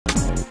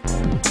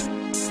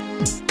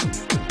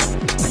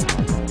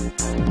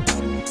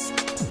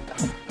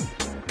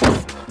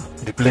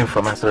plane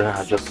from Amsterdam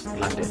has just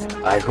landed.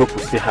 I hope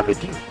we still have a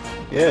deal.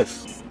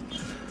 Yes.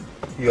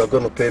 You are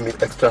going to pay me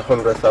extra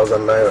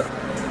 100,000 naira.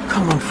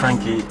 Come on,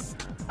 Frankie.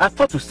 I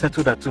thought we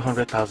settled that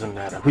 200,000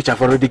 naira, which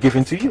I've already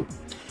given to you.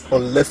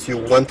 Unless you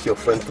want your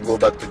friend to go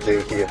back to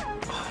jail here.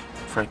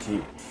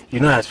 Frankie, you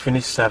know he has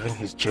finished serving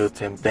his jail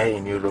term there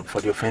in Europe for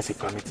the offense he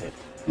committed.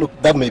 Look,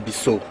 that may be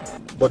so,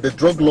 but the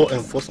Drug Law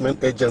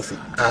Enforcement Agency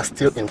are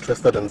still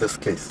interested in this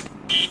case.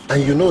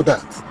 And you know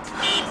that.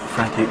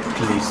 Frankie,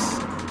 please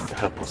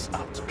help us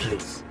out,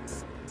 please.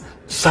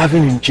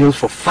 Serving in jail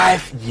for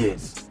 5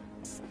 years.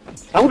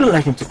 I wouldn't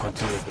like him to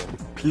continue again,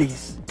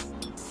 please.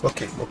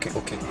 Okay.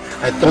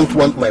 I don't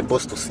want my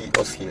boss to see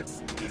us here.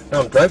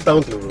 Now drive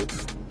down the road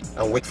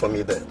and wait for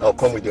me there. I'll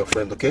come with your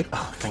friend, okay?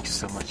 Oh, thank you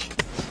so much.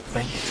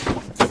 Thank you.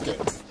 Okay.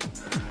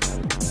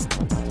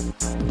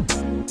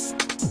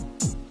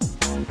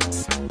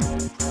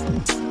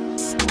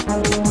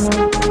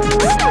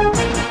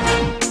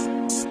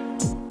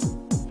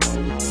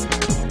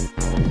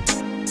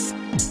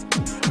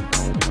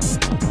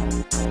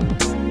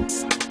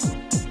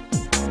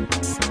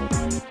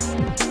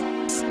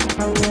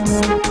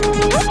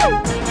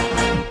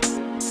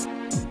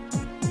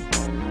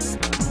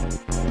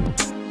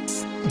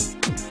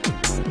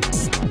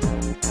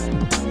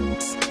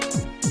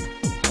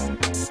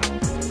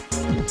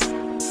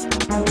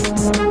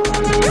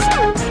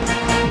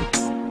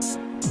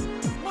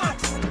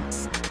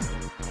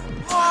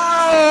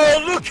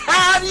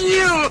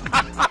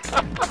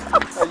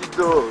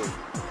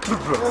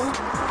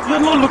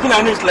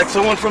 Like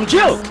someone from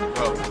jail.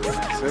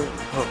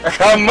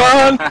 Come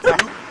on.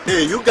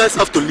 Hey, you guys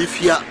have to leave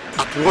here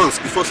at once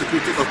before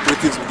security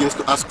operatives begins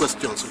to ask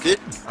questions, okay?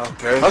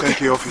 Okay.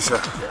 Thank you, officer.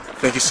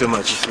 Thank you so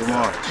much.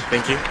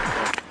 Thank you.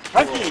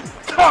 Okay,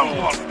 come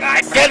on,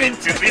 guys, get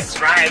into this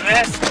ride,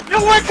 man.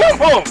 You're welcome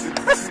home.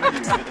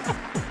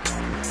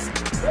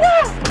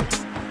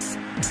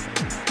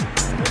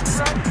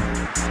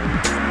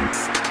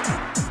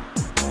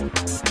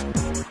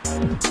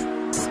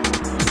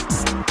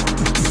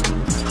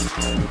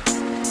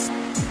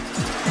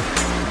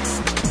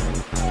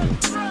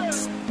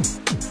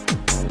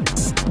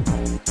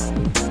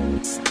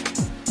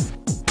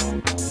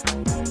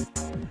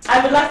 I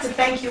would like to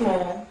thank you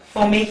all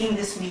for making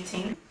this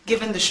meeting,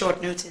 given the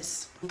short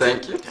notice.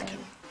 Thank you.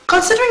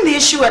 Considering the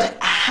issue at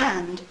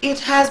hand, it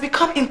has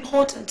become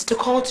important to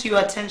call to your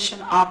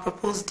attention our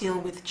proposed deal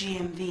with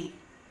GMV.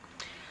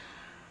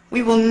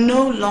 We will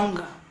no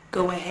longer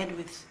go ahead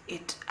with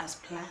it as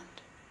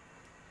planned.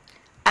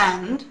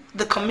 And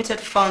the committed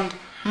fund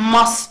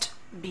must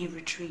be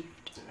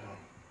retrieved.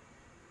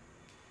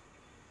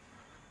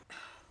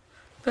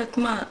 But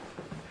ma,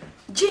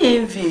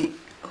 GMV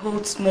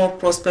holds more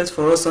prospects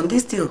for us on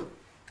this deal.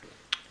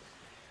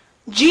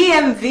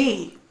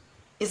 GMV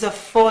is a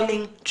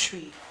falling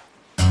tree.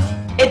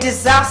 A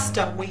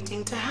disaster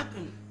waiting to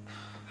happen.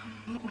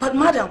 But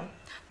madam,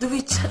 the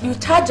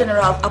retired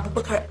General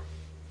Abubakar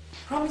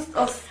promised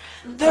us...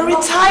 The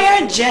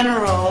retired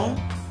general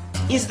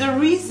is the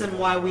reason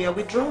why we are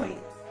withdrawing.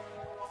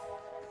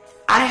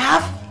 I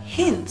have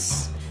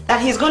hints that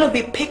he's going to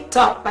be picked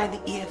up by the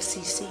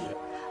EFCC.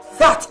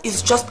 That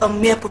is just a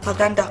mere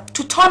propaganda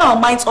to turn our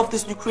minds off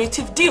this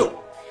lucrative deal.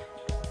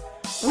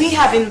 We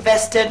have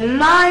invested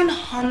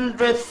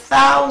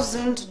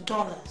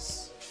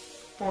 $900,000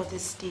 for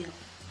this deal.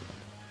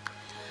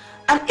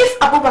 And if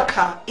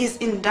Abubakar is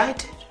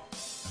indicted,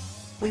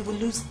 we will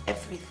lose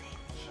everything.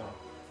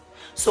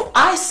 So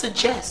I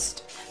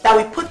suggest that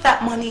we put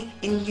that money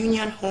in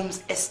Union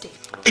Homes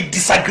Estate. I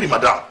disagree,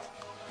 madam.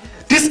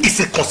 This is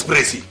a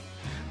conspiracy,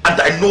 and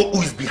I know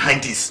who is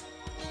behind this.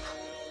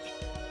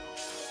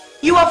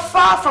 You are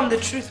far from the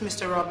truth,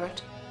 Mr.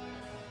 Robert.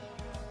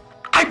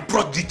 I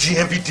brought the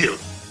GMV deal,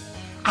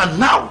 and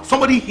now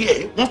somebody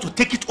here wants to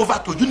take it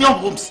over to Union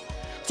Homes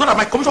so that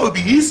my commission will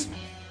be his.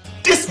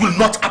 This will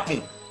not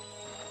happen.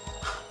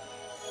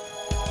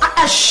 I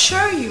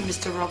assure you,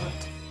 Mr.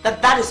 Robert,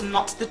 that that is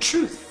not the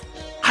truth.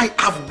 I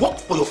have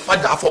worked for your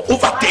father for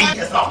over 10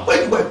 years now.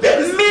 When you were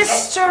very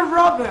Mr.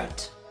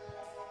 Robert,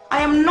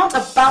 I am not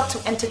about to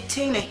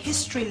entertain a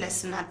history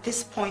lesson at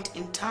this point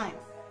in time.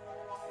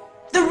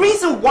 The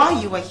reason why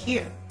you are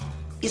here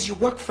is you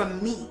work for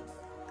me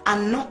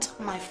and not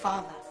my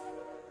father.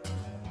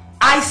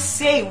 I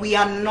say we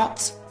are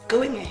not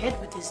going ahead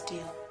with this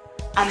deal,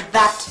 and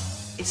that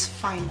is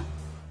final.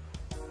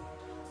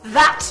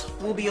 That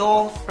will be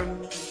all from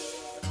me,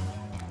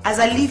 as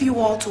I leave you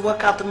all to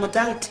work out the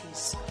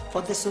modalities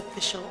for this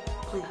official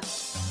plea.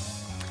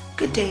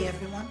 Good day,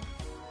 everyone.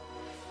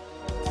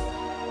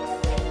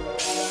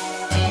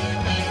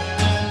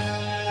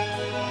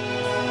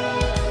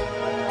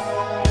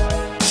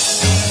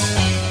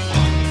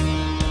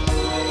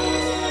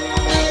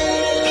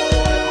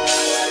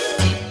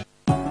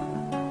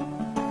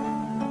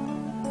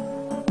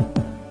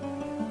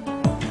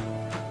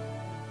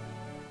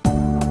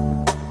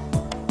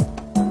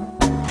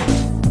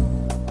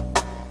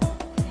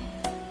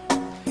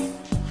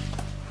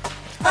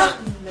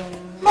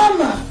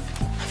 Mama,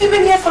 have you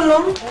been here for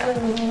long?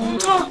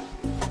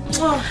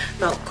 Oh,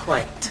 not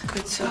quite.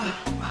 Good, sir.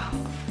 Wow.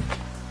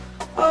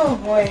 Oh,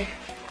 boy.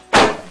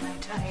 Am I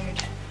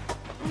tired?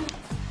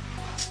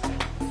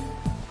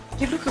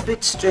 You look a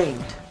bit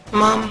strained.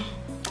 Mom,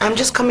 I'm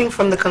just coming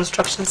from the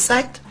construction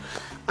site.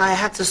 I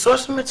had to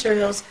source some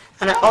materials,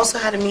 and I also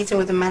had a meeting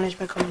with the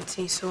management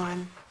committee, so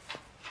I'm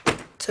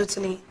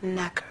totally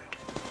knackered.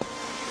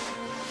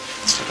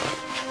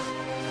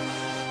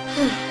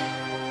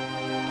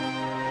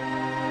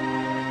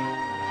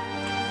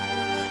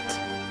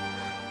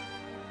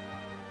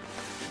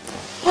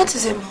 What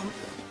is it, Mom?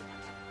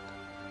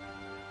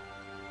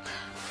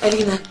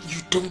 Elina,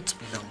 you don't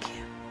belong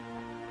here.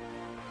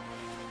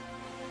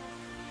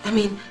 I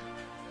mean,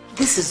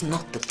 this is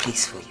not the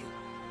place for you.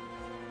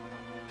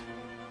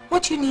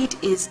 What you need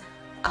is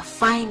a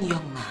fine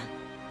young man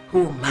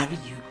who will marry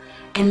you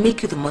and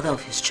make you the mother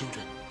of his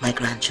children, my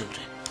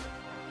grandchildren.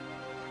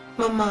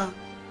 Mama,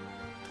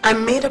 I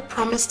made a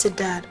promise to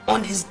Dad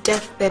on his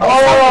deathbed.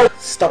 Oh,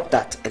 stop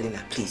that,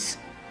 Elina, please.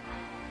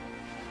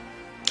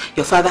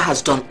 Your father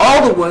has done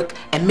all the work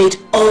and made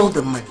all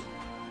the money.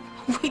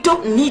 We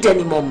don't need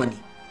any more money.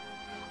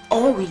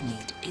 All we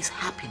need is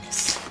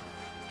happiness.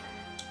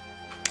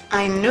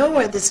 I know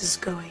where this is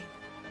going.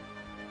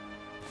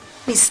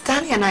 Miss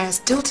Stanley and I are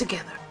still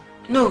together.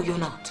 No, you're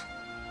not.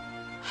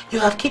 You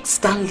have kicked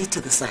Stanley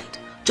to the side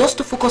just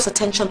to focus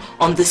attention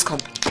on this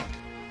company.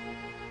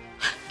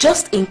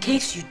 Just in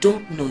case you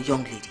don't know,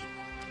 young lady,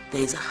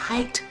 there is a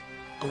height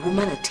a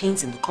woman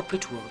attains in the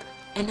corporate world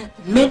and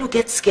men will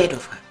get scared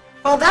of her.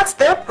 Well, that's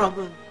their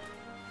problem.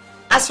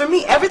 As for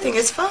me, everything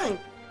is fine.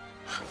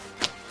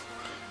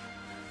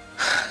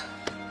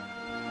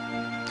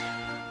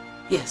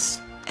 Yes,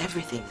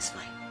 everything is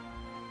fine.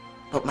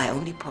 But my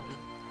only problem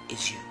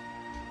is you.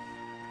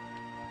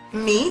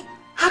 Me?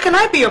 How can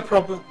I be a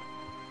problem?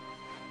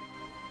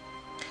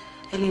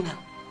 Elina,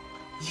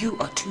 you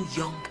are too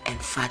young and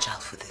fragile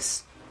for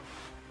this.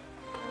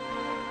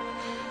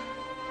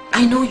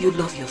 I know you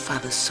love your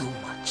father so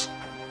much,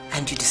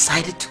 and you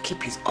decided to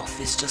keep his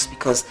office just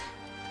because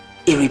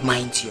it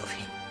reminds you of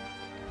him.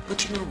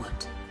 But you know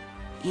what?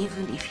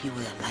 Even if he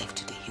were alive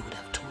today, he would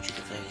have told you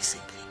the very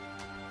same thing.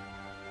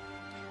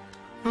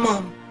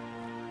 Mom,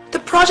 the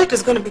project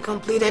is going to be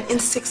completed in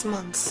 6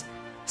 months.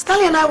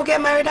 Stanley and I will get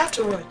married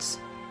afterwards.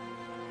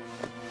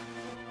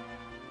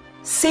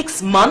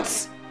 6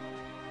 months?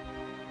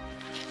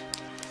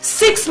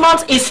 6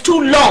 months is too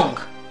long.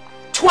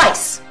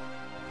 Twice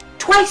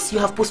you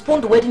have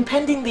postponed the wedding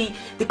pending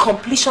the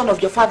completion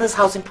of your father's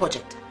housing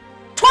project.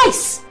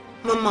 Twice!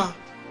 Mama,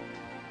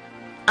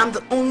 I'm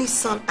the only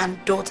son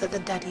and daughter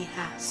that Daddy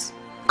has.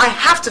 I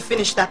have to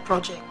finish that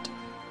project.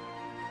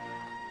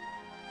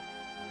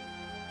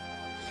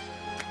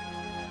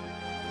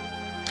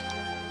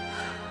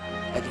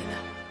 Elina.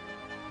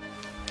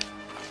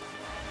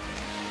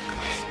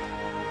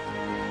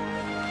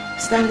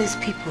 Stanley's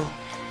people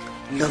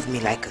love me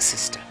like a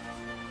sister.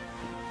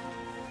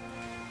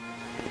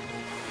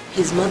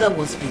 His mother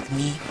was with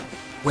me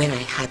when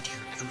I had you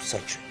through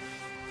surgery.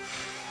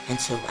 And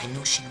so I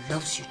know she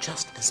loves you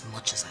just as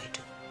much as I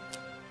do.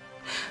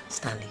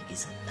 Stanley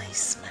is a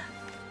nice man.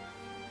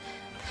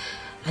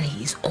 And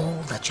he is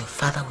all that your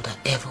father would have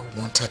ever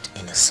wanted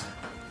in a son.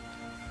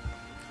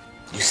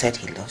 You said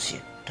he loves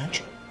you, don't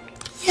you?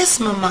 Yes,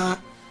 Mama.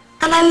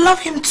 And I love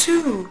him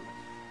too.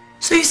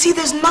 So you see,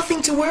 there's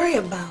nothing to worry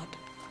about.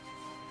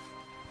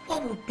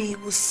 What will be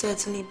will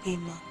certainly be,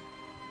 Mom.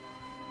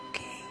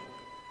 Okay.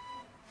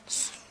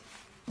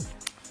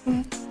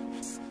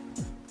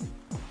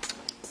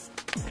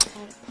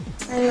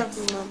 I love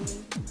you, Mommy.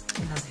 I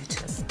love you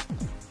too.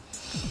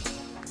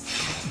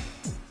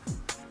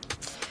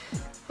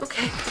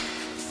 Okay.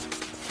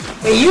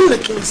 Are you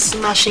looking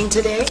smashing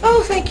today?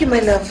 Oh, thank you, my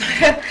love.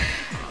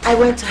 I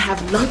went to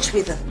have lunch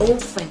with an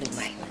old friend of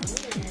mine.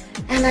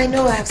 And I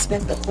know I've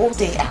spent the whole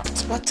day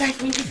out, but I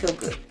really feel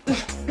good.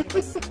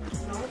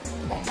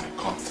 Oh my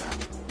God.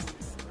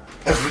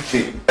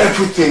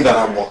 Everything that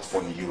I worked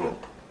for in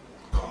Europe.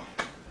 God,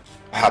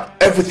 I have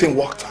everything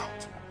worked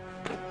out.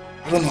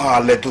 I don't know how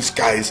I let those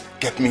guys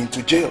get me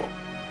into jail.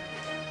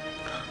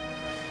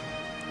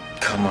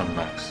 Come on,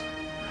 Max.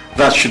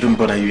 That shouldn't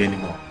bother you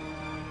anymore.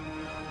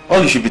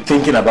 All you should be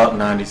thinking about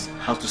now is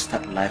how to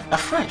start life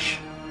afresh.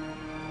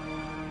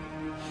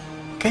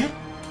 Okay?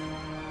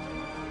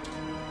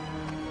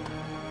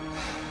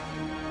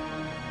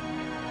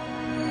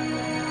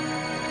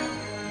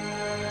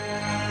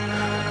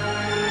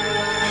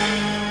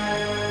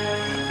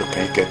 Look,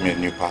 can you get me a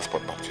new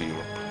passport back to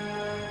Europe?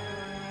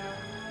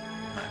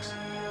 Max,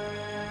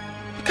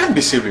 you can't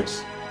be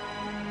serious.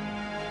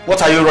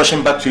 What are you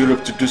rushing back to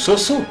Europe to do so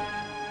soon?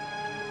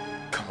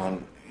 Come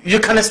on, you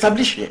can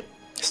establish here.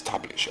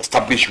 Establish?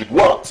 Establish with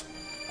what?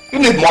 You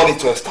need money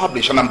to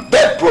establish and I'm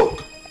dead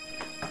broke.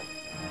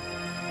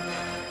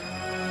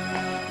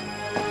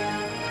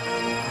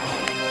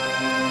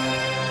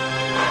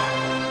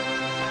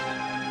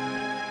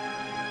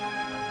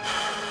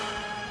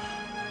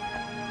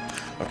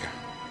 Okay.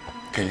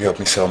 Can you help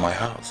me sell my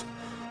house?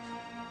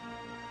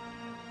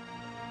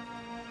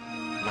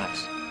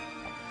 Max,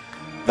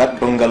 That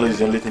bungalow is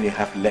the only thing you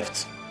have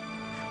left.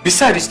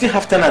 Besides, you still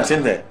have tenants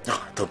in there. No,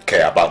 I don't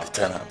care about the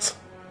tenants.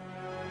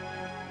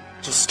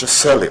 Just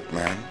sell it,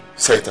 man.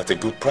 Sell it at a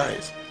good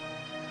price.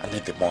 I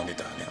need the money,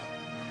 Daniel.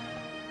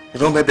 You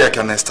know, maybe I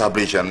can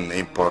establish an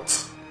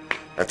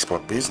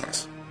import-export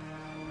business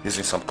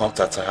using some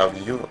contacts I have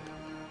in Europe.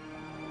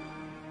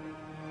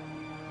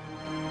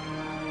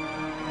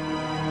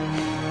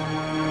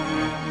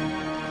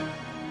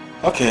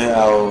 Okay,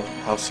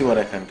 I'll see what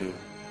I can do.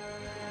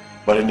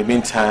 But in the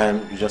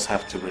meantime, you just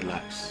have to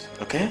relax,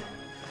 okay?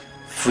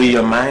 Free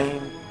your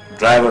mind,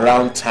 drive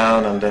around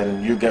town, and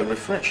then you get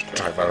refreshed. Right?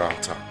 Drive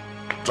around town?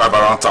 Drive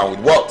around town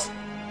with what?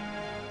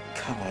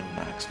 Come on,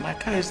 Max, my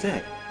car is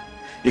there.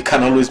 You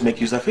can always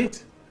make use of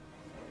it,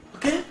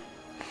 okay?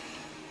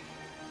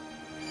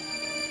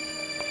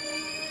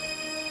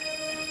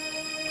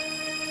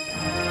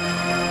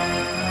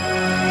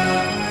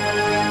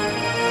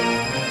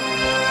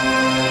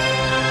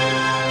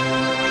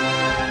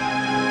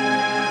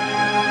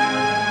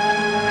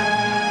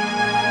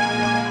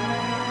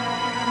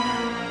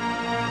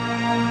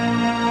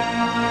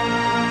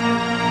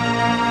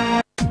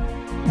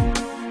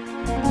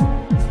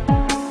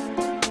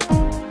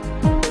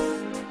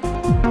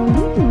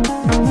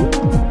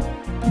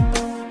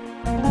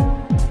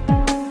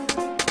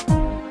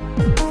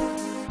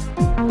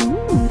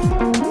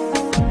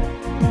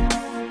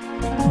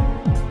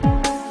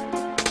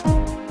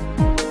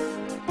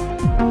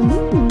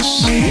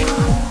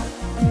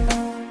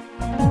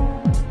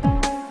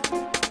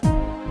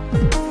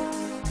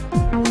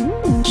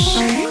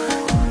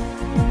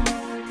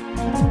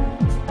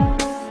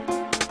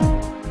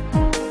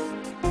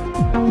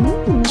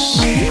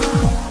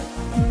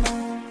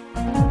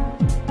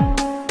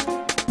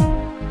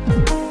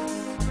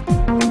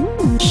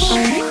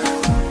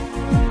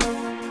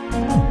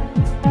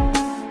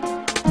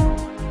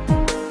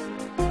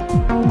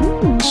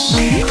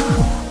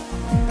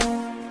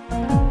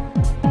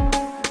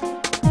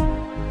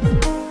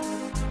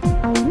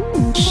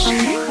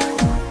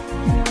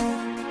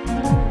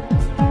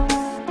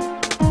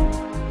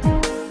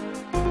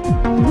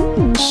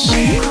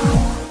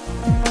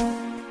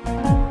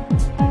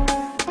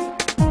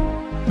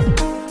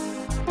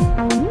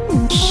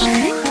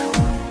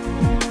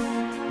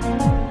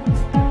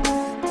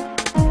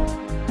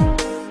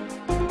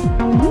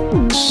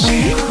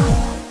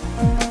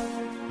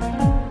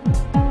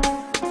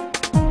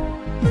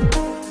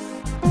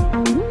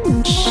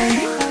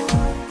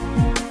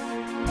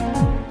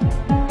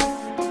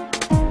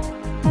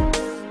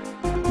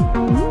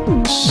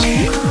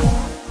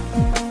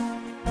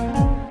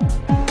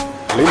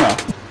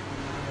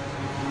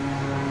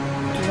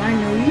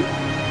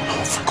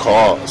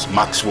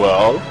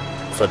 Maxwell,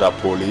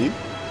 Fedapoli.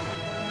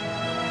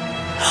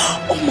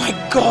 Oh my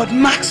God,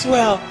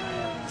 Maxwell!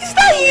 Is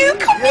that you?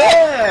 Come here!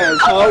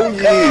 Yes, how are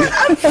you? God,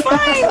 I'm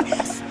fine.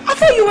 I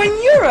thought you were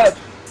in Europe.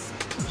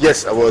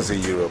 Yes, I was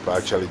in Europe. I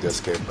actually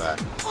just came back.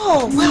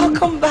 Oh,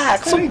 welcome back.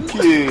 Thank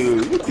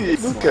you.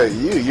 Look at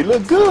you. You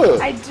look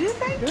good. I do,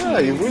 thank you. Yeah,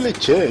 you've really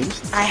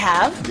changed. I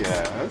have?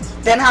 Yes.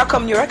 Then how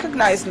come you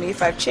recognize me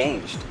if I've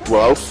changed?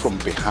 Well, from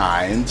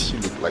behind, you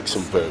look like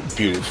some very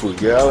beautiful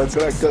girl.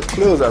 Until I got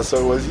close, I saw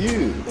it was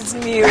you. It's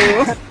me.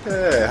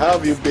 Hey, how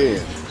have you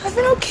been? I've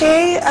been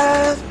okay.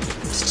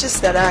 It's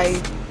just that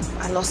I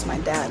lost my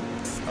dad.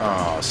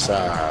 Oh,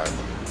 sad.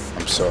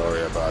 I'm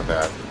sorry about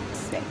that.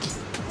 Thank you.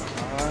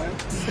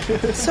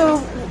 So,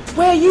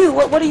 where are you?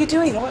 What are you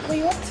doing? What are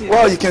you up to?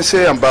 Well, you can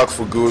say I'm back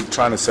for good,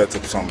 trying to set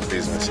up some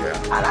business here.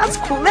 Ah, that's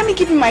cool. Let me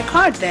give you my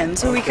card then,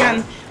 so we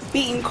can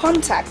be in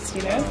contact,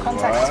 you know?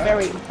 Contact is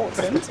very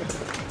important.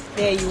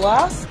 There you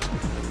are.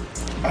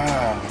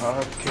 Ah,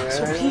 okay.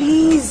 So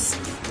please,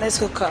 let's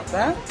hook up,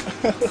 huh?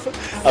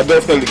 I'll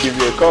definitely give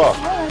you a call. All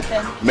right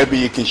then. Maybe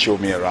you can show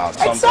me around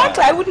sometime.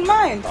 Exactly, I wouldn't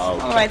mind. Okay.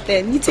 All right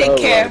then, you take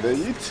care. Right, then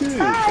you too.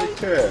 Bye. Take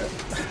care.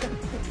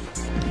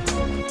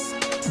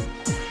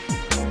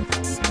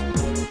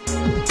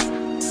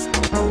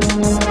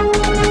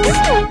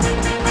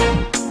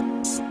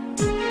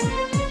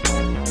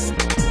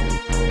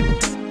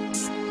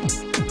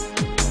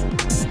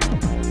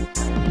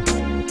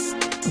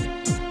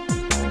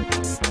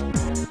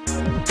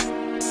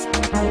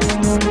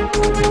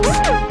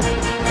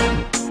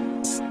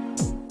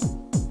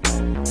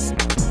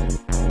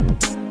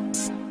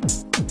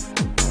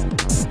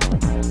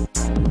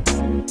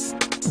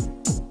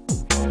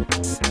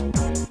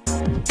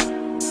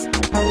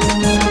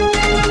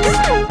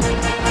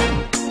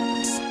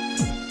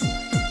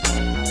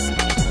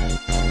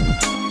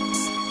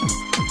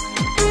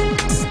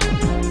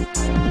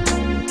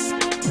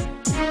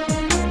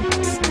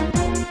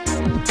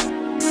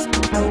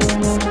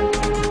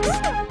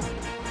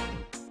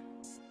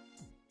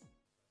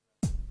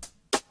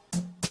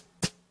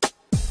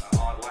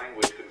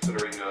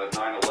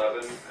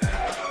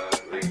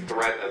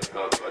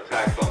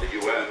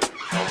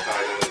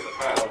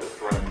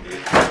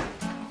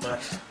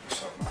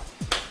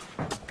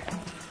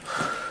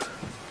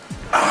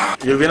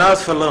 You've been out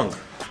for long?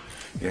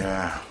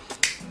 Yeah.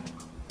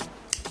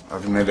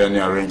 Have you made any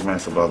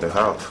arrangements about the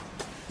house?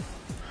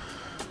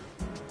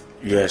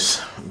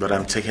 Yes, but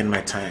I'm taking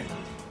my time.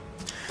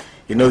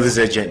 You know these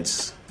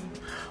agents.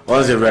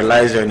 Once they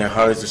realize you're in a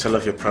hurry to sell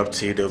off your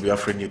property, they'll be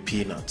offering you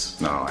peanuts.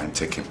 No, I ain't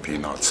taking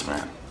peanuts,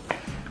 man.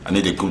 I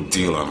need a good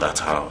deal on that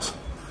house.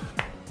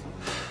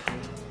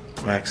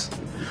 Max,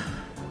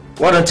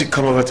 why don't you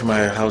come over to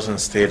my house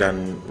instead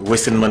and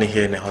wasting money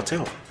here in a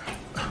hotel?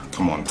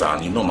 Come on,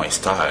 Dan, you know my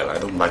style. I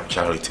don't like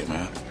charity,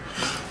 man.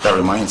 That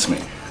reminds me.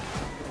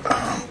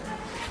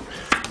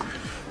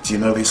 Do you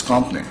know this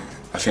company?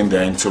 I think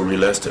they're into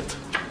real estate.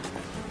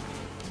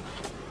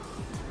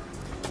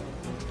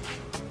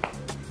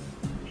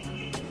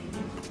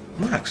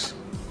 Max,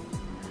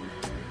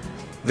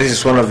 this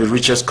is one of the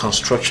richest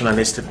construction and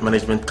estate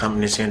management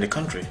companies here in the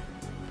country.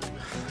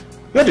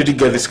 Where did you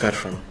get this card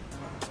from?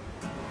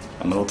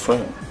 An old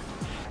friend.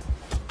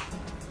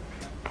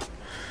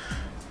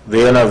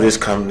 The owner of this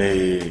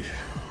company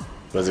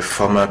was a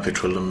former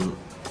petroleum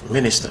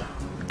minister,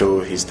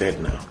 though he's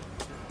dead now.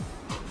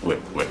 Wait.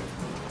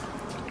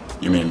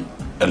 You mean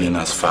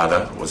Elina's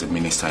father was a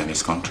minister in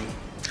this country?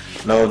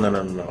 No.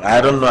 I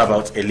don't know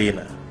about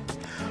Elina.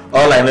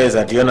 All I know is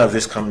that the owner of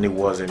this company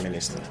was a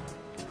minister.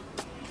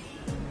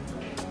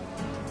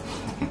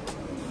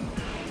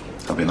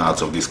 I've been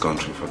out of this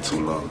country for too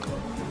long.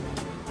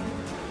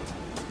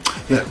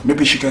 Yeah,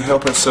 maybe she can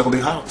help us sell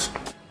the house.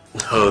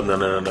 Oh, no.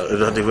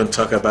 Don't even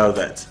talk about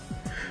that.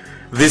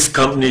 This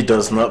company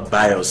does not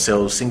buy or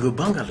sell single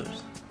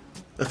bungalows.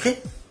 Okay?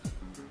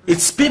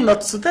 It's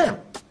peanuts to them.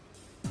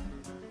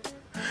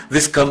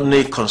 This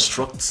company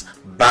constructs,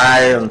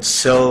 buy and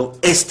sell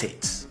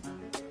estates.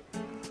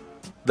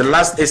 The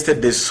last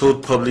estate they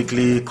sold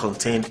publicly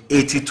contained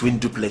 80 twin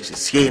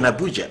duplexes here in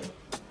Abuja.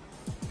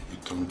 You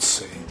don't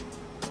say.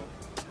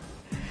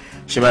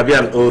 She might be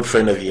an old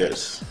friend of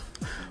yours.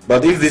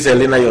 But if this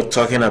Elina you're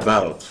talking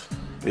about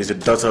is the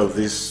daughter of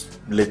this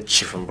late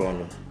Chief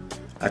Mbono,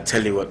 I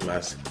tell you what,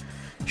 Mas,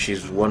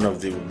 she's one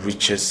of the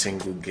richest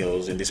single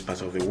girls in this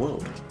part of the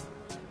world.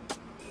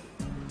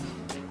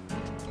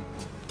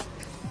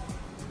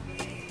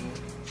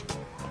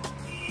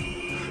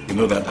 You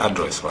know that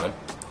address, right?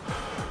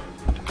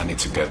 I need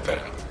to get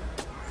there.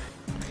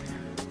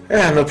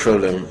 Yeah, no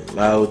problem.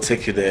 I'll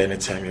take you there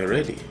anytime you're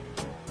ready.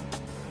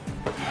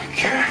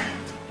 Okay.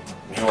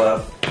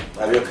 Well,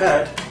 have your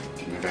card.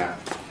 Give me that.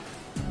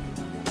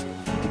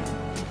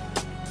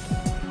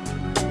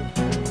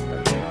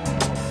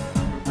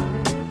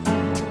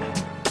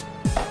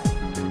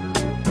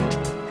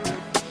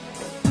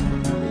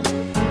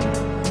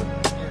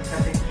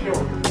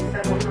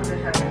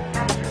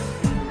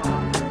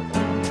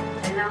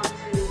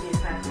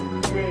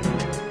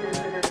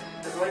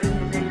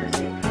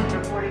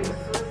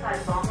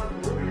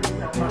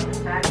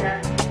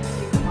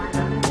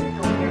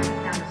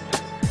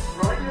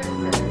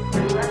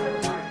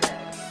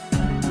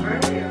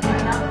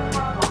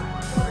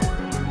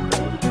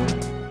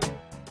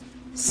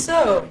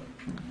 So,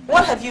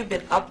 what have you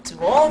been up to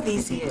all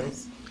these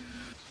years?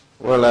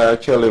 Well, I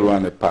actually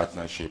run a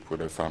partnership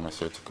with a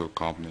pharmaceutical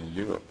company in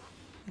Europe.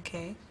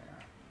 Okay.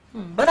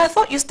 But I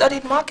thought you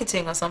studied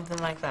marketing or something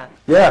like that.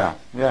 Yeah.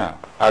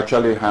 I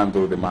actually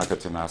handle the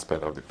marketing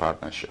aspect of the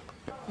partnership.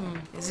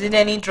 Is it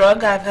any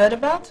drug I've heard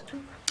about?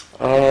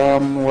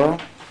 Well,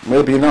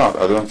 maybe not.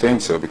 I don't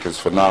think so, because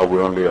for now we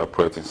only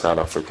operate in South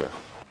Africa.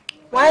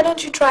 Why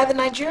don't you try the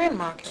Nigerian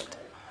market?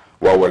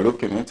 Well, we're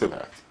looking into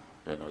that.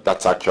 You know,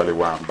 that's actually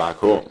why I'm back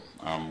home.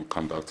 I'm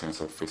conducting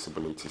some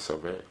feasibility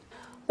survey.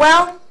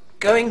 Well,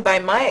 going by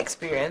my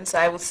experience,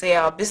 I would say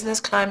our business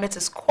climate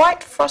is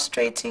quite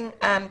frustrating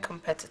and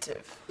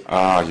competitive.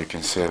 Ah, you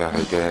can say that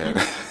again.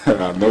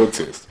 I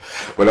noticed.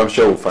 Well, I'm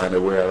sure we'll find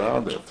a way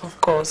around it. Of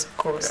course.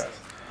 Yes.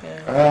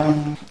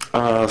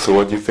 Yeah. So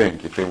what do you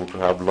think? You think we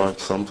could have lunch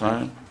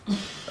sometime?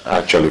 I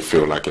actually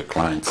feel like a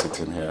client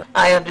sitting here.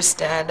 I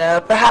understand.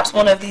 Perhaps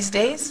one of these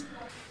days?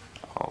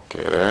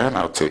 Okay then,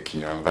 I'll take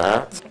you on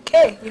that.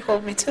 Okay, you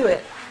hold me to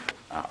it.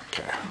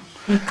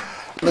 Okay.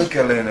 Look,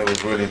 Elena, it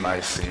was really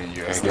nice seeing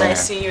you again. It's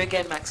nice seeing you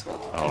again,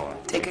 Maxwell. Oh.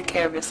 Take good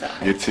care of yourself.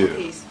 You too.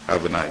 Peace.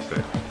 Have a nice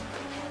day.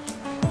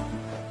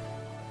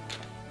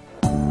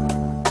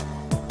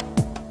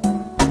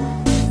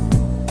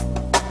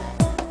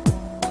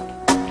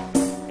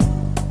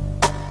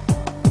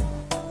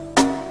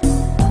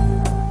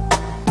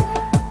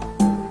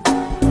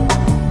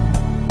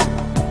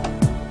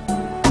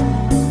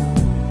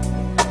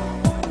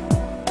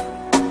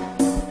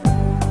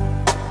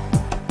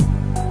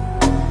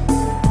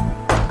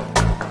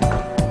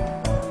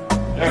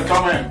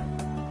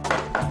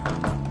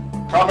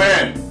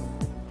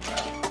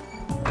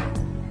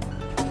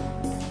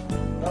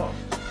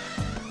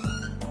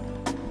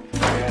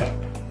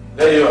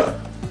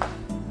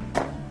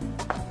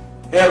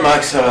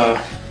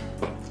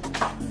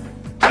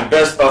 The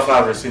best offer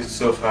I've received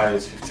so far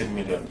is 15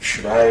 million.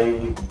 Should I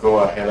go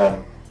ahead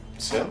and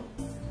sell?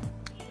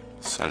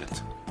 Sell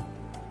it.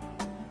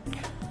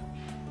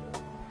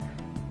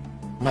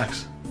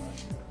 Max,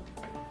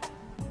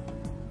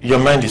 your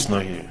mind is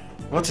not here.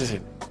 What is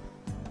it?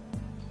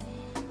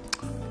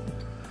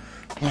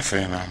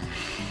 Nothing.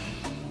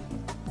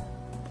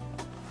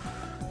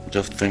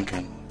 Just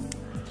thinking.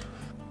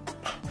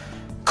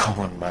 Come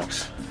on,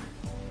 Max.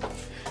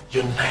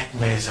 Your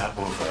nightmares are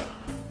over.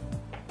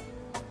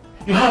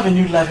 You have a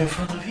new life in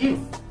front of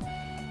you.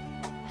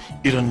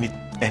 You don't need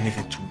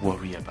anything to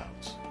worry about.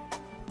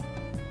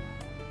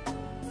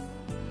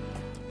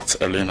 It's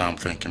Elina I'm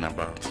thinking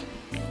about.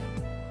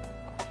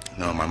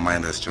 No, my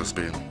mind has just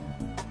been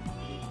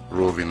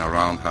roving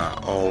around her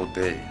all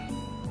day.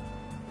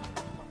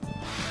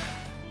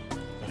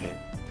 Okay.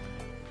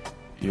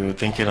 You're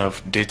thinking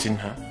of dating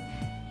her?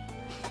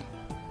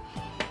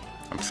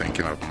 I'm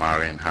thinking of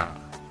marrying her.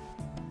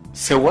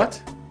 Say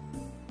what?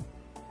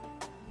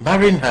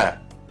 Marrying her?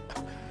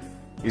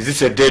 Is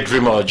this a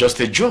daydream or just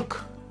a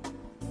joke?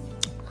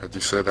 Why did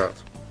you say that?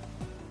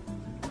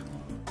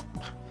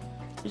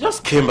 You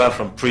just came back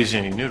from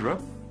prison in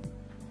Europe.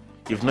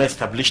 You've not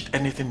established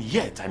anything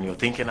yet and you're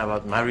thinking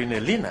about marrying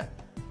Elina.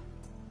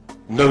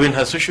 Knowing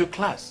her social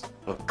class.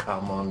 Oh,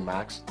 come on,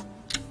 Max.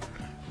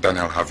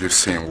 Daniel, have you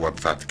seen what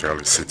that girl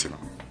is sitting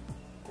on?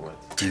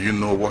 What? Do you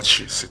know what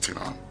she's sitting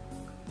on?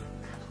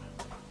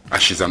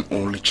 And she's an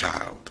only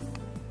child.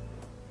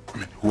 I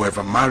mean,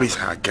 whoever marries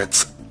her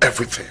gets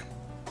everything.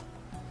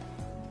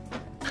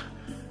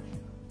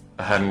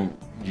 And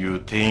you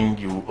think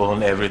you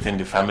own everything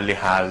the family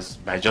has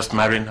by just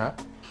marrying her?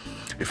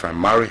 If I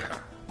marry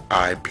her,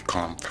 I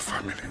become the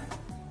family.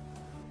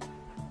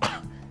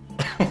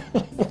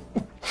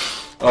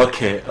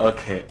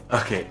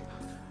 Okay.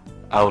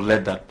 I'll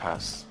let that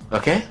pass,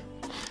 okay?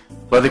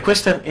 But the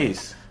question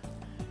is,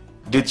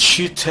 did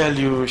she tell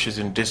you she's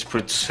in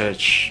desperate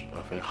search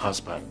of a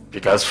husband?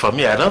 Because for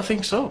me, I don't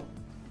think so.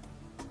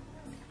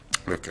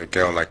 Look, a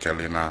girl like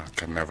Elina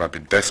can never be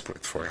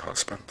desperate for a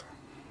husband.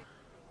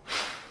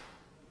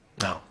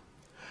 Now,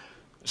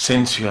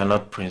 since you are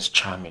not Prince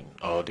Charming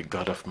or the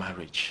god of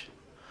marriage,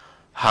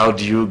 how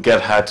do you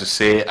get her to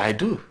say, I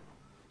do?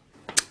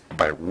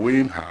 By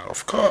wooing her,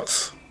 of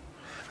course.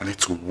 I need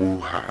to woo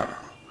her.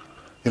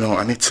 You know,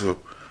 I need to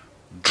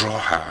draw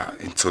her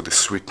into the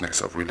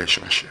sweetness of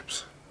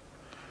relationships.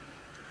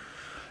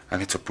 I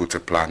need to put a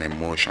plan in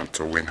motion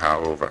to win her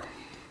over.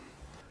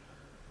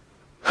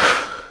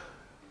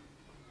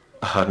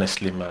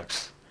 Honestly,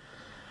 Max,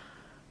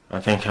 I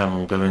think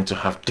I'm going to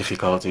have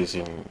difficulties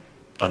in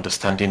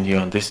understanding you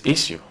on this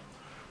issue.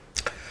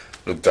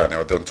 Look,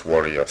 Daniel, don't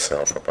worry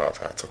yourself about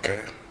that,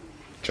 okay?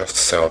 Just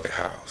sell the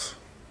house.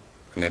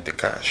 I need the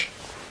cash.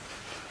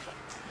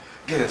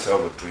 Get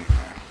yourself a drink, man.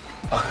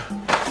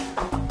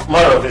 Okay.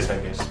 More of this, I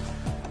guess.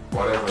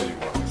 Whatever you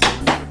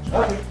want.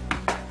 Okay.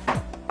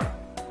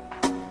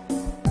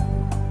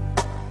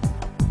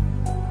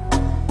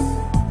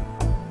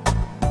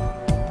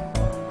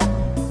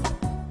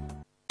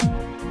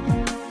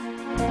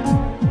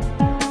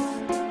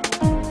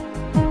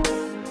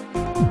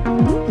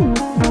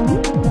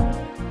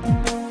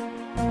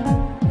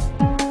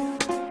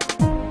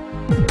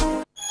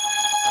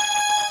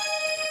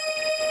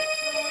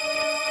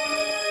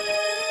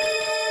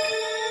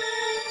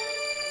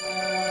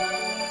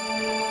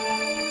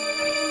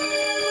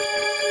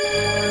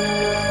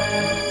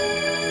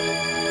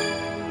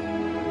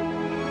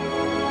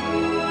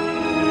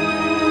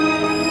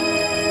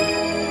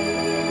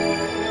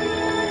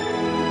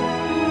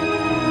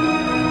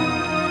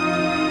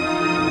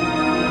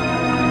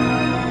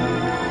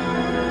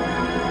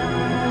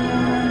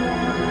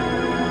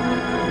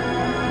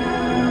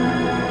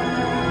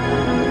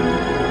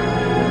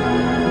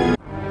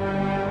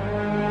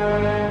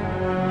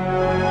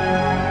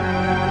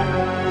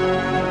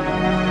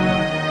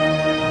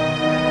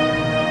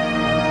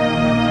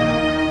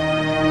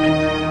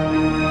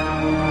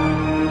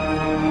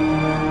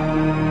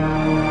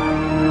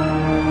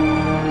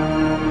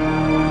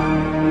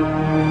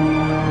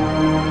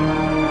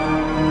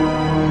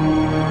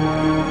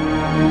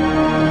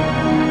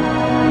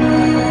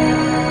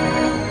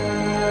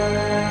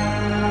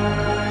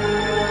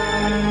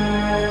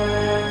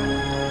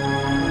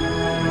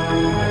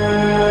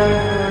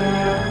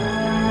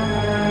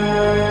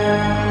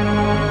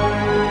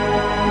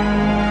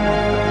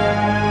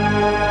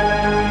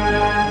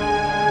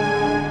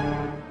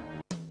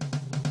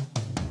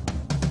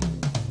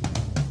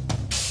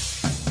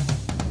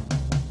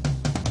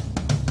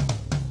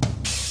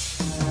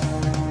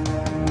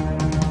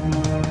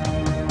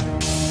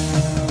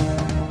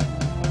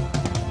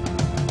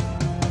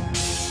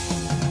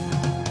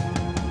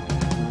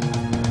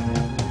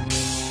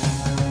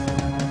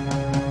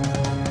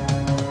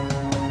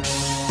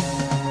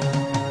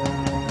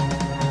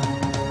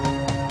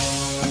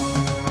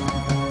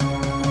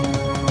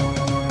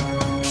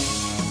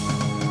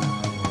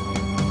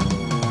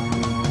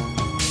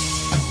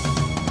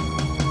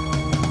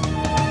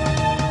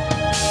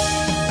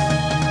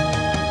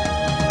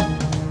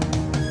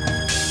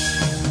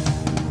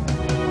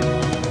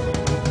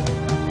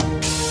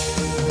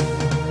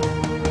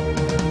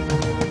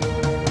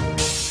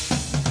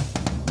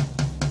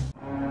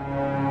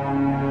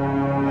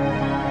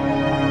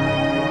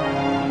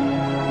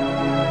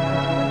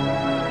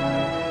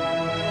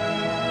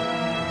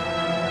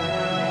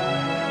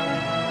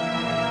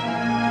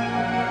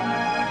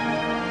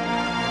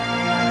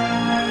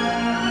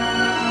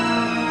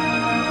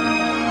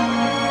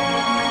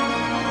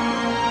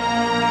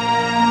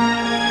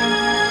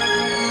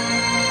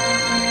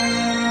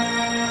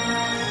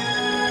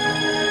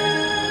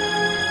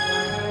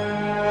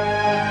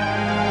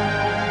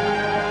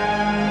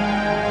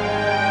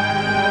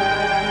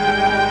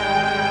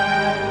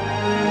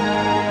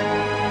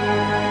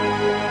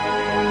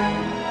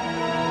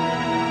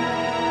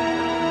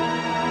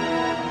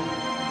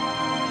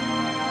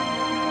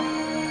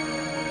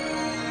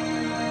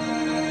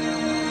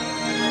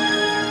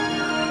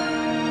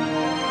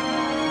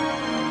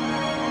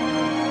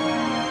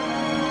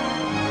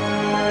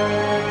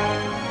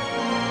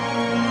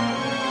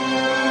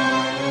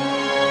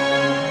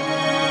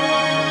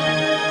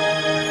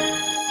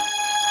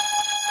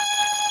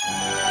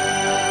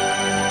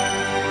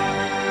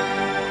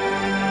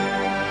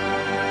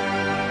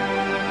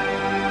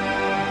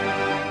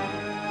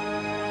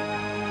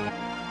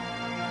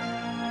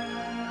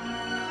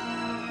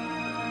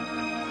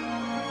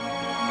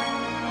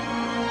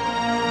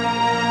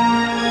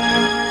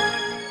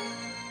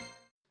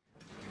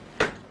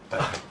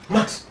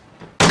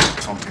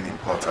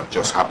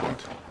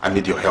 I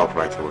need your help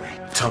right away.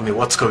 Tell me,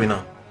 what's going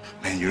on?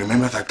 Man, you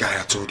remember that guy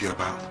I told you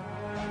about?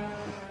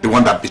 The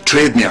one that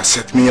betrayed me and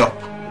set me up.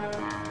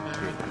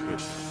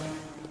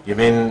 You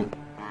mean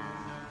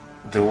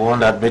the one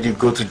that made you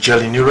go to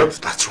jail in Europe?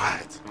 That's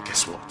right.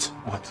 Guess what?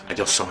 What? I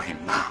just saw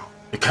him now.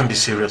 You can't be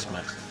serious,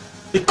 Max.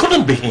 It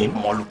couldn't be him.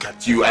 Come on, look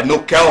at you. I know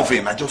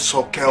Kelvin. I just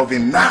saw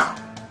Kelvin now.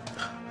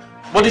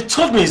 But he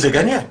told me he's a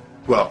Ghanaian.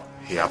 Well,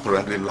 he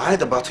apparently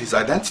lied about his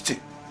identity.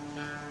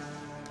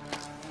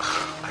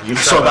 You I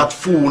saw that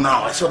fool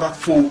now. I saw that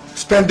fool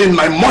spending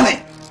my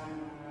money.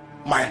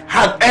 My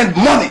hard-earned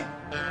money.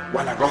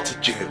 While I got to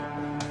jail.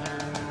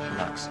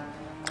 Max,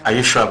 are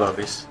you sure about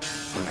this?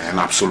 Man,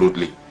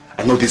 absolutely.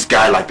 I know this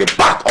guy like the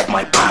back of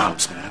my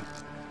palms, man.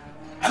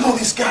 I know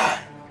this guy.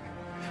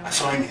 I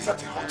saw him. He's at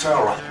the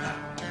hotel right now.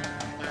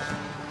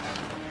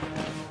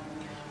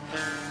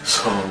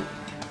 So,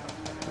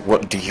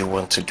 what do you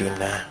want to do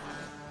now?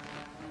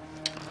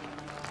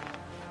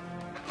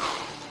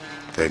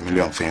 There are a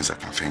million things I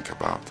can think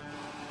about.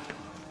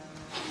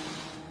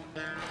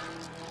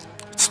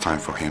 It's time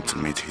for him to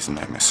meet his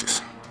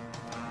nemesis.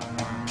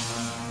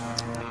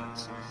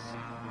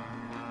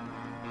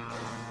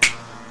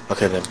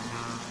 Okay then,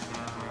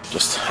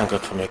 just hang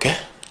out for me, okay?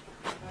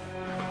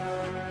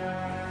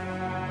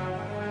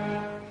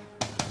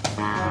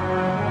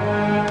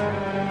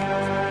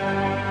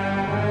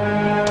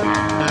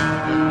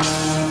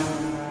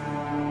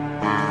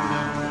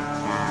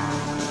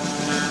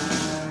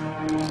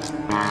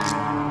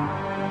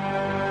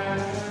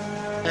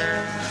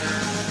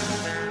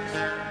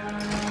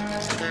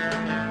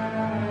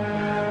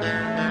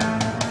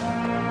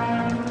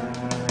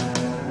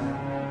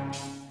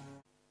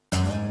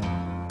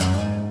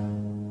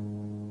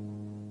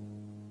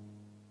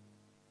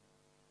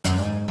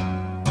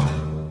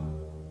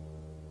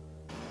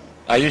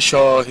 Are you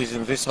sure he's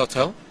in this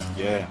hotel?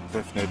 Yeah,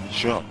 definitely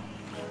sure.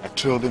 I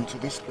trailed him to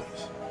this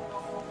place.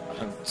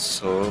 And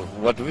so,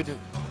 what do we do?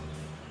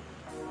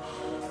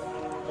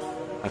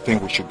 I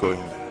think we should go in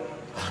there.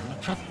 No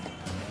problem.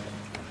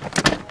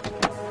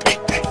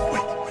 Hey,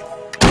 wait.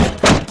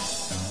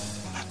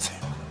 That's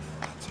him.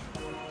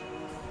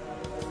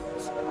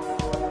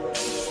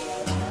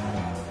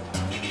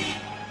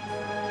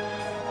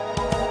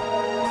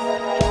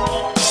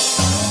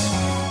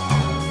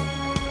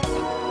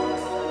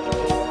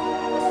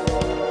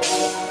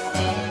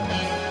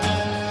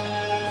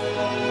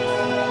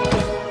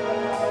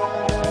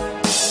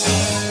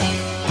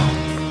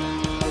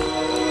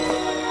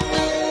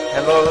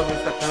 Hello,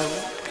 Mr.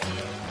 Kelvin.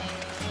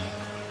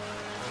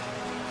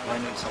 My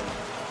name's someone.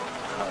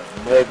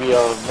 Maybe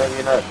or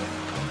maybe not.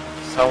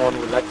 Someone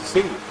would like to see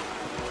you.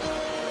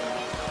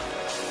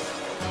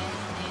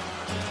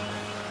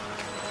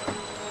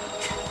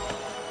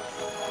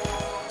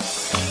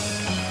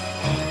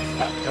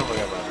 Don't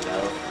worry about it.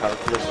 I'll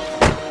close it.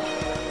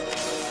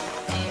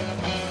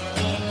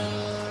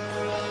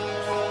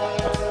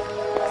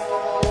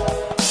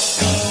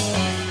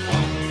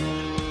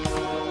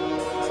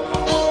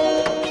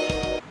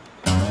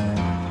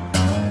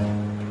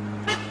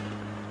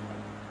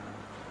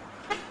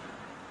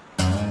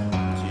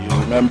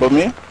 Remember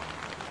me?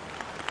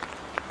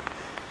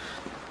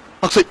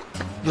 Oxy,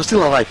 you're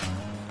still alive.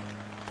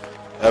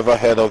 Ever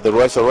heard of the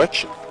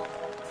resurrection?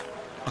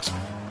 Oxy.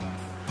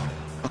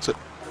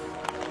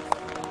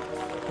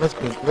 Let's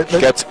go.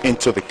 Get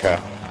into the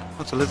car.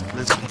 Oxy, let's go.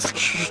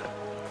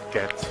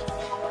 Get.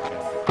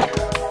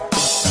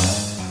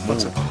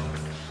 Oxy.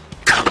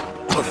 Come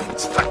on,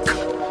 it's stuck.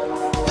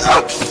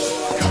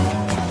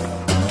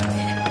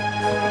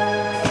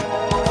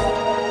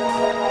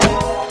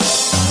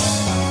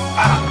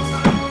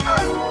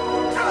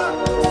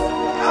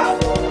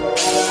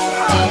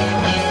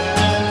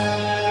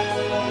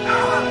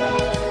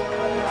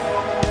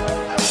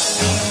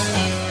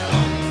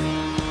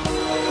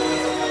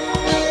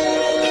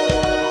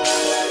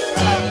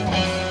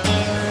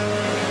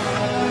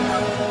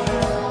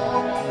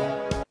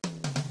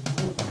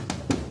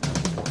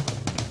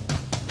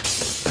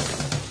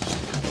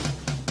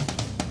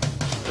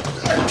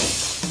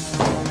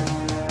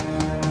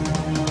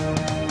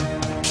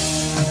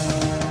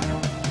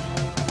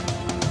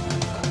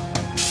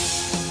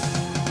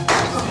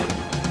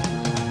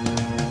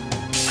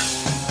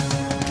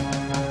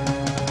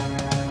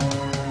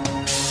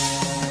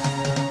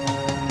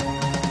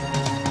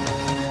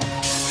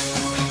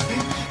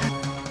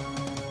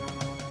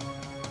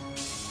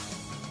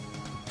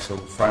 So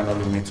we'll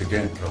finally meet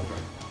again,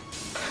 Kelvin.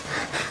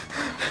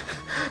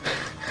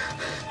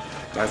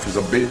 Life is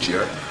a bitch,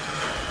 yeah?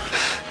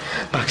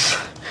 Max,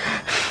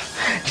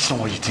 it's not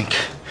what you think.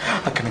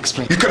 I can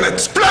explain. You can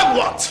explain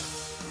what?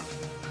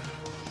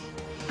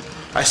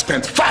 I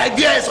spent 5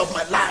 years of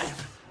my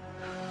life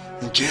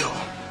in jail,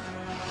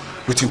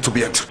 waiting to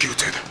be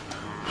executed.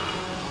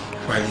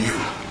 While you,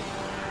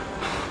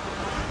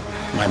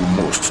 my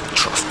most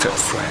trusted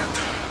friend,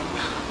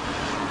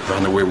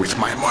 ran away with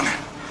my money.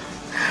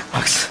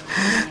 Max,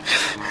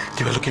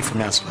 they were looking for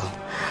me as well.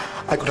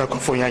 I could have gone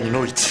for you and you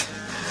know it.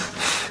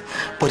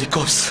 But the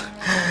cops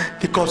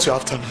were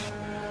after me.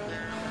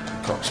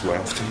 Cops were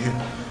after you?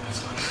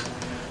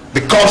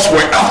 The cops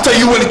were after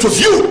you when it was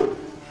you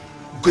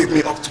who gave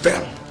me up to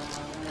them.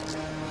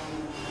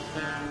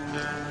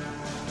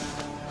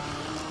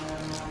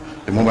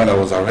 The moment I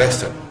was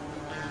arrested,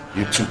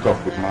 you took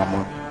off with my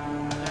money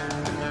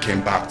and you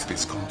came back to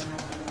this country.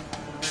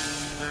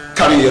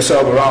 Carrying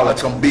yourself around like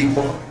some big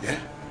boy, yeah?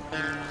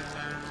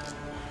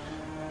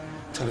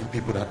 Telling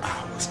people that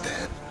I was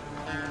dead.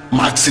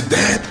 Maxie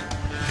dead.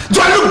 Do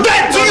I look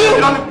dead to you?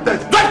 You don't look dead.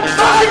 Do I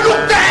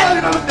look dead?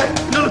 You don't look dead.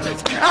 You don't look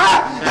dead.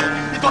 Ah!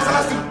 It was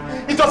Celestine.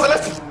 It was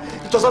Celestine.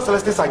 It was not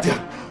Celestine's idea.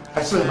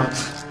 I swear,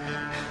 Max.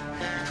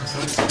 It was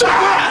Celestine.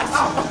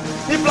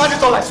 He planned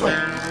it all, I swear.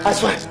 I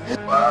swear.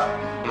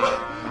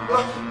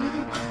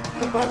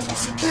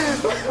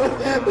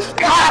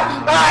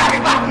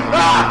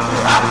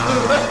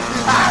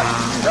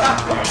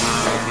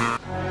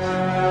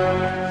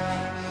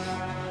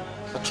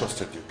 I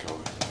trusted you,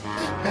 Chloe.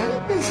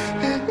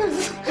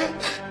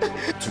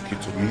 Took you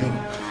to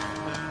Munich.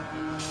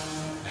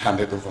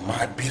 Handed over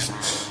my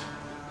business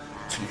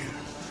to you.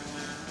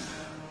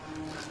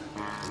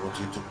 What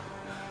did you do?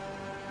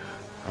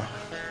 Huh?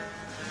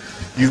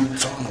 You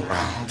turn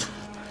around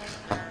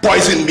and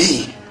poison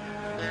me.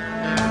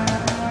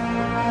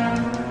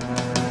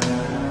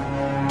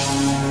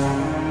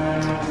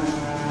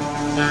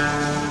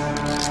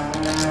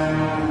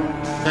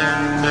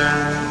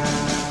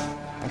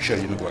 I'm sure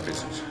you know what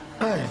this is.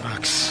 Hey,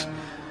 Max.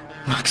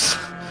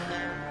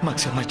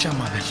 Max, you're my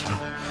chairman, you know.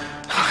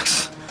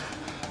 Max.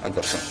 I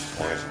got some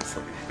poison for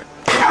you.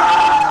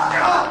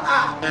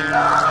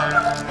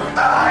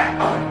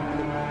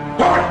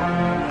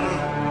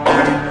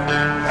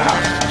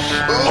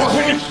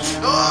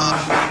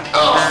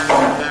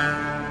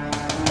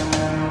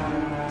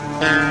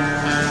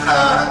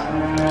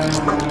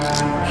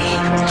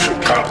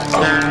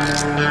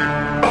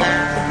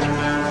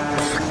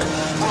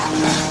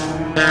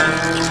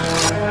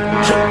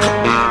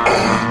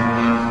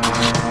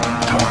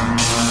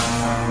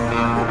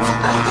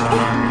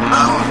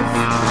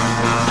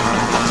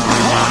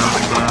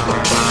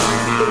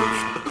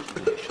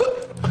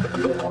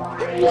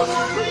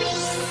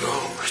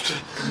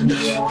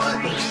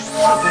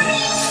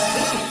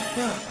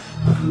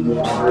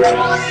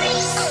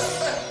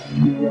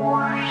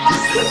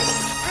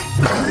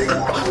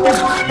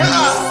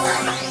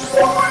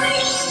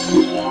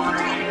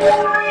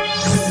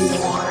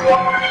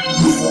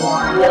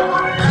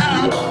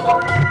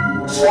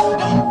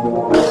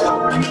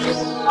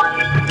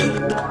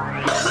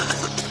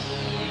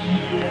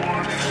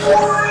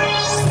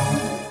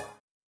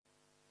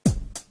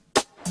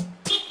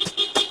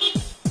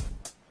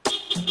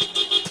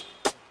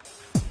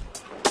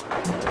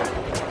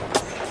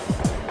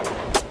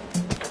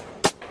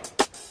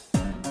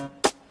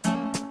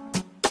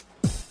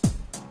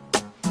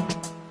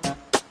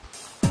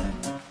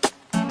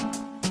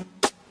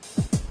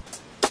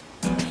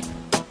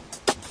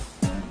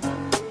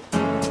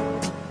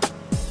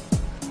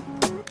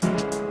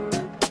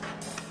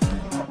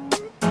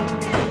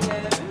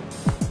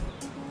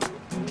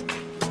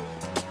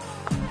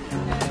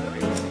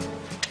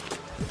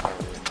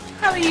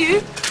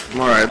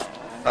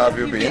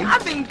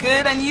 I've been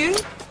good, and you?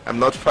 I'm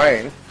not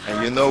fine,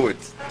 and you know it.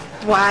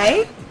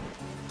 Why?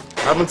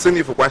 I haven't seen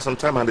you for quite some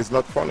time, and it's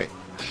not funny.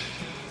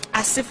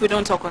 As if we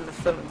don't talk on the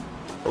phone.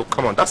 Oh,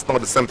 come on, that's not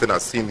the same thing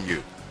as seeing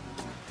you.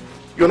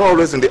 You're not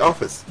always in the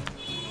office.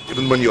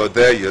 Even when you're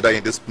there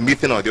in this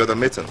meeting or the other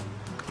meeting.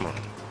 Come on.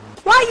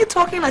 Why are you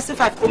talking as if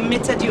I've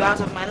omitted you out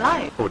of my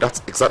life? Oh,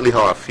 that's exactly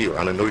how I feel,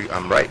 and I know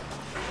I'm right.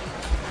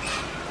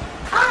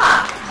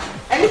 Ah,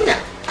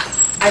 Elina.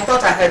 I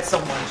thought I heard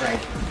someone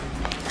driving.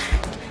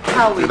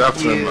 How are you? Good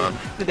afternoon, ma'am.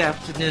 Good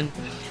afternoon.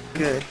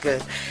 Good,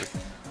 good.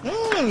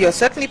 You're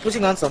certainly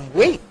putting on some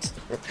weight.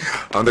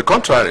 On the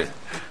contrary,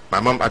 my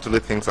mom actually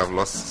thinks I've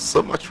lost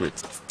so much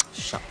weight.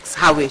 Shucks.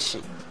 How is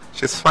she?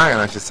 She's fine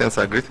and she sends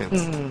her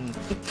greetings.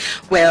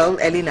 Well,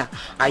 Elina,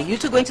 are you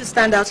two going to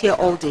stand out here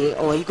all day,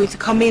 or are you going to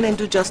come in and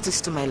do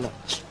justice to my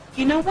lunch?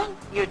 You know what?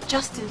 You're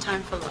just in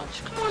time for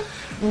lunch. Come on.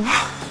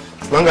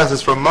 As long as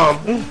it's from mom,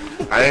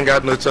 I ain't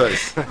got no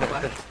choice.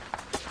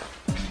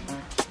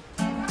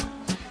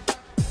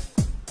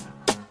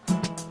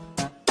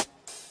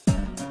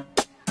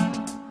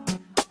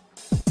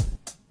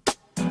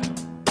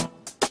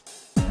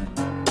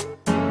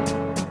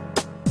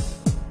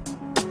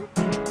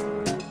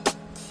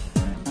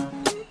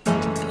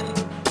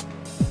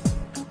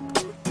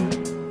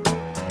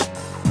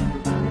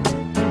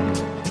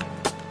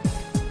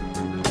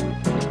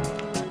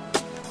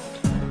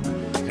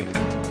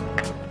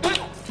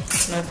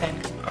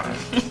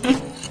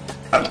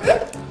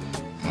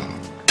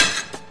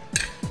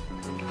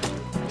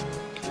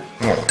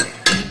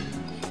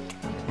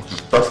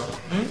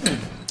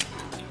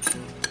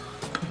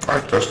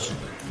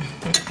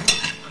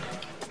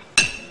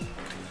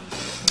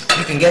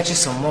 Get you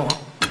some more.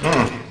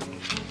 I'll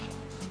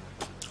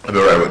be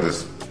right with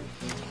this.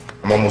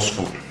 I'm almost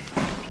full.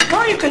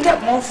 No, you can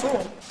get more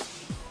food.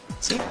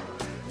 See?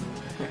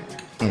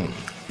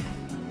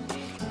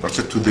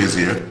 After 2 days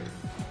here,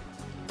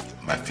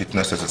 my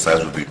fitness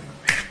exercise will be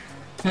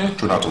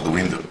thrown out of the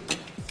window.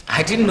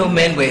 I didn't know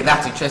men were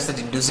that interested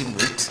in losing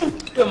weight.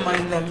 Don't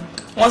mind them.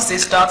 Once they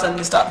start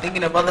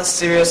thinking of other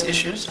serious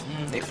issues,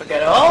 they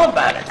forget all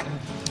about it.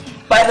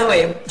 By the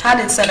way, how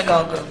did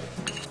Senegal go?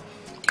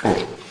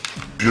 Oh,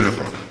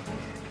 beautiful.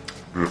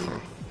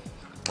 Beautiful.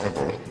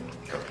 Oh,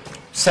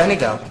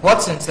 Senegal?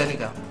 What's in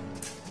Senegal?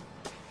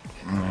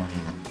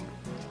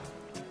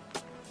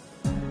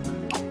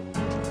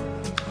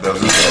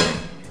 There's this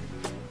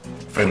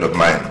friend of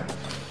mine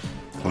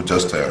who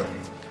just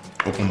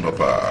opened up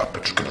a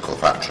petrochemical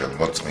factory and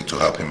wants me to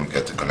help him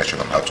get a connection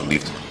on how to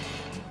lift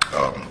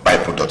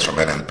byproducts from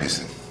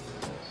NNPC.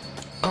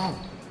 Oh,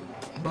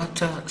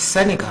 but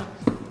Senegal?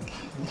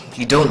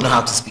 You don't know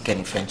how to speak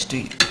any French, do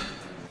you?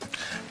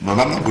 No,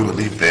 I'm not going to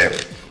live there,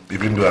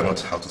 even though I know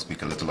how to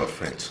speak a little of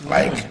French.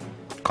 Like,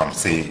 comme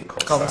c'est,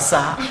 comme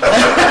ça.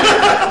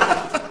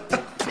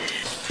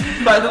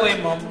 By the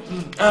way, Mom,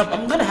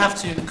 I'm going to have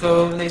to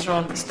go later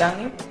on with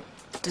Stanley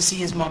to see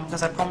his mom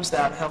because I promised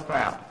that I'd help her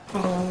out.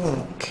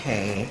 Oh,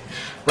 okay.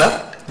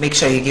 Well, make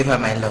sure you give her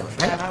my love,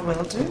 right? That I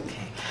will do.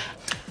 Okay.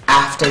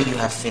 After you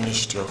have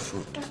finished your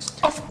food.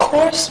 Of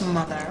course,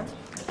 Mother.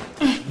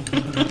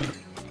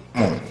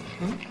 Mom,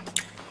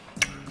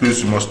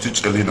 please, you must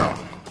teach Elina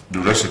the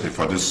recipe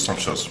for this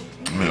sumptuous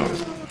meal.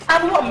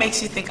 And what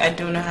makes you think I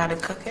don't know how to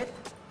cook it?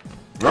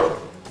 Well,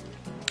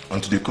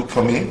 until you cook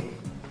for me,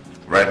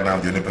 right now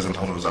the only person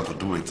who knows how to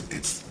do it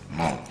is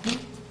Mom.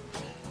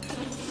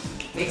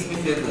 Makes me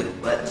feel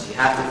good, but you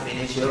have to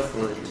finish your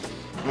food.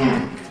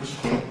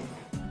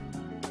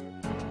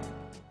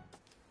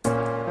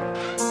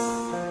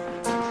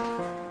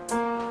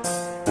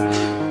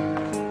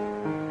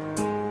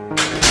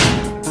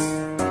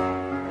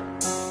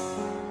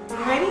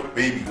 You ready?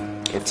 Baby,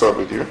 what's up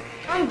with you?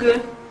 I'm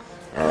good.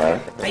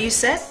 Alright. Are you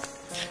set?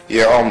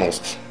 Yeah,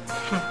 almost.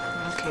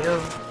 Okay.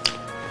 Oh.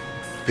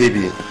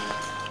 Baby,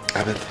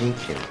 I've been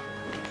thinking.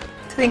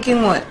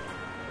 Thinking what?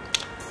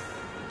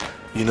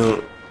 You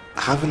know,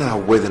 having our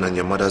wedding on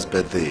your mother's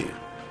birthday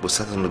will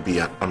certainly be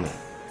an honor.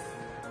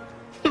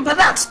 But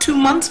that's 2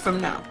 months from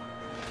now.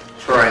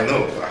 Sure, I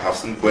know. I have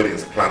seen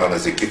weddings planned and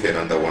executed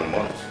under 1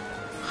 month.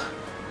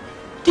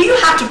 Do you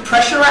have to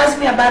pressurize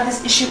me about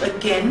this issue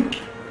again?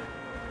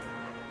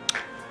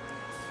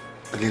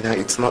 Elina,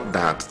 it's not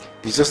that.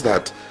 It's just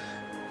that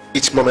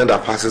each moment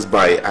that passes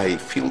by, I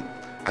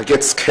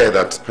get scared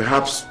that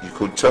perhaps you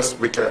could just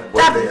reach a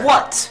That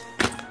what?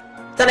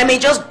 That I may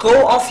just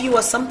go off you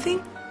or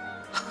something?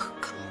 Oh,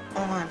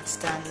 come on,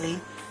 Stanley.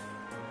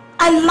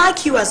 I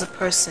like you as a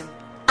person.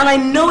 And I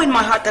know in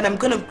my heart that I'm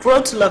going to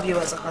grow to love you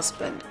as a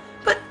husband.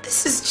 But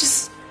this is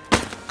just...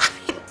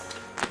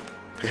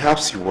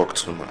 Perhaps you work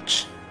too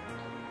much.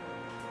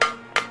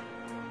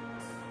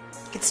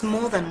 It's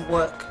more than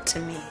work to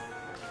me.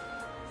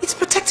 It's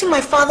protecting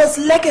my father's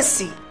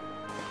legacy.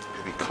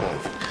 Baby, come on.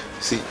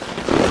 See,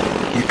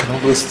 you can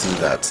always do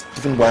that,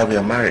 even while we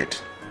are married.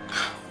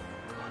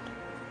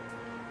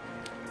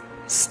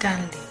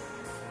 Stanley,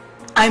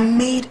 I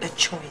made a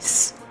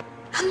choice.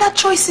 And that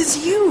choice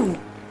is you.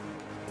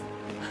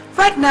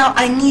 Right now,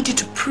 I need you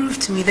to prove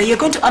to me that you're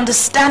going to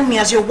understand me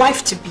as your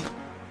wife-to-be.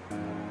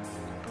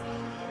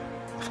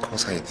 Of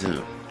course I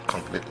do,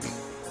 completely.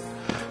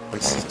 But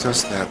it's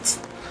just that,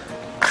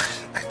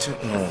 I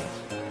don't know.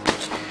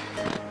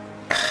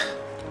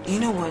 You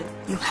know what?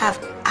 You have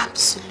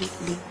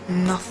absolutely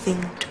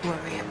nothing to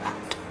worry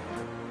about.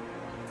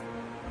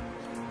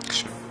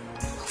 Sure.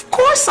 Of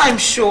course I'm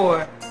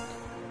sure.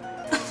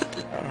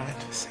 Alright,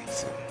 I say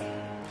so.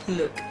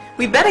 Look,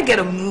 we better get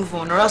a move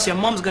on or else your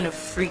mom's gonna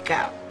freak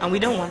out. And we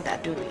don't want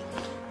that, do we?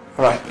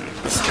 Alright,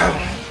 let's go.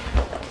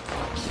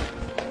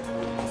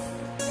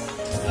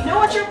 You know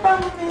what your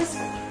problem is?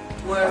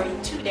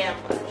 Worrying too damn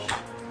much.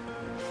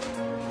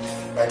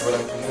 Like what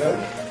I'm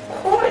doing? Of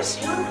course,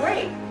 you look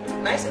great.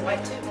 Nice and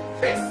white too.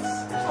 Thanks.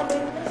 Oh,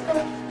 baby, let's go.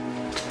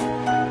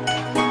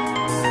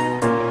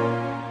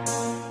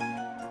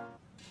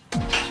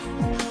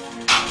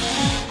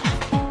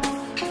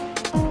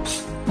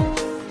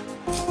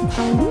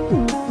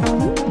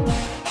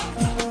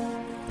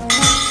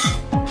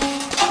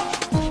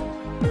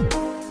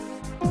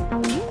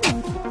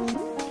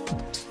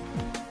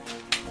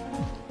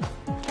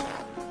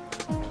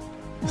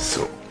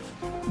 So,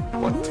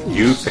 what do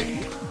you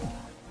think?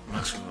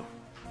 Maxwell,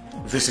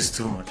 this is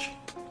too much.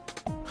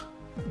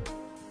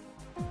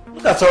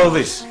 Look at all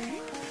this.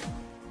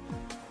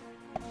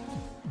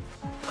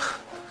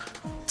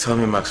 Tell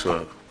me,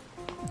 Maxwell,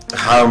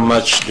 how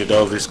much did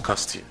all this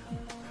cost you?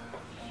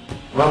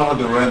 Well,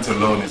 the rent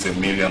alone is $1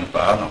 million per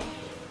annum.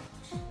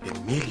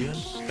 $1 million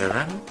per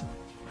annum?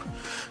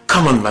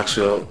 Come on,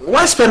 Maxwell.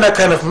 Why spend that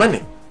kind of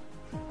money?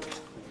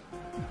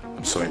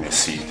 I'm sowing a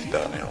seed,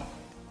 Daniel.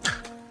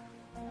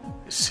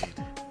 A seed?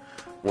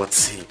 What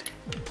seed?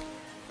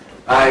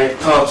 I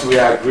thought we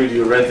agreed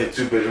you rent a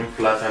 2-bedroom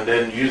flat and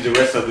then use the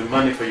rest of the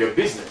money for your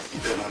business. You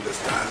don't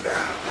understand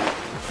that.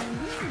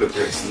 Look,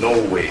 there's no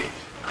way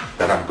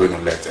that I'm going to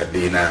let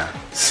Elina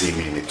see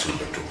me in a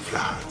 2-bedroom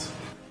flat.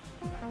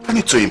 I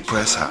need to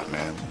impress her,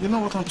 man. You know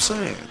what I'm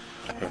saying?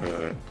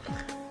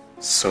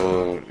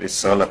 So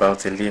it's all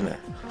about Elina.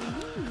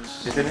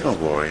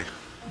 Don't worry.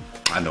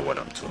 I know what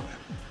I'm doing.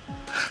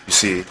 You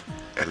see,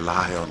 a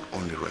lion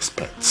only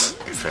respects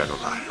a fellow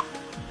lion.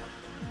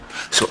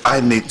 So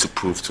I need to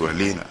prove to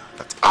Elina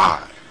that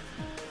I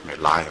am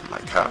a lion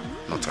like her,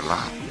 not a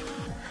lion.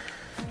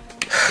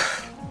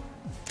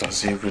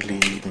 Does it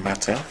really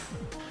matter?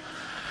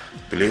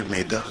 Believe me,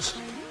 it does.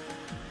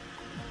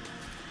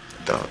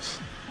 It does.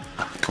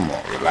 Come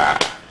on,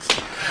 relax.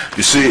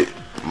 You see,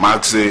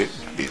 Maxie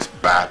is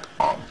back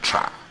on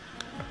track.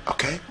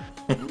 Okay?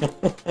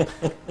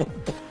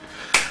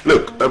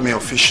 Look, let me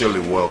officially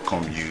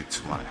welcome you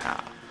to my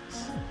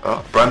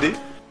house. Brandy?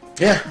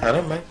 Yeah, I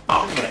don't mind.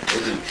 Okay.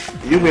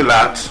 You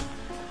relax.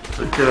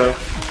 Okay.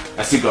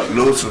 I still got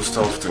loads of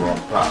stuff to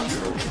unpack,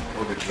 so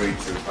all the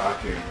drinks are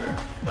back in there.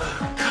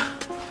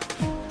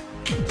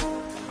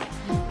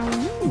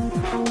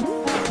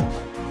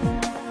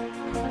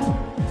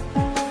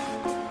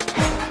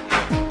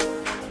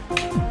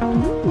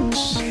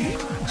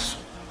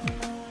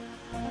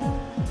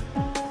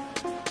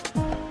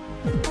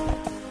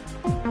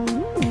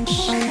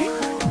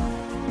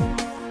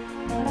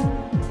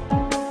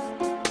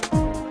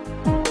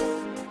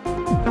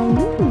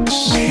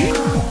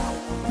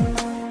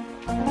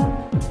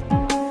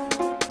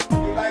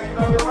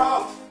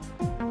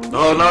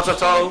 No, not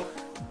at all.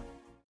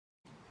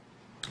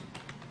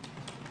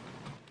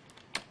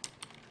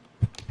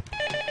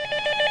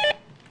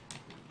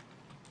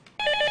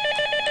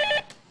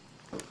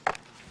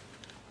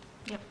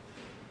 Yep.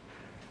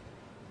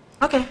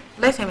 Okay,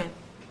 let him in.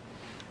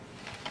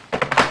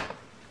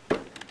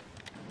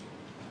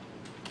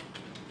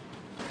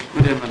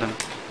 Good day, madam.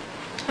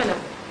 Hello.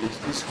 Yes,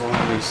 this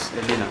one is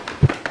Elina.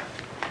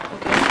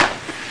 Okay.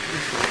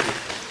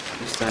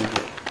 You stand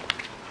here.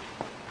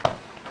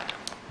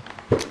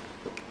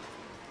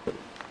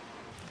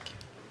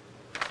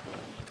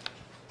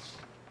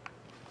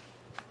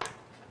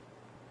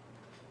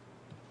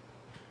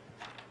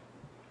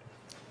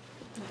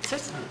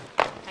 That's it.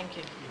 Thank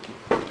you.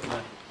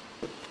 Bye.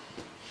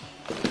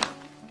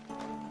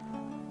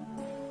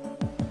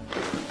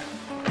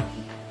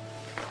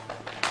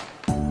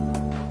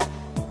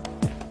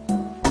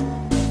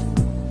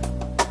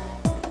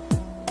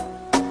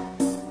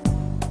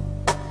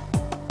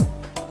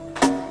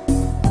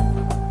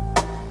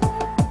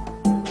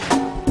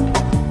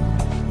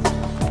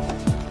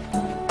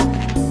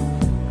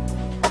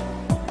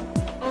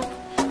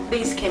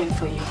 These came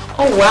for you.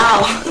 Oh,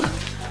 wow.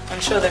 I'm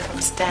sure they're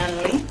from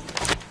Stanley.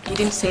 You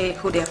didn't say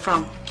who they're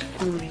from.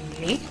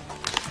 Really?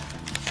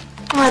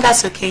 Oh,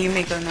 that's okay. You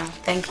may go now.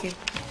 Thank you.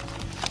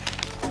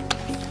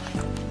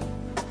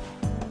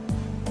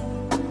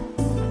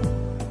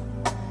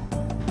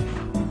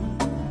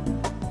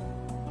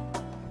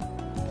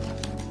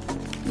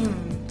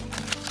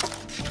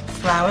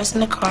 Flowers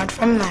and a card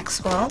from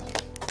Maxwell.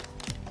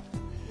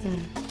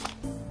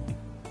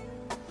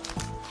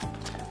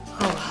 Oh,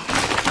 well.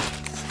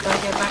 Let's go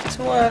get back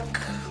to work.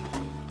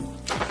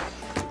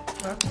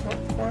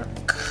 Work.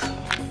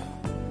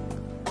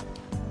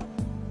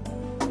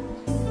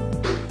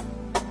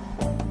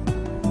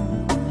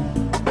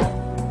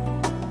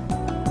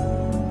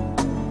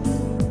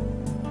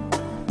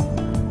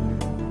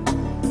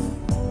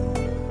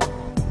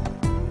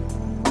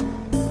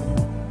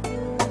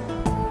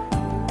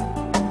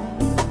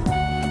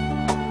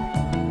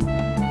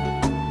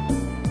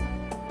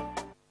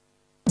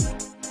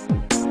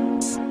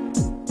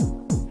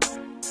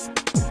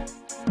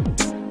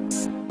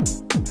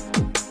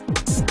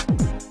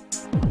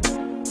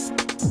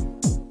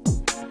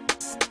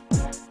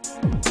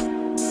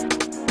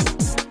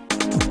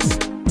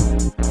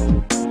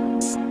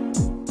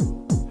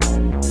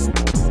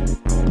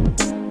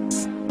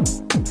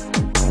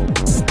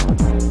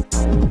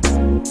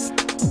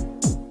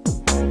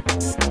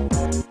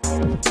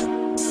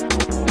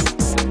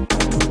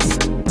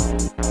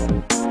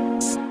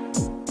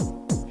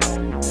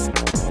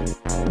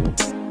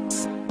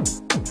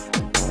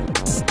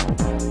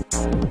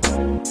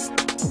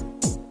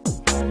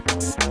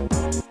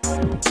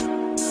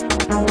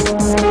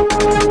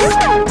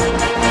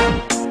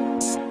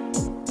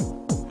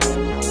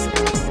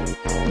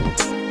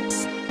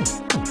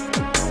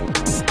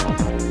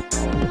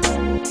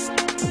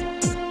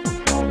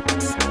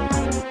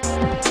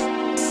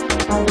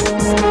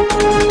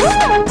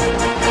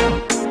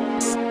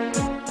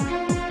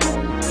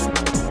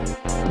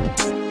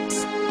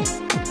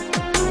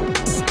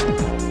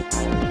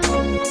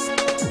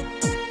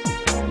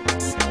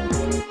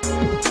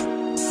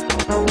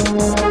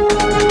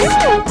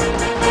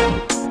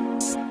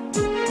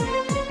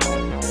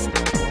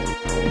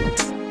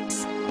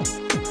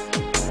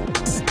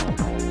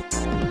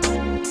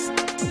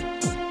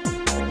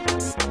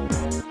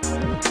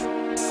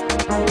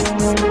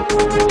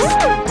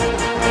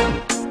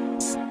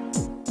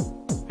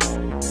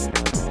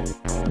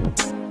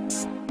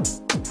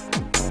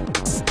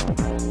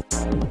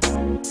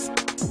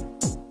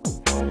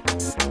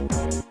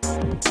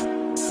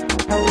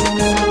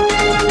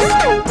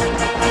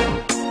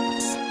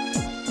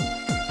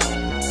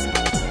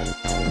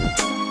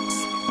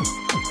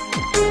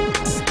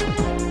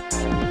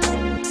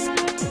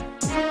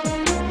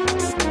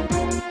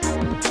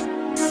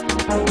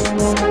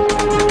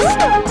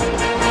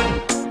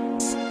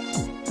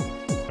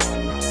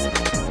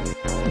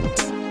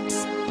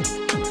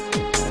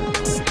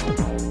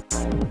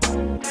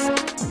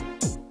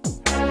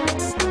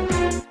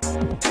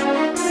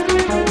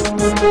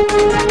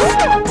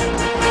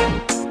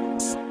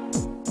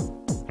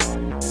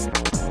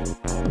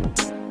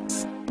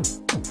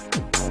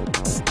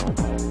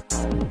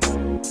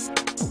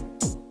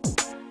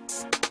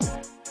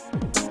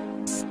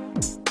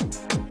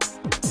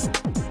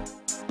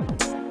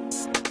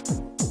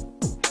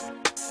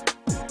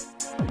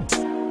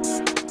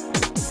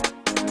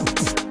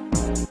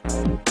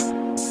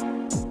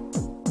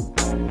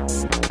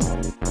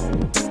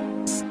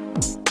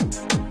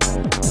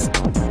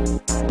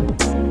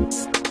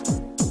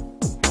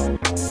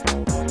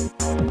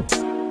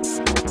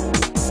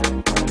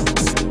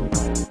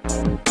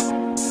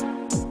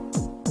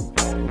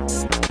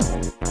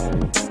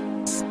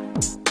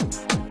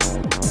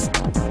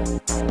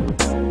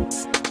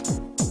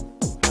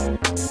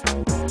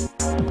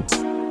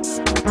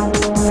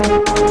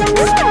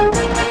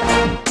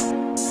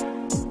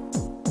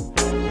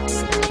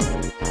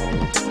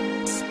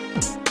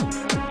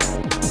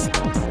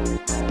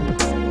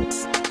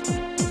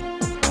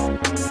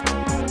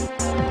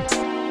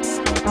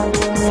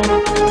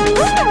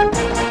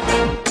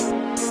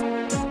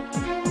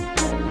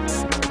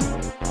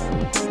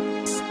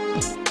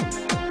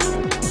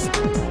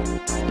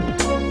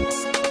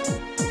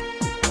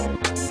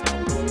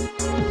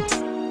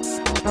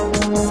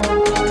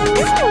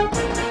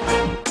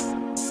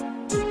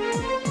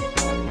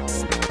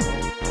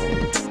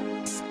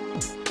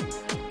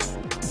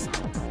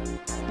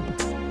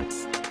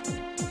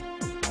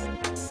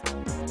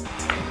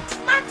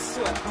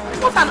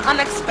 What an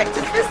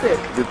unexpected visit.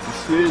 Good to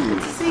see you.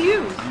 Good to see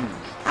you.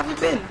 How have you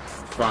been?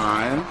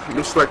 Fine.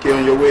 Looks like you're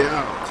on your way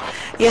out.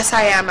 Yes,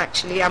 I am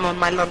actually. I'm on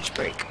my lunch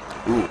break.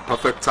 Ooh,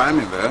 perfect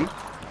timing then.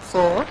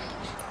 For?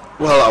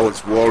 Well, I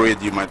was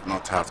worried you might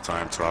not have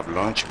time to have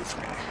lunch with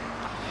me.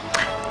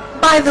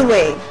 By the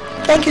way,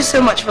 thank you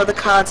so much for the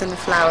cards and the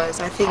flowers.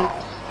 I think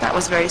that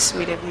was very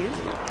sweet of you.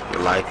 You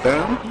like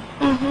them?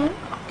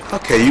 Mm-hmm.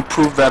 Okay, you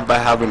proved that by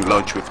having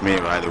lunch with me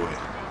right away.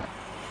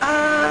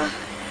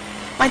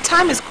 My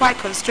time is quite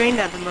constrained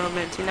at the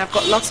moment. You know, I've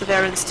got lots of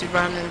errands to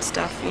run and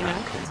stuff, you know.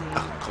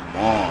 Oh, come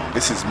on.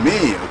 This is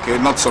me, okay?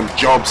 Not some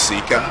job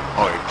seeker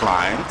or a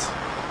client.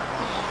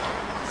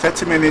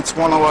 30 minutes,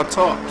 1 hour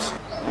tops.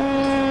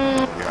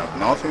 We have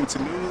nothing to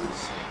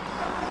lose.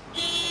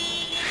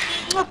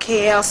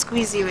 Okay, I'll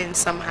squeeze you in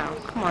somehow.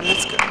 Come on,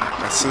 let's go.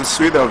 That's so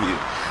sweet of you.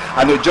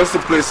 I know just the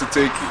place to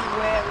take you.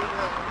 Where we go?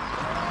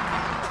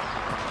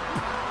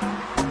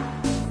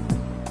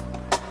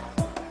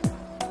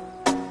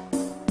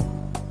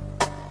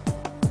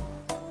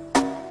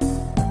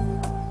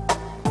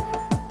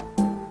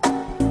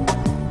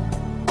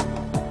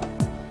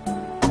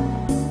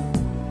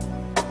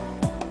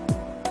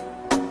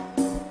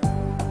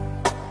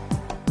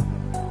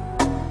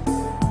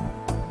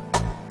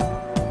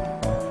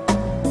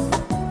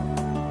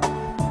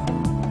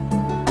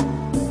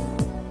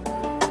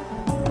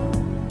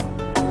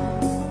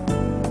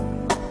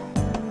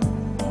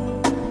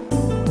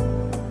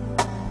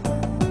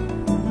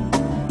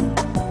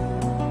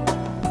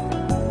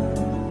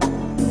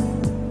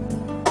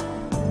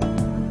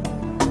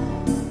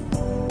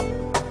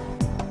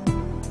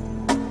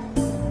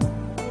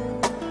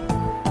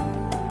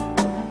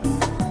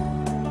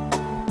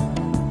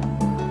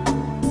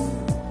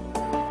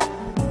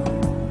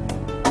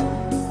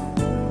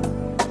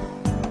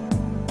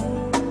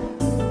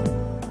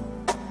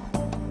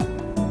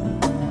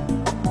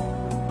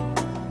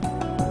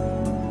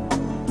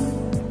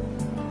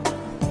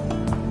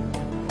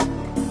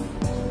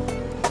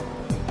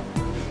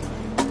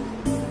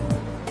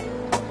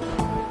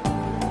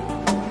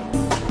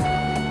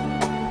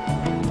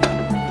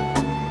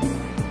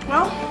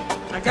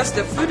 I guess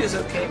the food is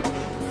okay.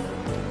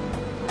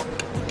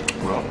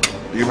 Well,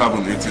 you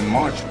haven't eaten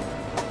much.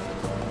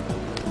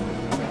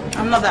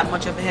 I'm not that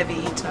much of a heavy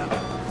eater.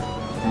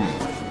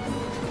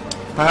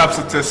 Perhaps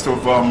a taste of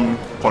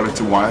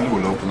quality wine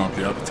will open up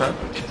your appetite.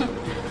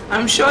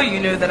 I'm sure you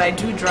know that I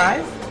do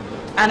drive,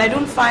 and I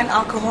don't find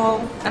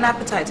alcohol an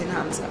appetite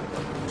enhancer.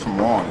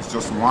 Come on, it's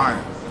just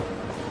wine.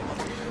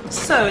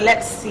 So,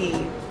 let's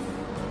see.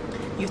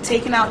 You've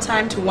taken out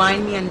time to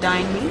wine me and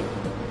dine me.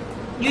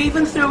 You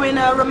even threw in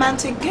a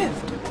romantic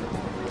gift.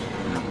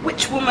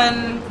 Which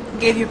woman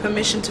gave you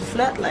permission to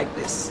flirt like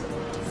this?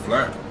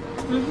 Flirt?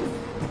 Mm-hmm.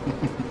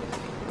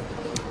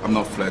 I'm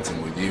not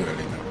flirting with you,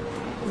 Elina.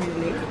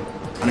 Really?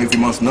 And if you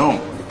must know,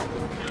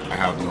 I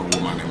have no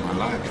woman in my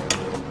life.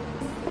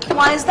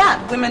 Why is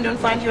that? Women don't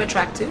find you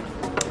attractive?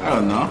 I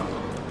don't know.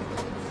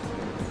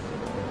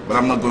 But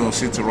I'm not going to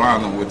sit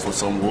around and wait for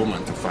some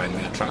woman to find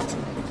me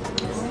attractive.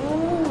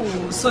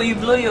 Oh, so you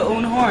blow your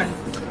own horn?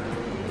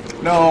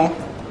 No,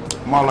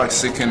 more like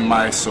seeking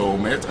my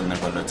soulmate and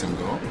never letting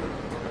go.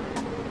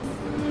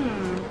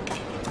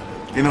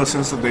 You know,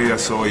 since the day I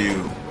saw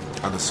you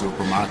at the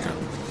supermarket,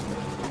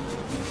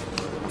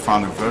 I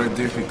found it very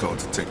difficult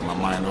to take my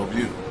mind off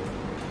you.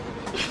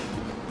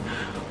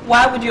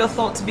 Why would your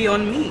thoughts be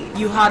on me?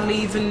 You hardly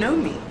even know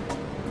me.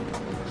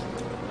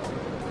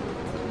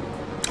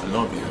 I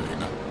love you,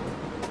 Elina.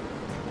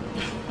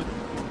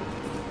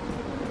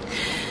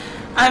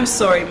 I'm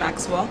sorry,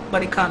 Maxwell,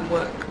 but it can't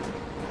work.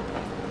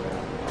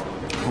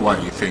 Why,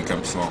 you think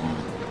I'm some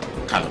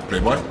kind of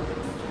playboy?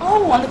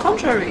 Oh, on the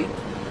contrary.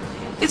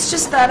 It's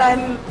just that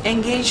I'm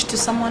engaged to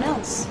someone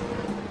else.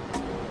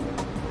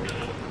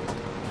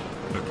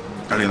 Look,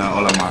 Elina,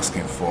 all I'm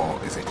asking for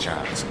is a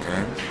chance,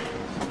 okay?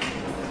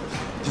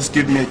 Just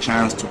give me a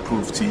chance to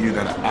prove to you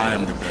that I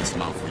am the best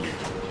man for you.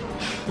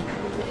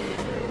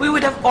 We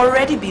would have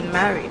already been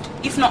married,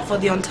 if not for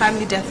the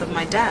untimely death of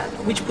my dad,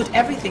 which put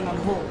everything on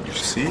hold. You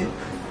see?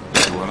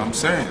 That's what I'm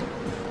saying.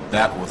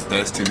 That was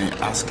destiny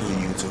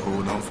asking you to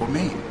hold on for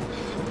me.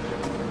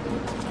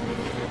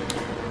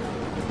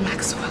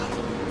 Maxwell,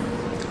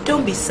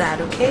 don't be sad,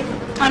 okay?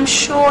 I'm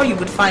sure you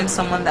would find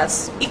someone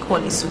that's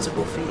equally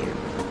suitable for you.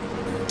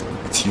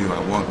 It's you I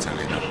want,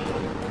 Elina.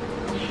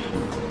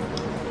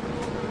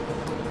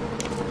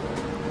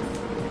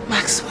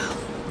 Maxwell,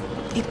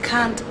 it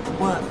can't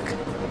work.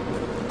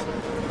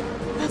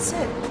 That's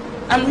it.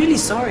 I'm really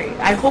sorry.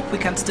 I hope we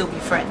can still be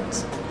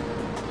friends.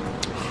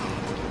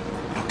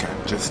 Okay,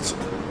 just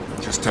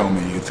tell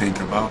me you think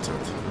about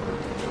it.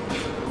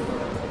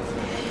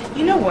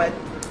 You know what?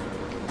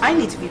 I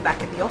need to be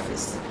back in the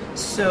office.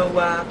 So,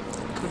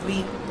 could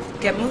we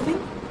get moving?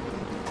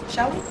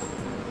 Shall we?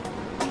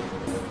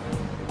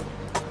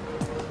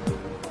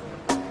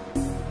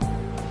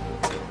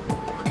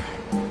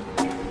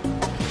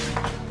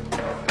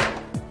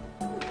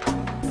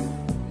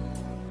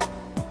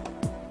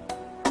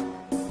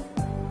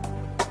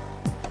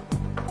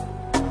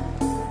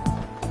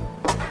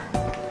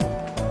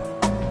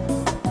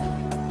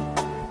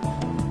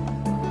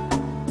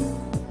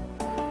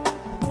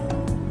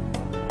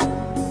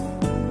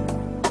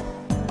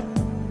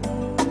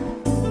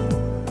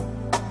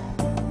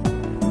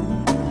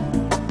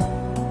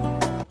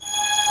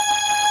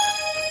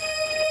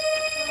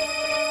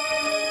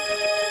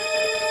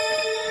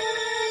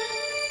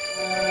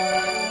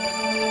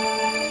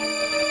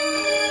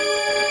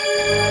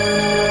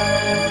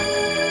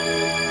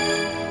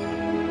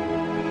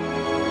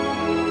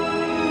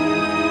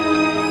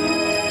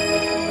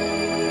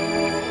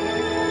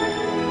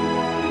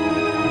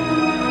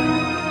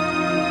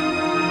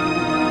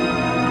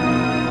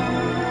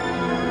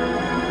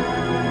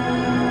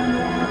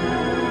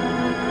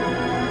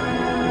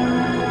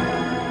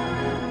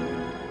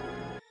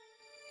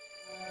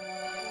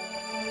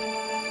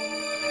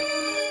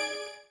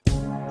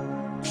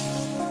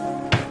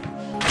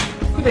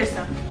 Good day,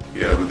 sir.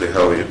 Yeah, good day.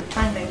 How are you?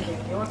 Fine, thank you.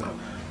 You're welcome.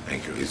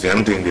 Thank you. Is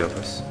Emily in the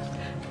office?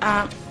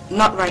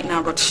 Not right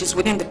now, but she's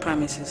within the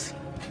premises.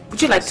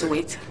 Would you like to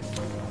wait?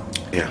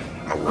 Yeah,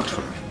 I'll wait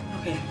for her.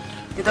 Okay.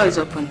 The door is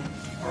open.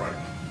 All right.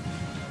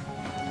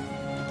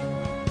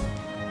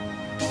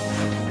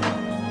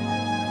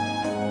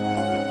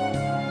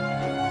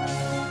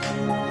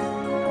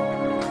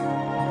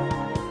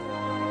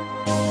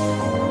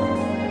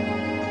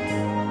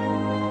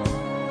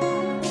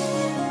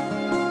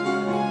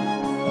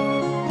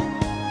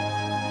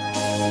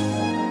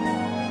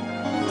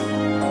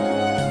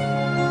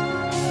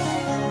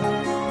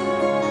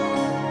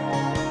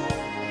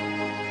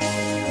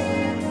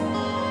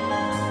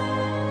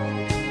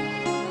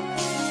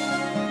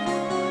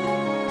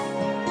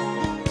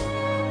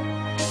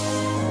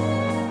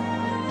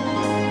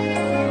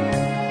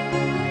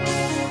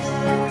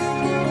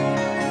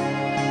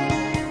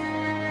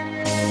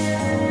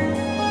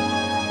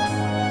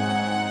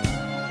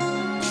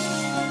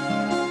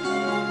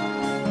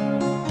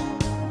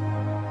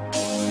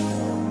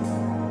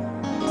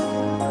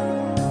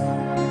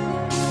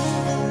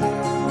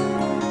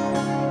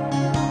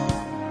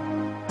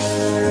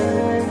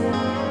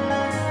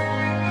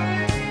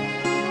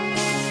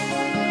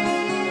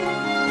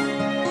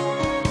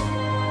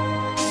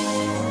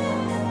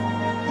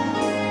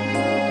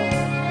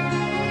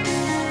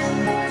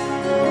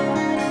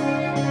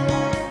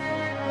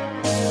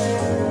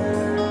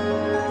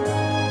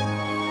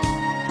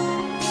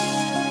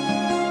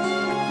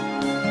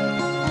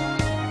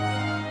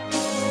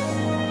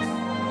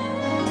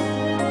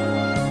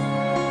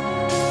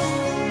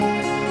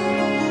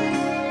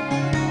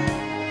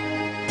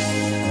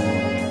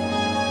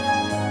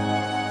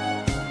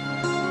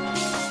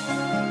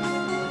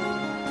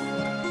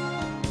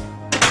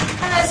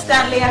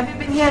 Stanley, have you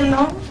been here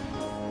long?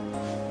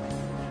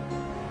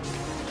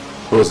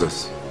 Who's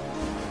this?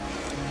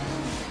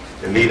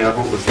 Elina,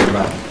 who was the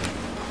man?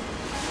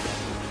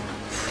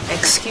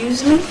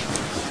 Excuse me?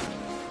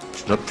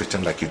 Do not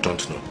pretend like you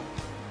don't know.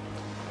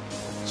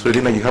 So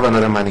Elina, you have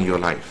another man in your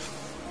life.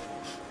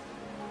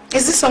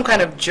 Is this some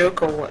kind of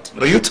joke or what?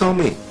 No, you tell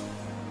me.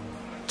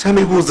 Tell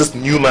me who's this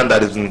new man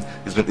that has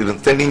been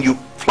sending you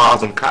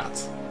flowers and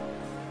cards.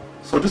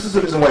 So this is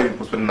the reason why you're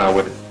postponing our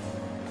wedding.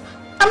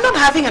 I'm not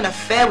having an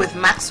affair with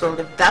Maxwell,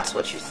 if that's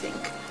what you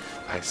think.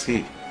 I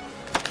see.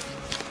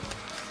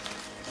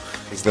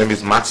 His name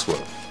is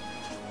Maxwell.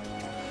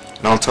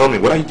 Now tell me,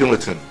 what are you doing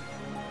with him?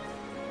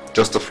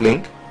 Just a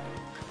fling?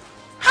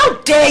 How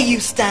dare you,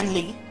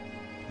 Stanley?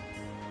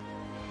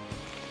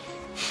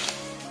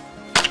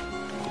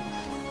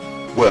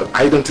 Well,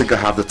 I don't think I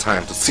have the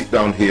time to sit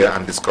down here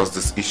and discuss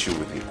this issue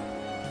with you.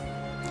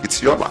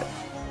 It's your life.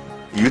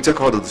 You take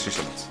all the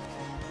decisions.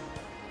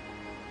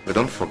 But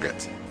don't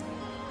forget,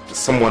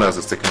 someone else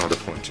is taking all the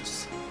punches.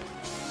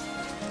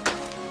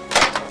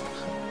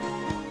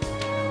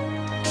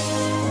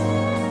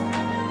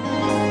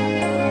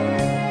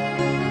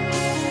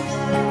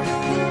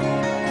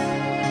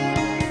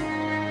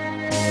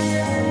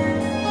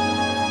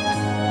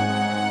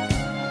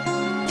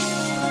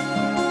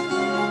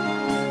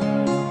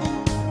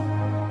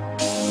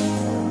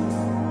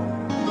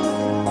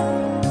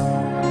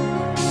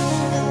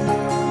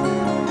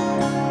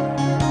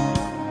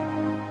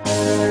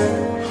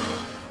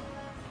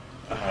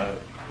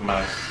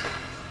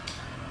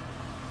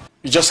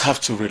 You just have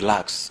to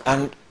relax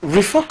and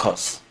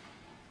refocus.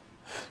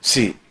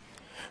 See,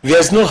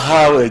 there's no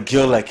how a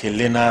girl like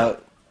Elina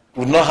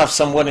would not have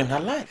someone in her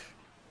life.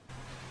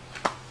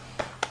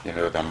 You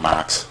know that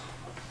Max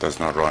does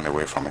not run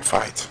away from a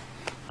fight.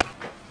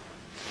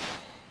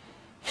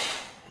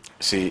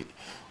 See,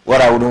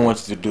 what I wouldn't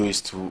want you to do is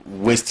to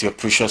waste your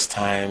precious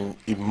time,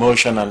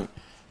 emotion, and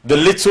the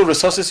little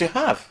resources you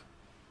have.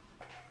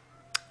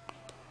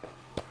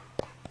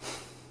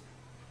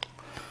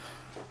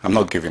 I'm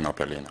not giving up,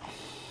 Elina.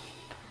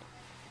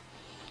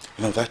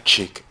 You know, that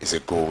chick is a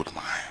gold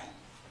mine.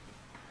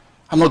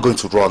 I'm not going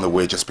to run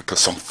away just because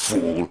some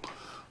fool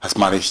has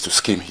managed to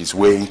skim his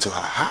way into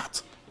her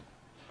heart.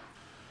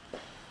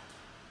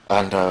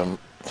 And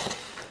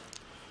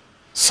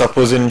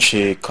supposing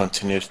she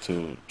continues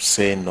to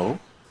say no?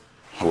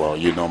 Well,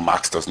 you know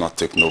Max does not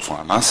take no for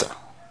an answer.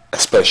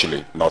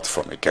 Especially not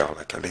from a girl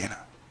like Elina.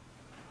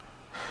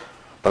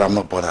 But I'm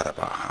not bothered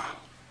about her,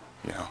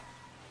 you know.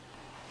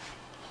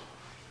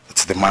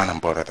 It's the man I'm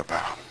bothered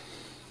about.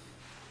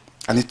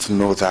 I need to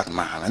know that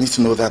man. I need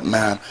to know that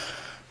man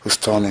who's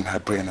turning her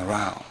brain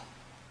around,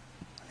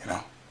 you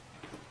know.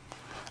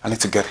 I need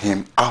to get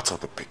him out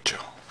of the picture.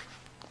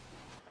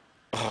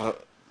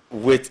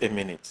 Wait a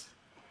minute.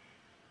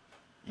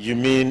 You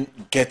mean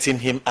getting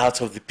him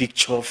out of the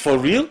picture for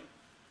real?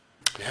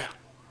 Yeah.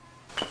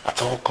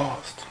 At all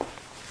cost.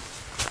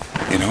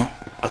 You know,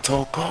 at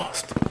all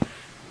cost.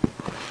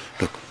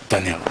 Look,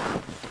 Daniel,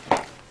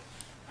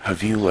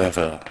 have you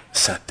ever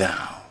sat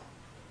down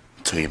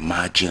to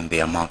imagine the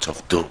amount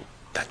of dough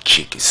that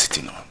chick is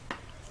sitting on?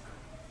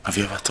 Have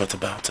you ever thought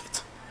about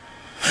it?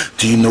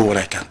 Do you know what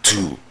I can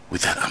do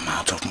with that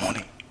amount of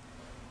money?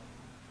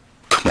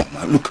 Come on,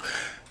 man. Look,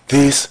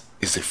 this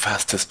is the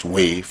fastest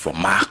way for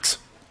Max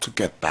to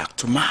get back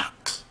to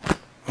Max.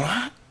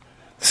 Alright?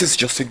 This is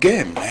just a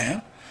game,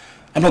 man.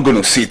 I'm not going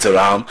to sit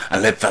around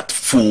and let that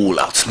fool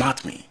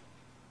outsmart me.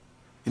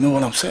 You know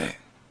what I'm saying?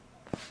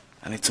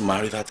 I need to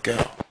marry that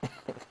girl.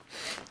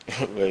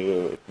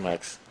 Wait,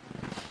 Max.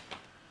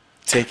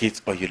 Take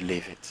it or you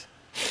leave it.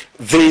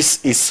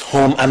 This is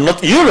home and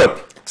not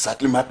Europe.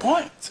 Exactly my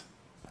point.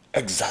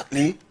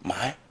 Exactly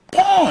my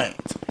point.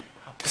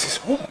 This is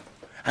home.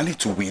 I need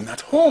to win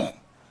at home.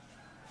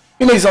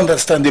 You know, it's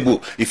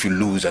understandable if you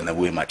lose an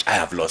away match. I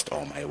have lost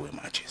all my away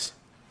matches.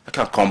 I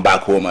can't come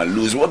back home and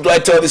lose. What do I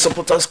tell the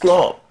supporters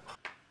club?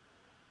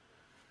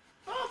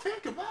 Oh,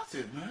 think about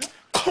it, man.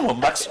 Come on,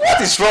 Max.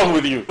 What is wrong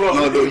with you?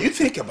 No, you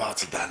think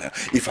about it, Daniel.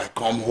 If I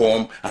come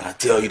home and I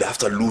tell you that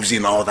after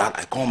losing all that,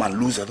 I come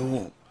and lose at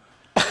home.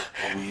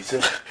 What will you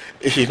say?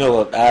 You know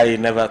what? I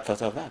never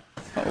thought of that.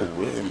 No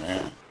way,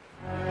 man.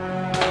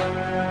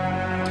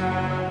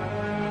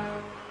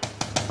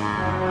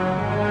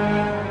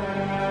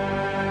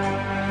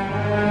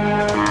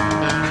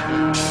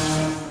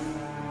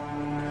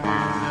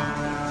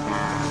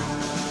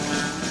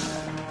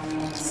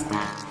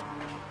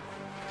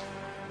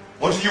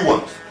 What do you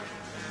want?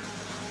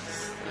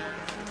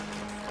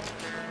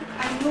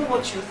 I know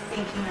what you're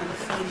thinking and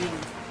feeling,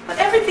 but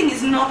everything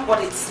is not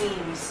what it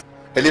seems.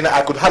 Elina,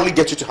 I could hardly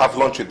get you to have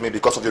lunch with me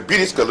because of your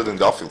beauty schedule in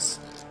the office.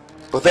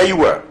 But there you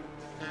were,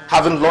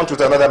 having lunch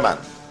with another man,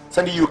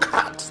 sending you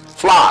cards,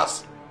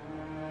 flowers.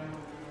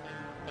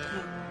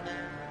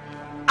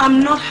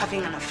 I'm not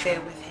having an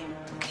affair with him,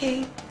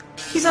 okay?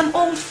 He's an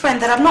old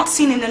friend that I've not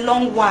seen in a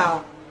long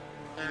while.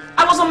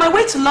 I was on my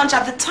way to lunch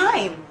at the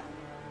time.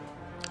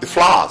 The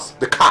flowers,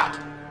 the card,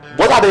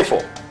 what are they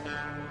for?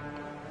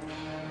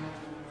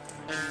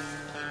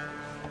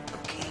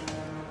 Okay,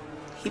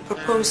 he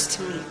proposed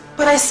to me,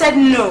 but I said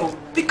no,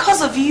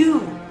 because of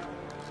you.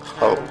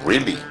 Oh,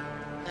 really?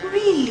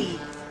 Really?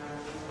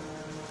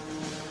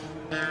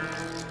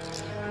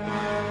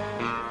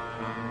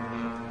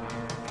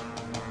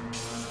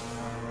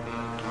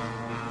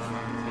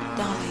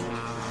 Darling,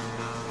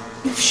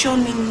 you've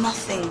shown me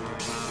nothing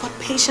but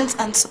patience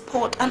and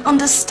support and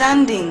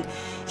understanding,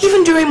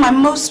 even during my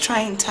most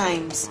trying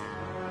times.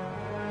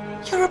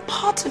 You're a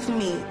part of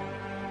me.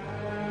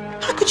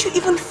 How could you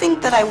even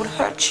think that I would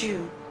hurt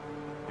you?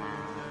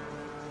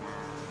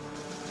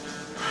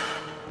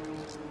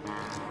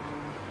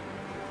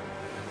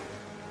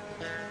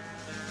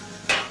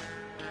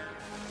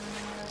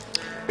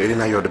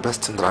 Elina, you're the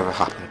best thing that ever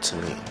happened to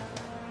me.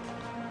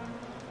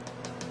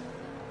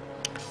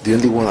 The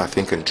only one I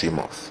think and dream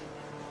of.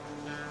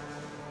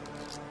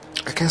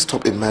 I can't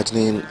stop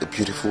imagining a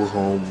beautiful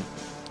home,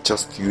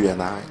 just you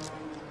and I,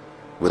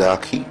 with our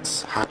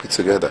kids, happy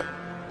together.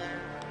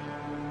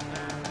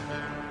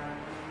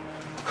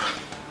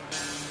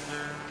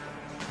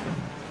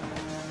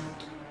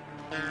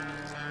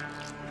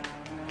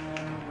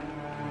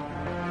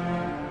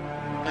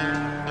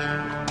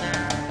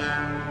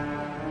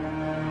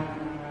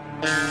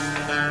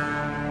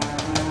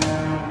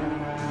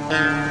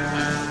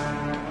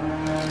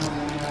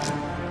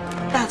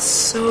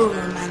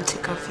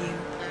 you.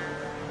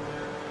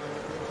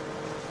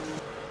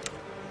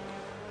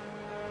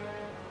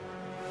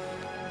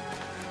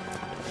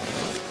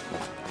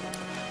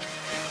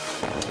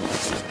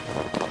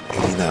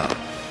 Elina,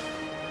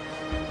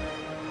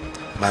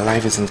 my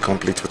life isn't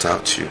complete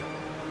without you.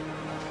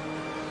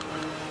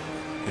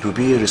 It will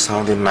be a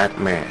resounding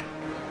nightmare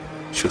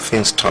should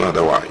things turn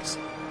otherwise.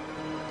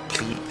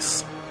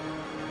 Please,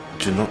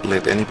 do not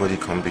let anybody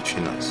come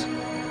between us.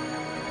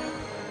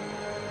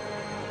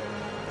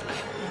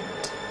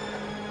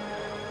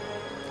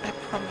 I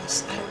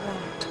promise I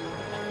won't.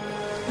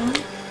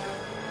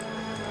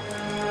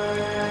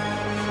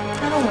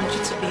 I don't want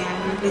you to be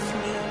angry with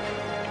me.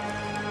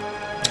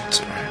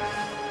 It's alright.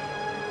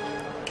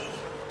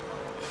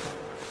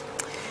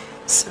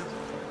 So,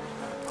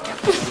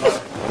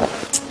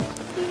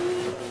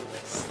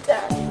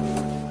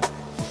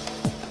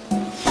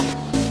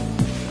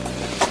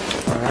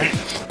 Alright.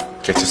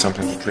 Get you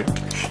something to drink?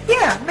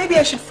 yeah, maybe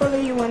I should follow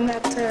you on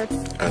that.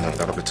 Oh no,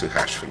 that'll be too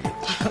harsh for you.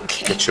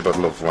 Okay. Get you a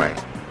bottle of wine.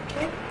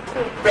 Okay.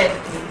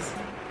 Bread, please.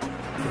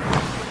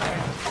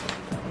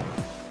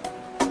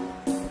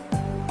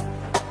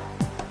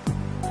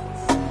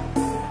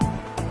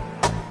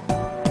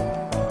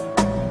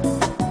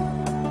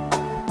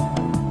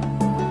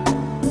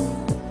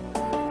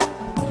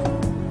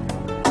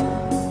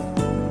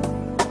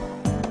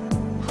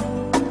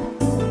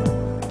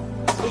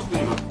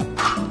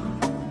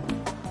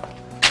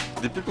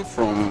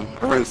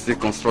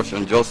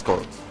 Construction just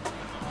called.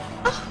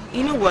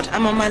 You know what?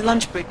 I'm on my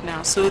lunch break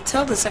now, so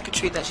tell the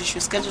secretary that she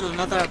should schedule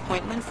another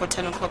appointment for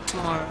 10 o'clock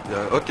tomorrow.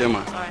 Yeah, okay, ma.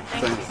 All right,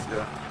 thanks.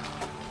 Yeah.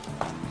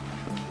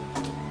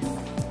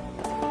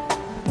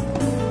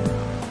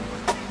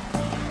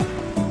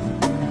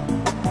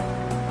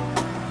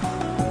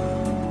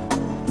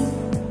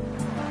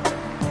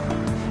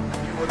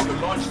 It was your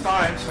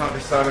lunchtime, so I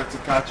decided to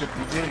catch up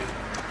with you.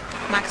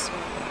 Maxwell,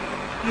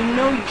 you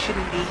know you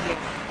shouldn't be here.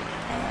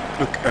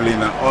 Look,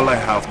 Elina, all I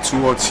have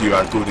towards you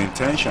are good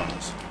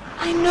intentions.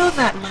 I know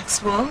that,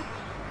 Maxwell,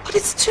 but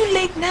it's too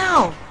late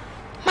now.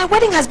 My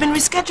wedding has been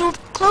rescheduled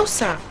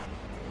closer.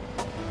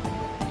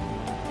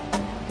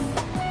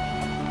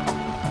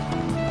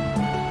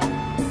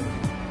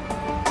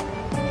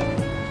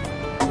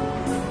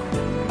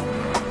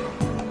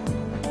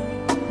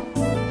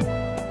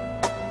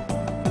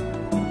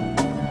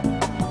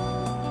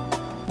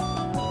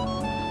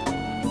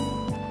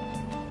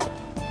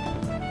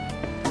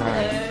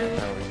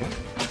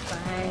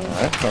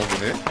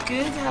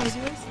 Good, how was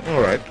yours?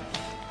 Alright.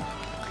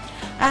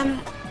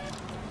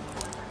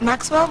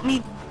 Maxwell,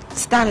 meet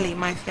Stanley,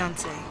 my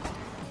fiance.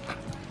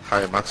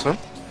 Hi, Maxwell.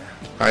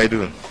 How you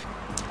doing?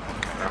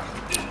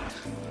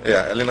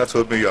 Yeah, Elina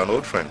told me you're an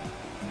old friend.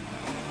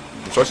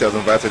 I'm sure she has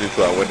invited you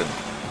to our wedding.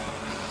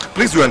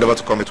 Please do endeavor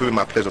to come. It will be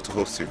my pleasure to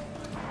host you.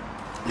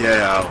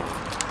 Yeah,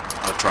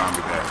 I'll try and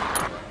be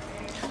there.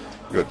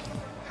 Good.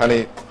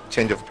 Honey,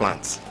 change of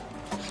plans.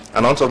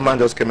 An aunt of mine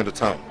just came into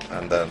town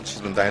and she's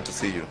been dying to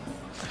see you.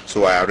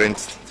 So I arranged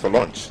for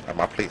lunch at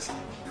my place.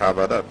 How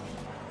about that?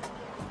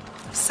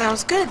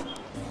 Sounds good.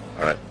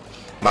 Alright.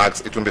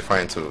 Max, it will be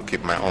fine to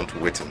keep my aunt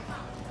waiting.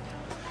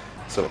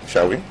 So,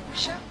 shall we?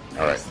 Sure.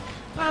 Alright.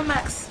 Bye,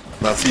 Max.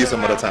 Now see you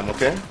some other time,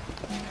 okay?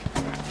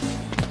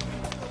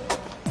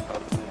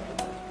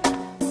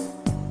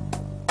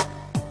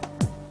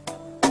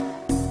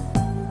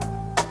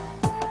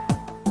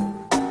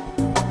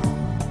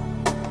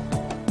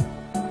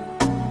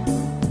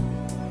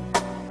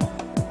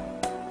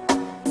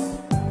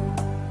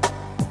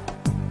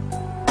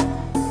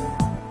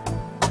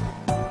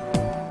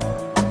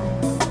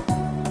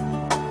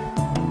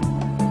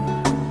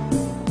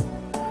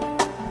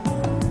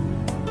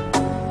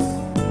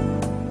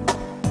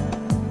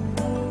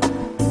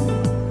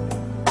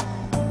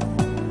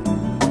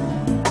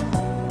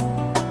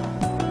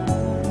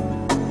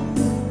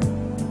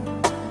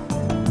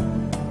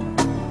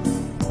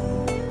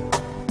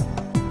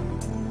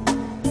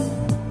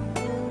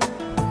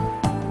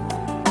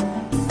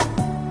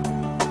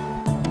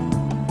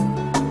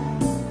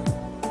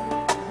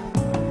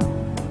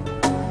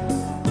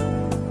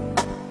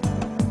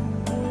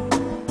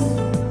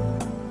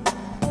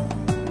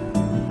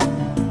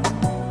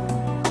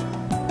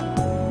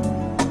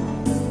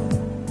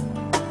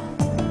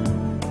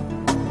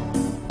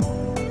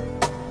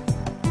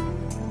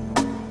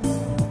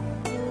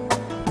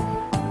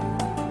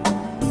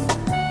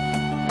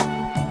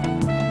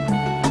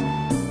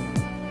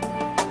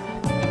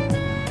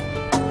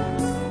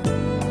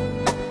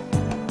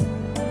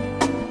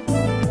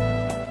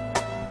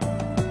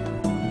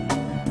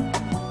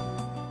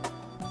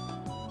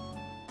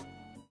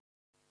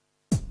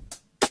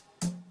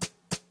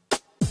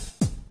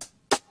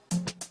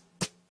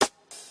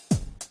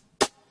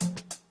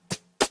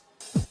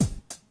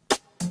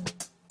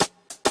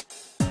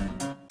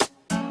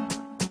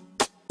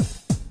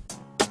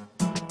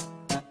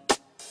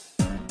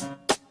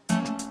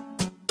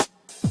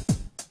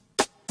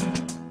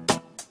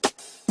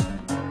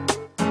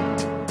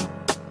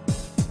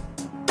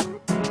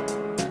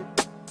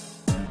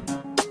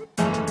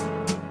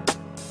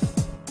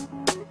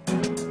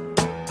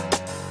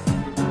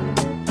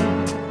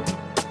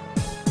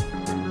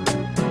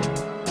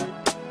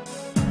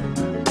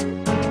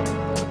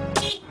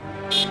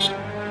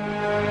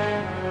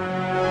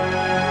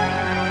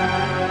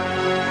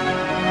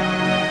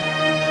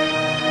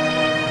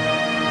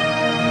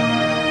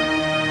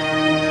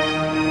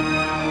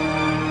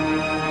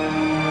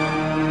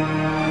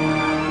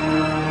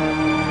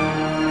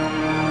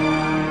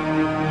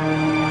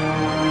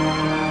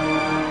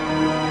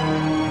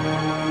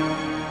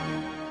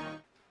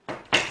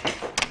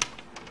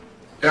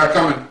 Yeah,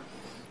 coming.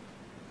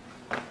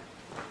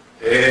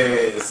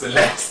 Hey,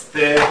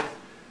 Celeste.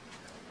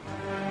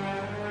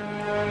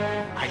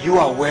 Are you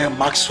aware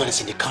Maxwell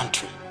is in the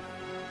country?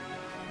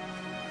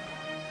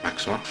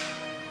 Maxwell?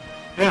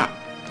 Yeah,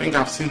 I think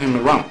I've seen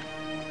him around.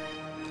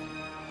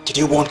 Did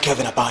you warn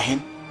Kevin about him?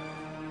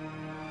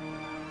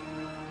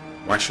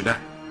 Why should I?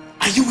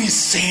 Are you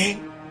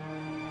insane?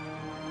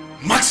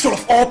 Maxwell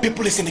of all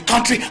people is in the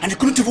country and you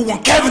couldn't even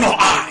warn Kevin or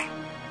I?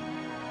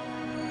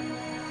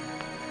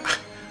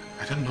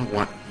 I don't know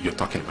what you're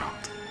talking about.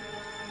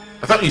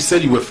 I thought you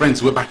said you were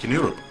friends way back in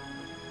Europe.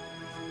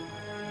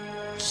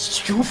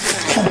 You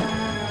fool!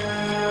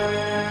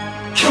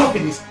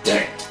 Kevin is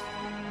dead.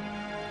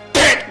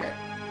 Dead, man.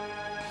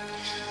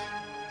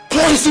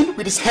 Poison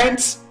with his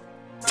hands.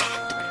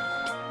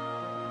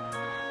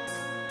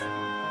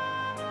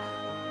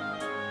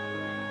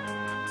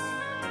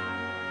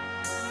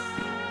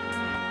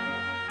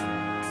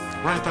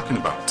 What are you talking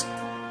about?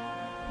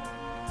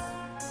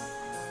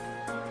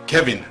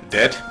 Kevin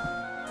dead?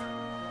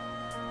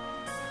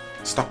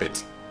 Stop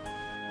it.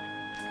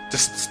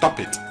 Just stop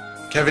it.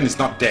 Kevin is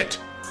not dead.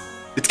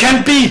 It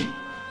can't be!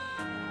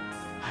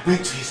 I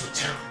went to his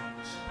hotel.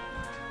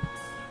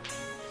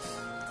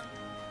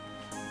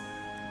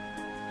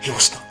 He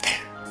was not there.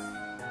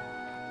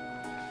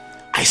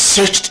 I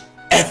searched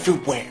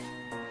everywhere,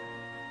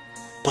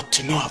 but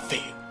to no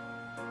avail.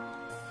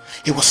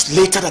 It was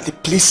later that the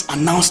police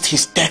announced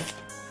his death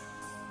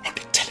on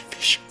the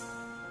television.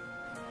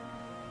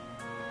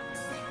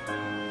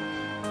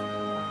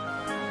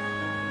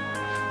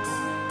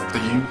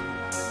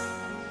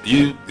 Are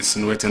you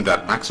insinuating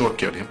that Maxwell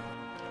killed him?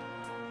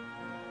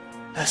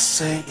 Let's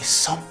say it's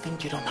something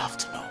you don't have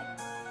to know.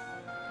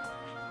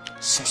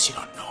 Since you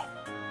don't know.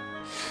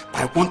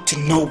 But I want to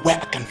know where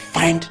I can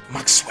find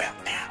Maxwell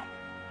now.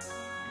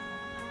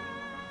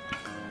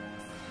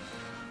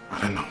 I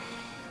don't know.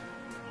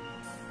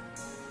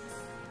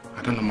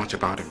 I don't know much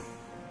about him,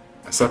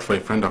 except for a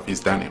friend of his,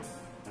 Daniel.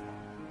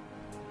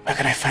 Where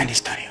can I find this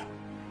Daniel?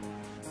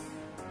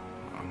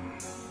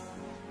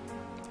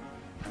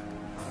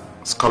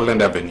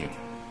 Scotland Avenue.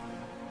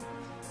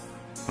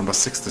 Number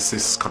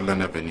 66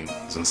 Scotland Avenue,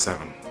 Zone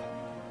 7.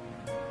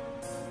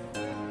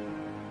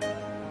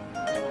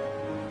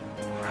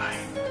 Right.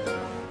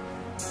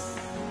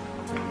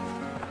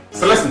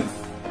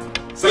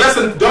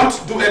 Celeste,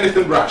 don't do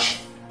anything rash.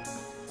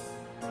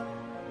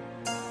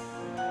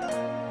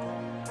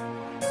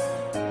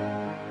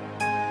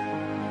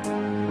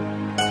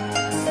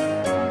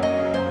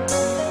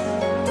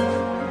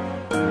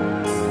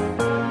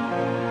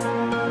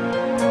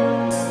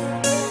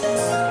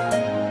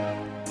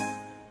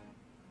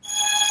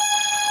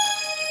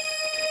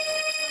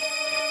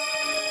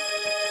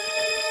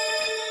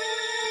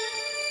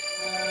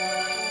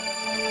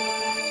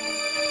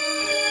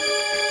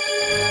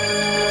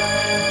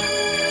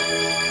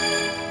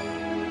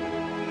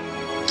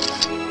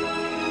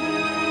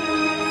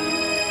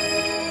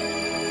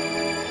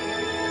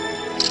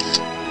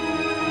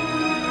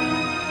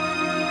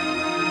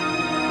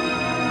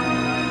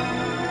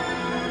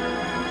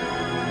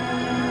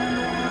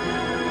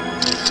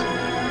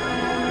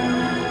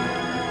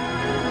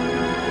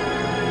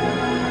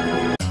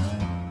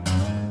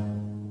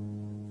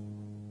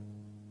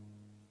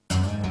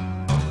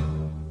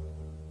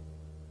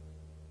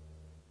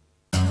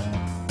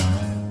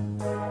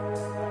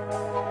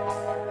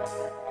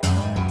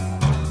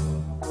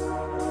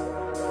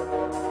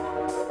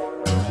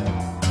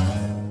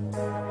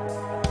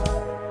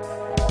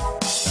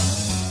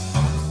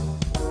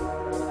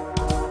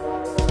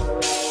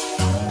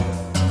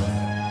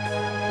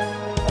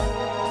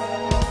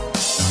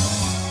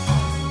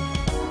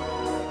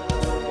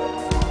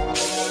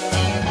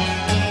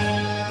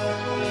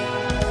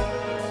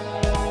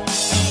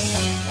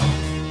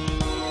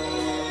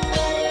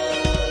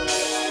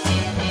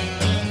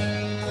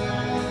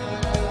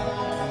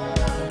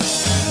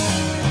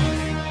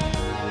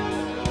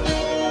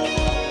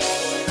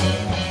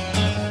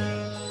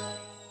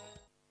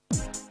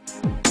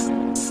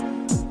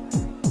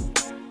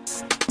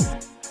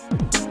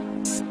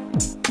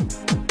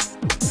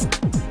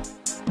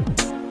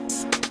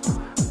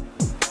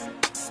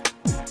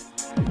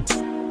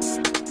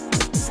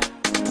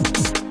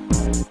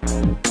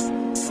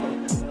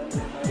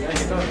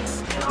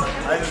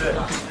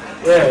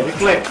 Yeah, you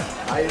click.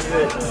 How you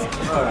doing?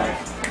 All right.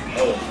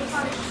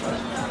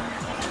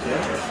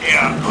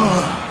 Yeah.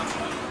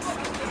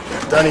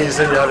 Danny, you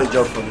said you had a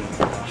job for me.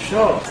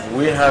 Sure,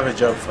 we have a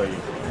job for you.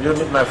 You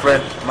meet my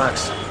friend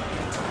Max.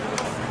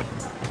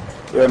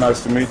 Yeah,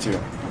 nice to meet you.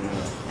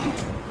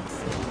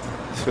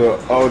 So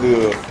all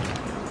the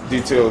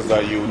details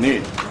that you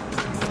need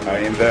are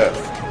in there.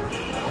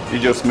 You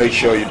just make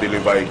sure you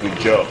deliver a good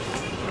job.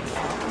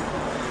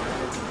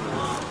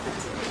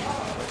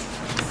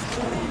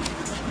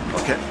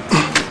 Okay,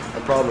 no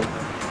problem.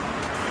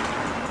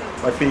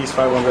 My fee is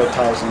 $500,000.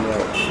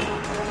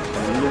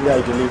 And immediately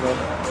I deliver,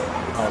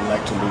 I would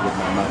like to leave with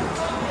my money.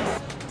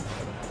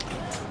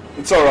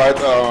 It's all right.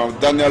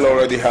 Daniel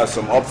already has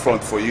some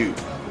upfront for you.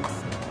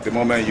 The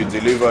moment you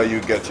deliver,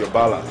 you get your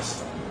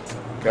balance.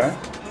 Okay?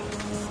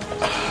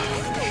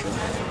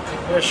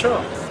 Yeah,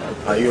 sure.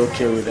 Are you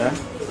okay with that?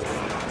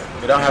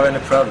 You don't have any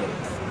problem.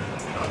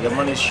 Your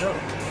money is sure.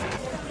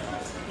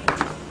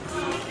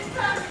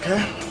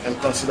 Okay? And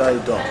consider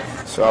it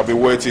done. So I'll be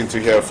waiting to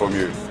hear from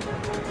you.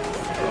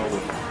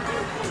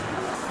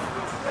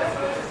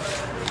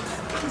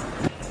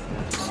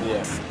 See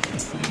ya.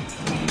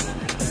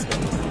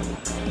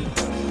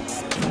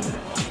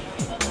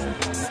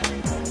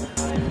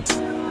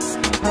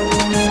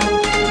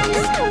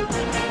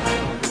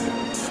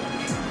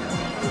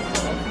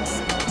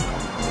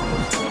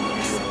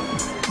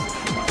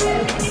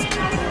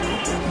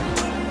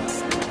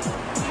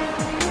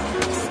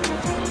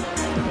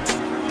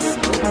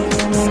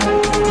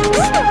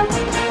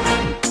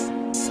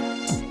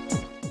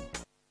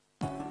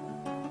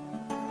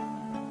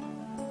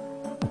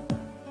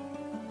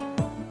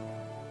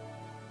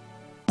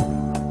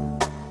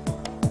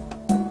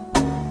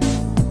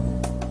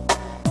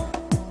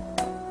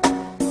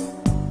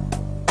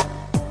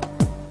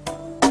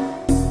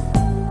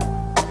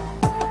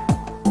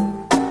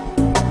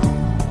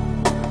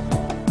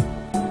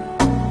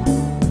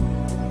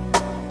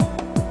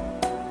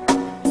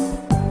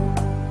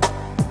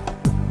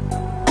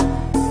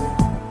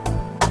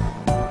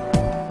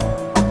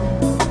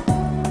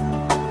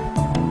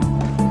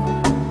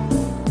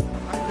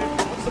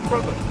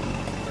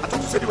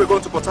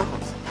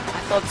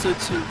 So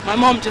too. My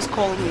mom just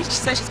called me. She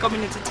said she's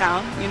coming into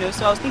town, you know,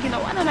 so I was thinking, oh,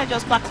 why don't I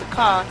just park the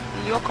car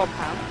in your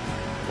compound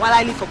while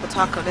I leave for Port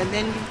Harcourt and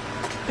then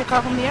pick her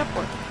up from the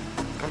airport.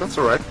 Oh, that's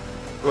all right.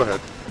 Go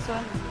ahead. So,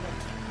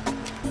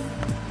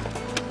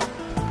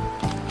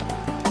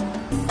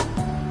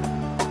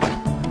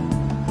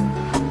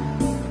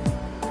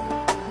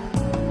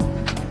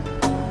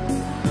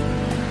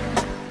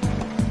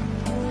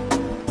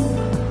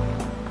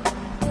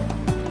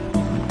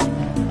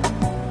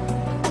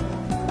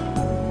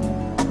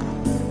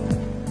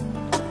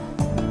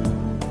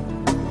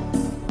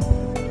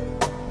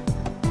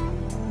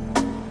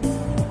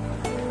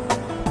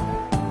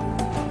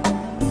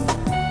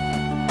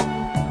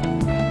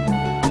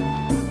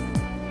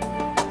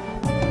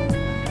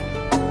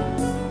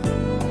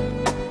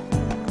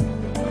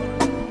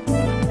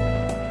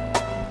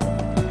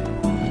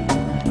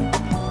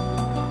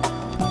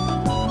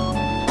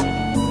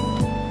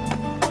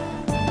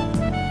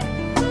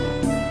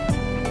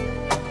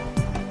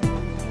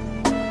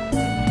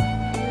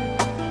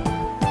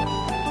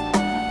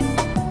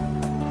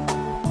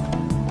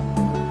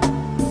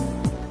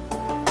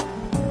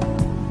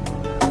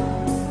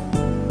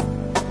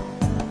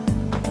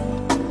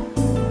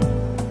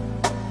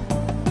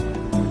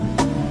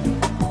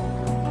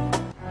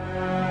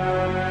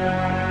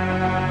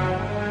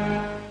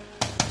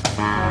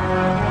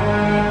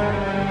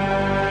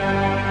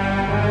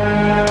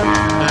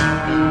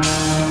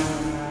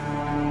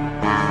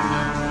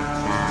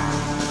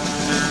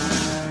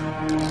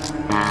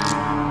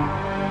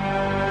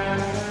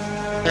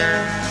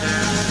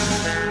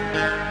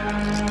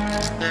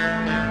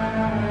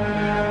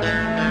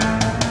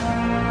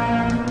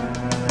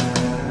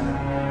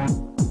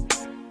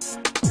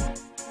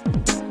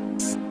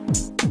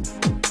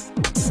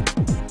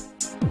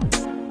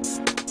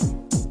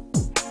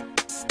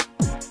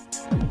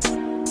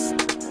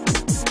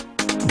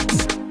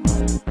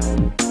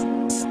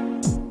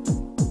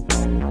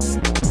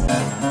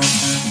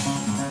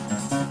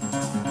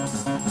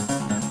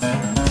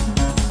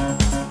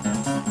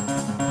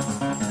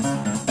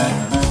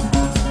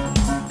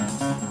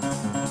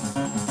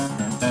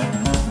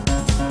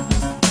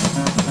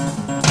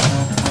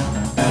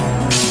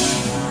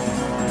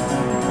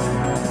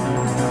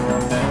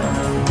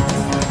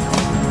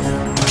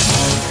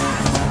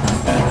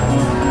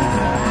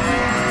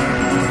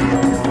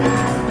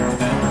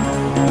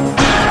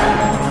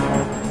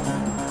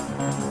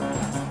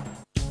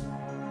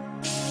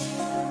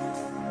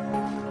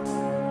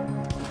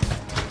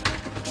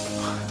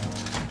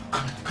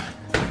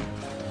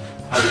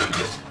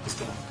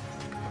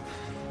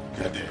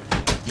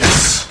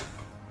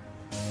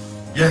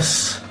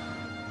 Yes.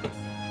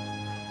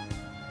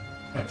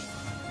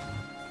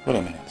 Wait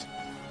a minute.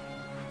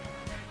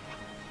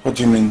 What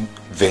do you mean,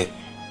 they?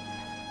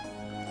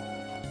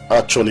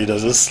 Actually,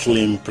 there's a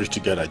slim, pretty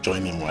girl that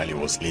joined him while he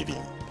was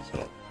leaving.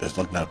 So there's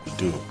nothing I could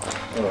do.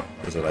 Oh.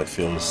 Because I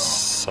feel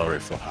sorry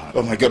for her.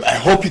 Oh my God, I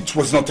hope it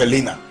was not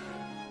Elina.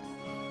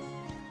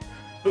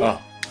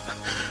 Oh.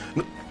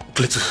 No,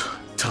 Cletus,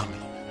 tell me,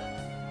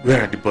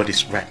 where are the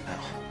bodies right now?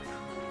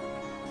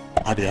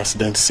 At the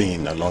accident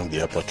scene along the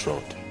airport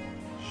road.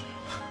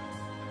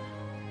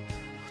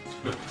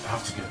 Look, I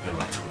have to get there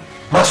right away.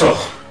 Maxwell!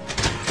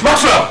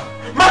 Maxwell!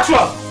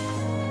 Maxwell!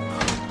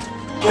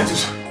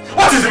 Cletus,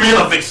 what is the meaning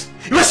of this?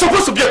 You were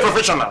supposed to be a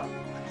professional.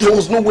 There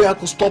was no way I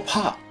could stop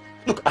her.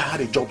 Look, I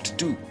had a job to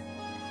do.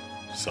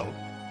 So?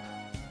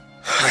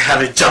 I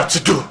had a job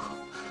to do.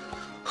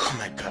 Oh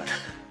my God.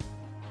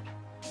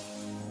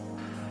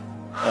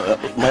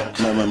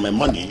 My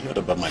money? What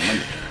about my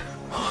money?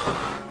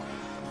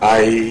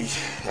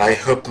 I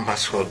hope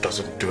Maxwell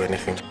doesn't do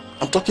anything.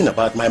 I'm talking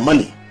about my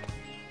money.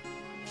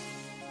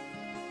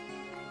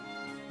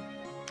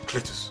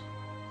 Cletus,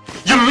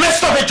 you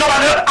messed up a job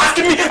and you're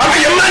asking me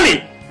about your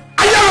money!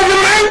 Are you out of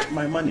your mind?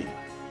 My money?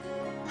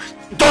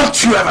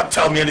 Don't you ever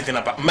tell me anything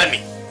about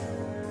money!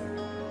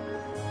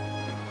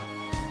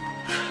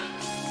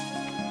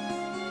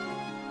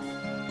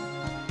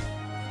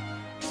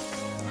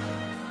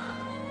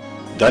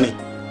 Danny,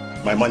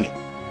 my money.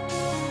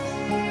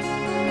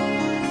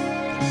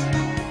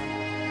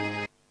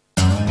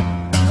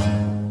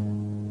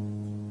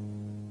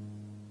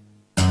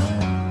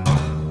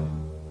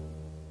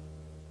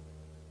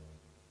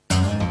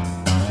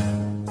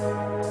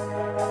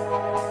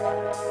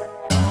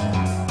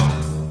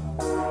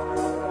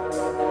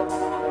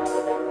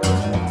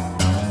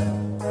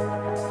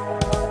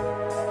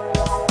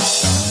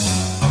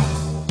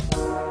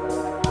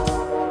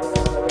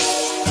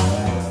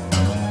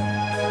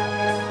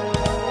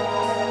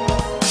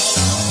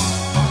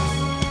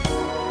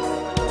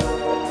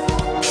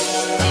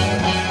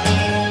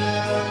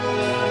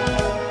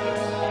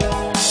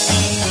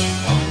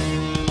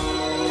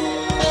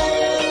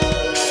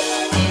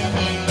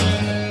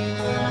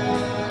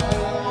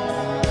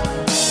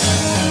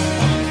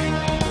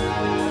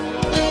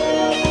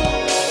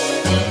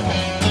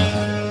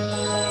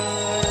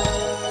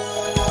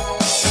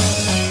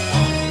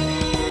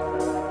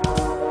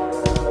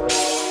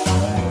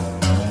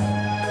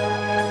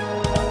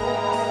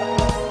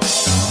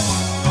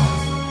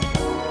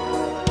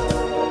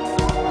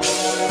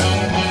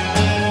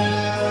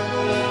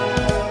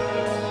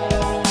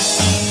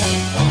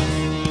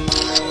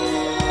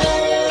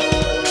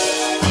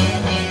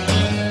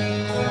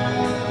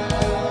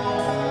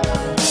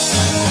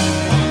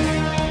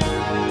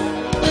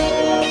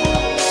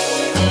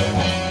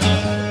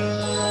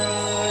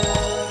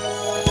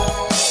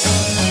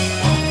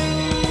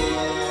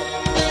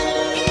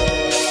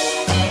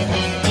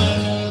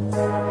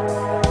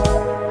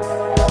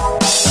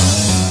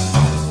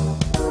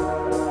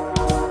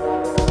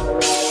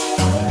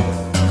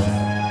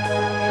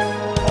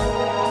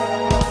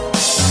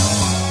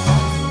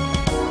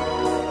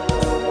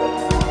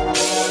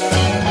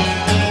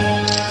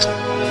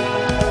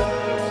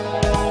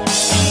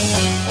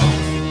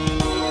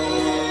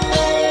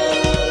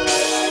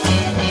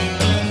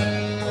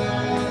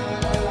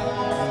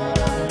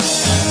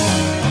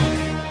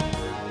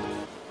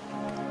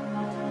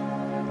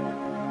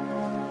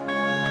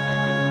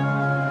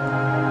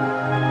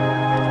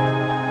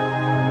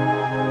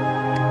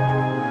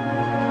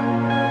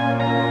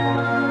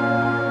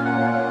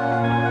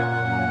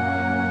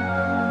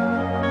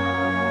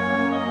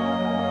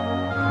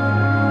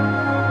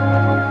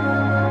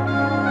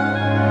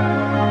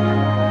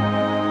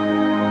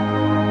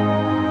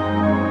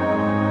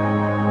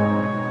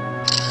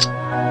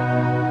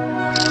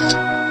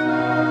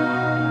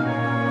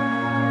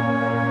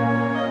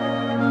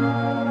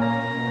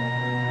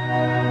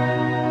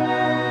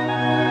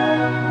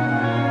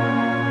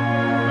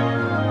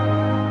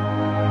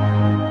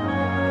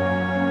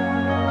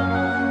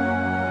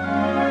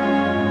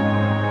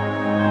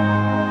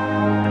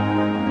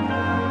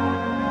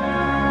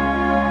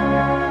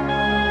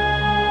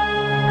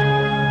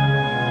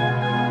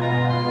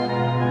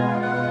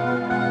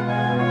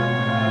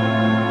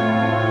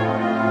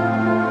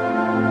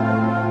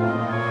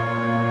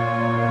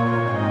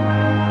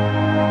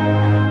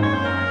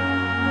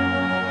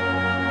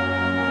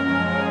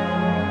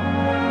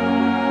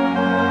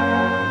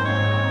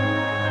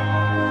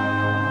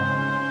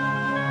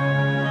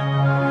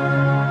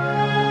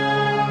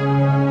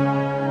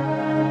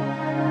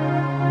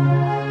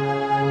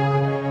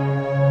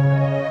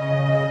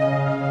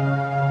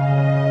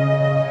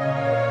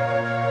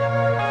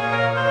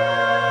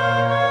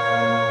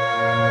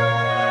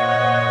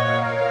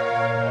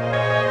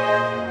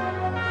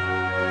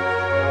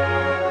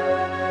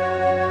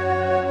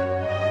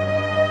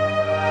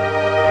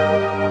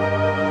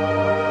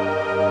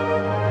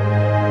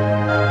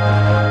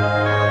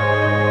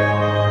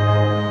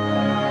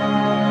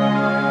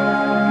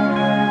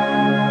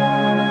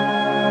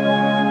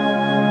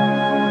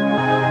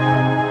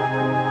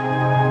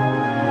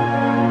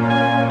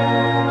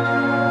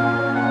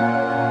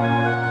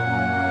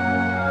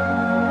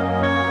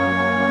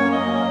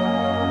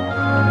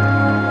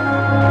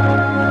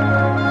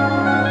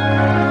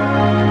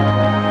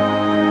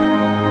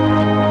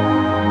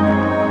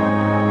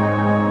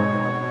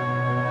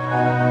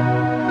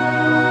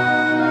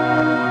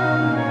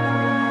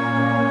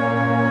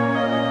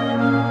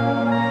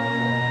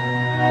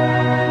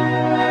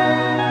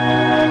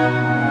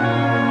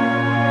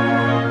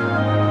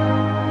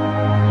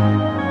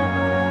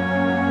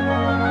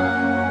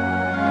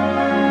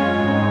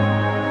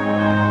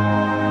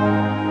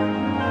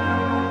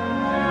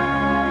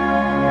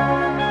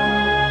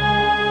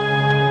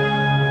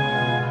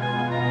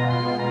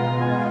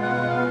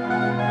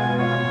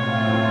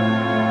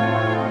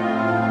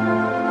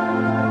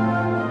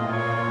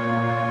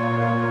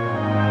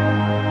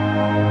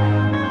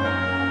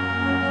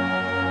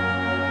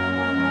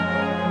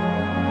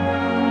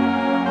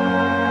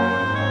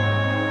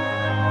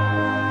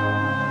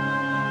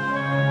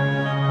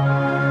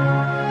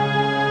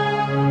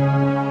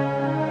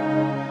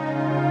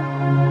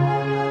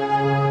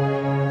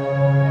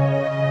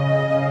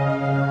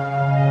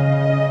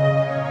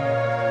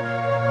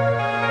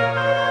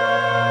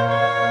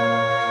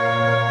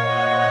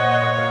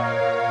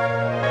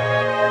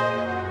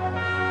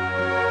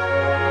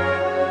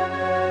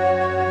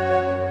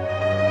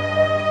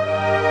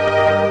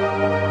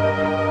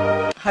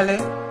 Hello?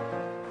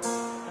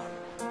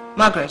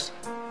 Margaret,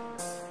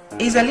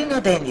 is Elina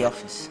there in the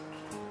office?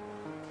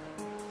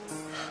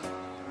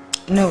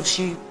 No,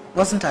 she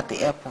wasn't at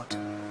the airport.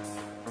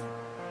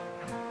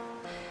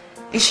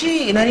 Is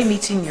she in any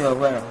meeting you're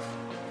aware of?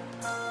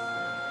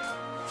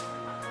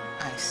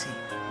 I see.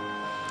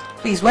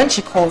 Please, when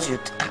she calls you,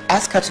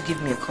 ask her to give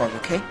me a call,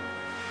 okay?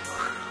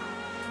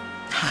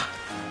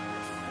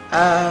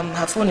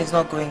 Her phone is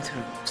not going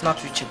through. It's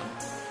not reachable.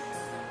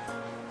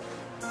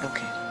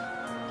 Okay.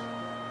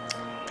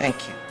 Thank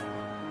you.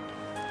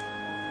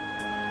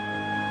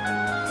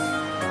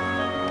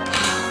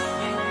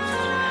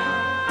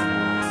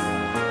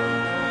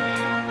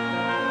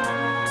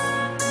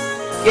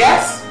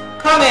 Yes?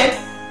 Come in.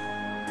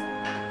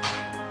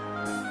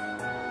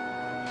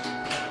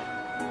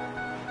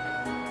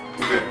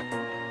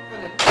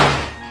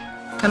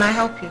 Can I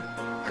help you?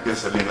 I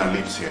guess Elina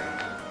lives here.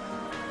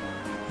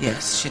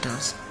 Yes, she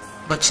does.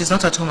 But she's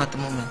not at home at the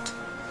moment.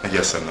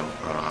 Yes, I know.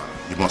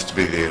 You must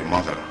be the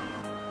mother.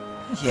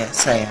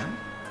 Yes, I am.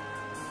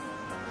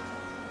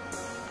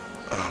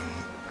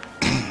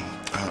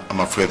 I'm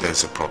afraid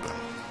there's a problem.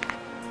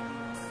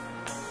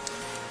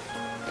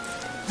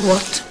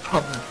 What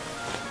problem?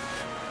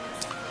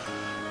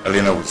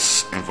 Elina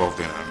was involved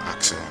in an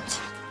accident.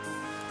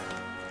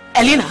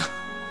 Elina?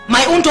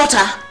 My own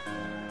daughter?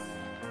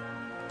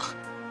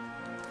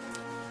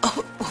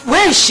 Oh,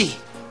 where is she?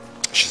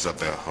 She's at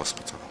the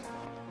hospital.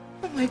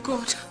 Oh my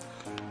God.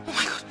 Oh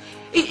my God.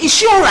 Is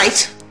she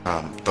alright?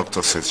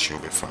 Doctor says she'll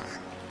be fine.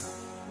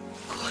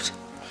 God.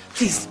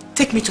 Please,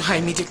 take me to her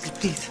immediately,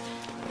 please.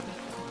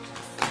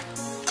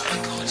 Oh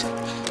my God.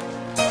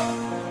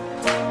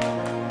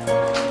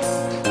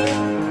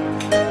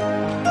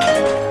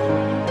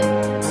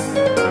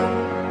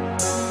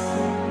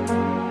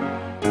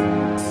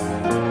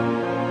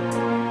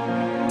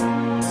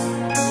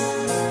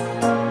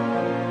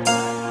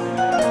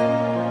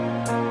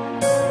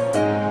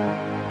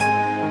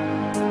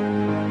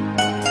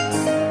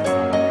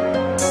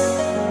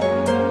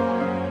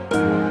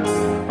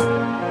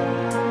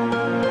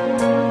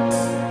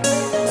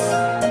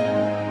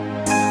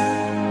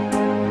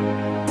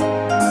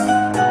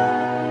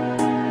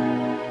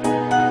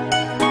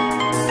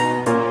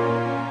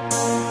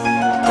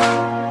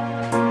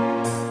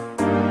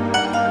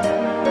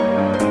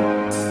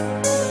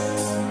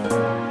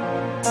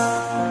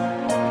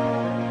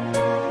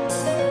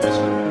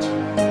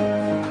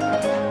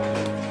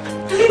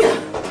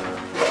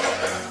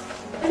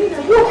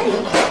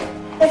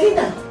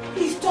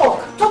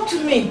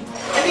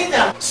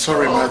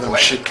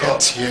 She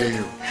can't hear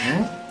you.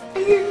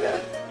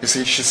 You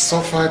see, she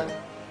suffered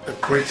a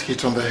great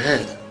hit on the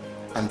head,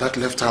 and that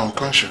left her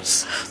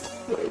unconscious.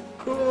 Oh my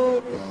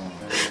God.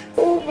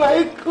 Oh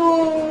my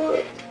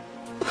God.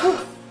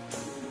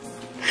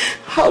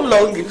 How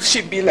long will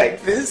she be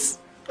like this?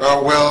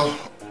 Well,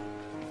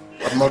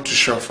 I'm not too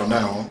sure for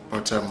now,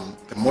 but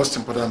the most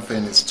important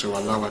thing is to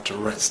allow her to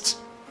rest.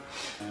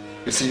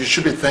 You see, you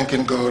should be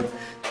thanking God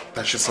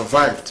that she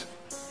survived.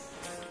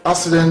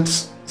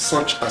 Accidents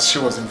such as she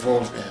was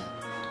involved in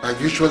are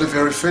usually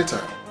very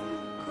fatal.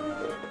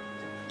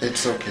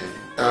 It's okay.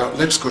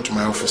 Let's go to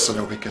my office so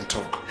that we can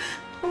talk.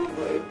 Oh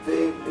my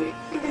baby.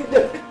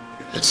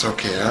 It's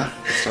okay, huh?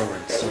 It's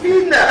alright. It's okay.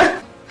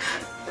 Elina.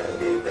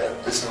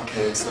 It's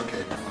okay, it's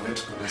okay. Come on,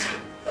 let's go, let's go.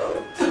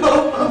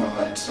 Oh, come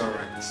on, it's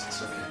alright.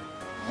 It's okay.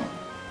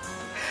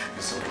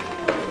 It's okay.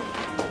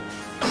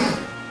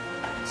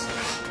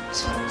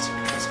 It's alright, it's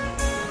okay. Let's go.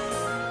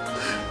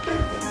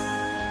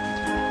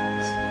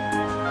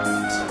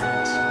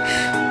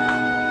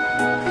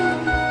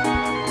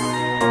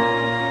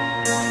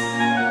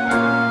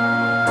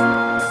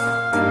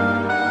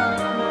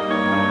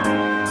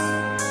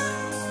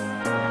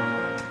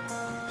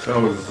 So I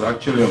was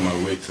actually on my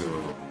way to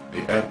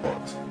the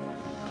airport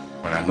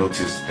when I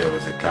noticed there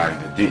was a car in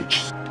the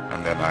ditch.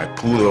 And then I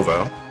pulled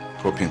over,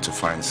 hoping to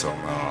find some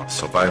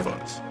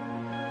survivors.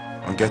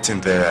 On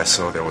getting there, I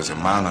saw there was a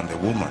man and a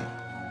woman.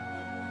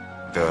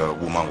 The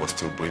woman was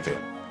still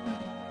breathing,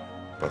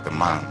 but the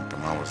man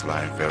was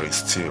lying very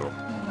still.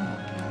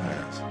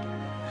 Yes.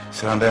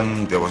 So and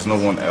then there was no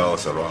one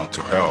else around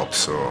to help,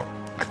 so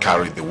I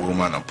carried the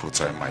woman and put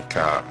her in my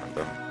car, and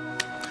then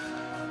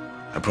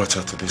I brought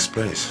her to this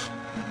place.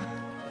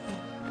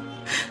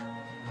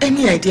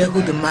 Any idea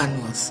who the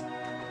man was?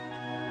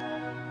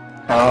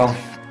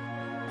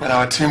 When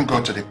our team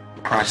got to the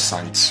crash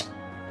site,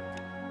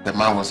 the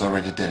man was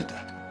already dead.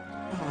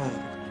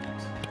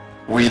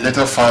 We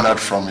later found out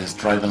from his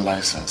driving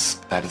license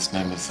that his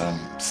name is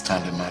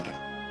Stanley Madden.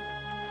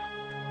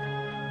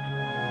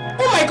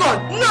 Oh my God,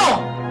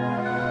 no!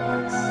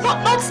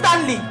 Not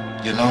Stanley!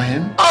 You know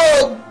him?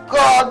 Oh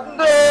God,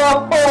 no!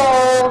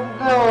 Oh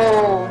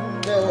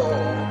no!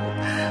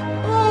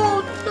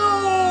 Oh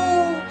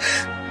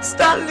no!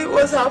 Stanley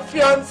was her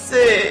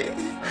fiancé.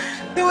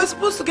 They were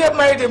supposed to get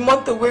married a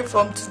month away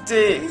from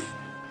today.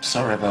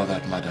 Sorry about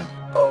that, madam.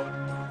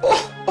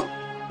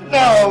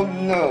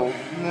 No.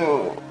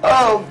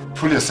 Oh.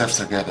 Pull yourselves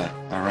together,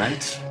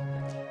 alright?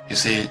 You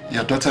see,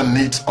 your daughter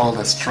needs all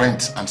the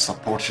strength and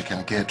support she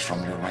can get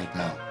from you right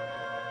now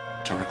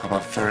to recover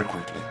very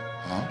quickly.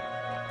 Huh?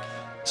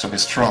 So be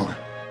strong.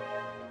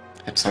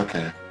 It's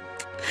okay.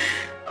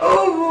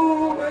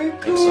 Oh my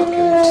God. It's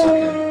okay, it's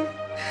okay.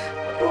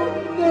 Oh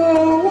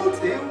no,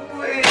 what a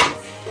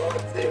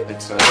waste.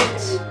 It's alright.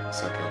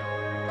 It's okay.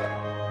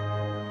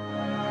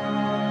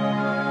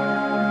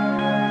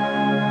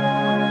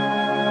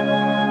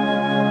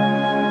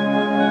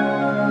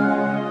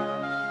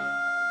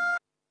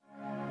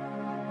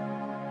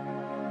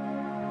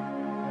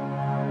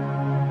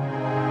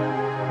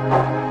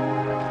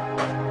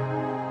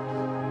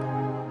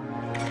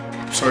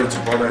 Sorry to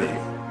bother you.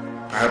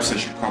 Perhaps I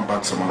should come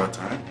back some other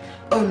time.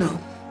 Oh no,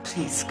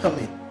 please come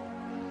in.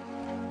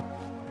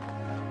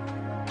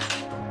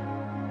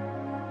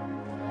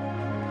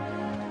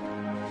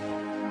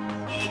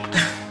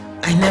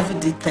 I never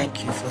did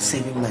thank you for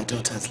saving my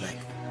daughter's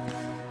life.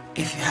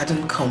 If you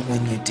hadn't come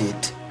when you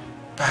did,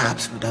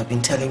 perhaps we would have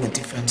been telling a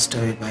different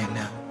story by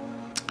now.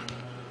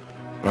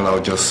 Well,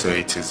 I'll just say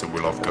it is the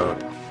will of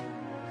God.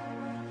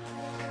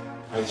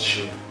 How is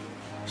she?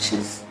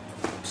 She's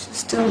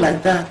still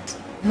like that.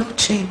 No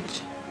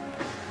change.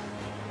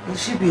 Will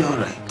she be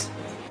alright?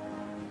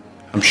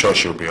 I'm sure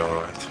she'll be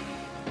alright.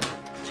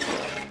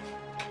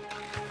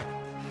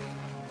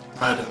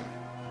 Madam,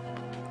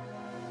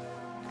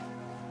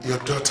 your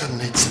daughter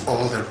needs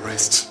all the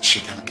rest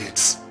she can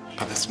get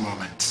at this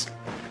moment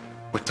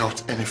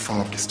without any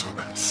form of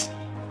disturbance.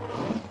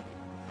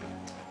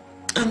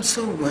 I'm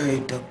so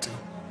worried, Doctor.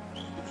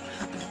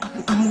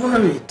 I'm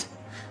worried.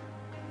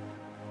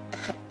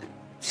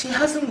 She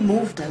hasn't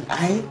moved an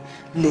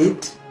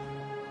eyelid.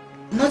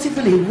 Not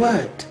even a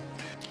word.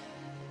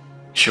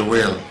 She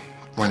will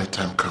when the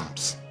time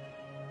comes.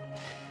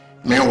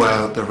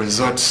 Meanwhile, the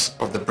results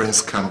of the brain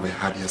scan we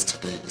had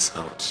yesterday is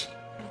out.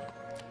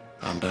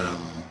 And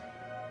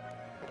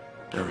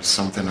there is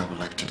something I would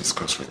like to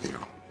discuss with you.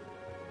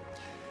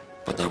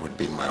 But that would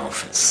be in my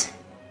office.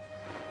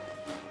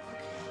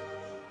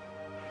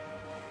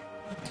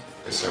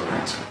 It's all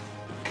right.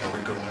 Can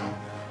we go now?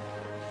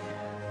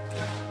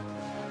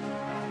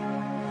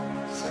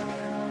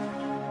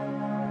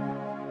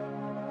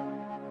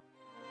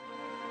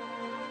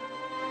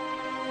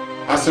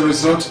 As a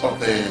result of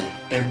the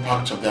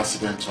impact of the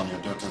accident on your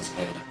daughter's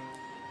head,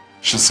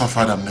 she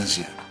suffered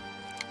amnesia.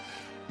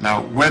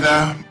 Now,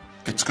 whether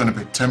it's going to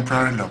be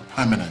temporary or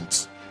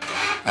permanent,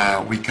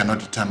 we cannot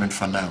determine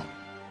for now.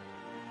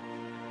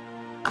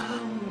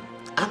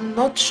 I'm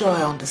not sure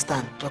I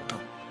understand, Doctor.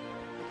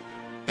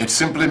 It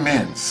simply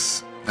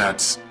means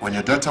that when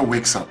your daughter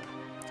wakes up,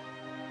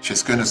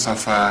 she's going to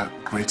suffer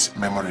great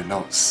memory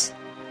loss.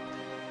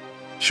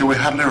 She will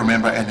hardly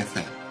remember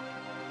anything.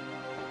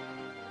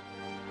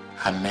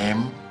 Her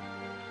name,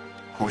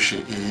 who she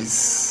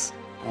is,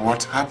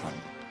 what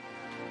happened,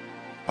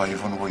 or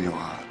even who you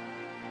are.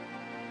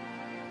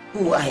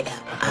 Who I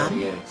am?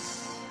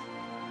 Yes.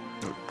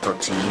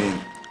 Doctor, you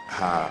mean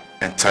her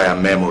entire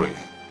memory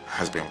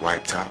has been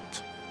wiped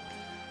out?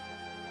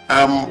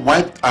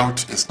 Wiped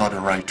out is not the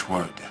right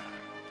word.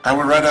 I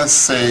would rather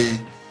say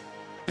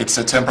it's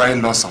a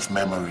temporary loss of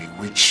memory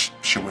which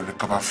she will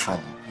recover from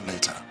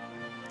later.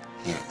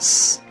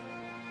 Yes.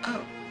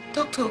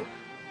 Doctor,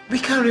 we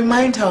can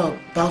remind her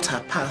about her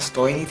past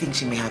or anything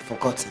she may have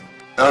forgotten.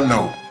 Oh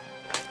no.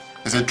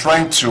 Is it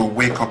trying to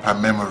wake up her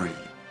memory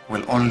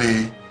will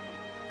only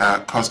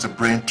cause the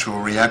brain to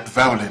react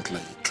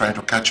violently, trying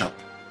to catch up.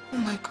 Oh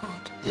my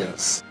God.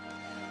 Yes.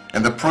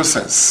 In the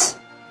process,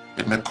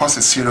 it may cause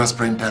a serious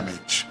brain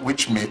damage,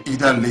 which may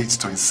either lead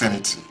to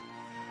insanity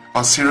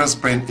or serious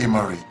brain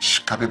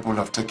hemorrhage capable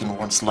of taking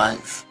one's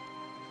life.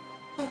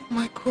 Oh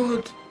my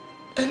God.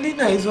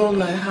 Elina is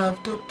all I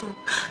have, Doctor.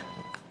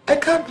 I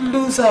can't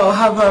lose her or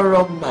have her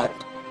run mad.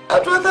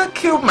 I'd rather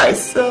kill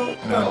myself.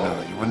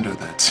 No, you won't do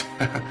that.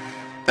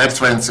 That's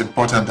why it's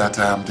important that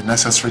the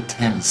necessary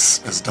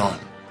things is done.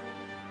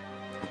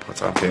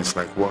 Important things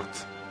like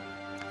what?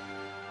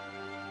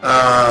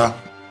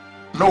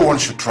 No one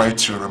should try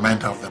to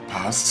remind her of the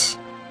past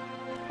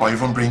or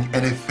even bring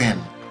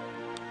anything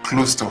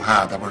close to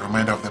her that will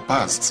remind her of the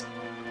past.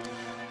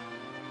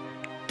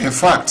 In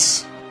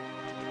fact,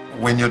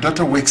 when your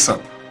daughter wakes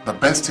up, the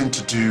best thing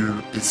to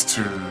do is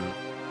to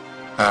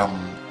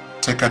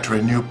take her to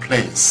a new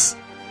place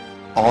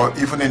or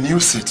even a new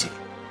city.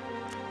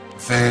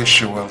 There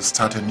she will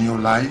start a new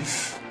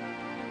life,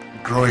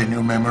 grow a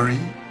new memory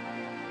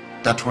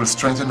that will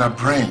strengthen her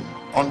brain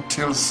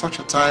until such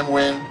a time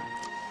when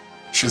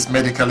she's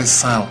medically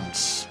sound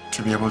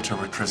to be able to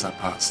retrace her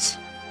past.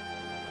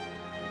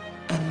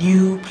 A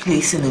new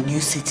place in a new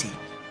city?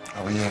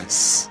 Oh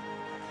yes.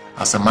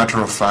 As a matter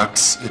of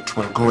fact, it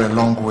will go a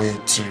long way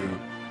to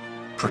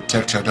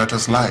protect your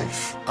daughter's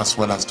life as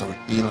well as to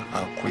heal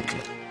her quickly.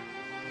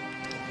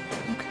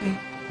 Okay.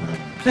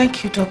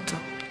 Thank you, Doctor.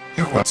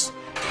 You're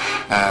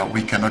welcome.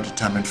 We cannot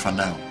determine for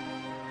now.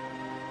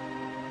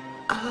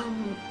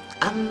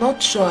 I'm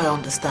not sure I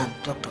understand,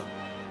 Doctor.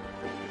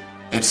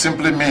 It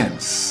simply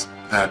means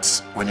that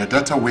when your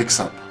daughter wakes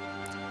up,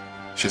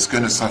 she's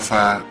going to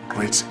suffer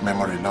great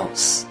memory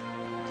loss.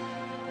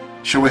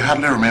 she will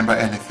hardly remember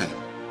anything.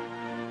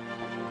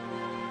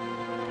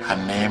 Her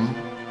name,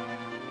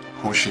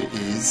 who she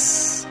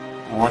is,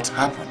 what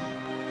happened,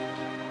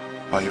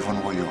 or even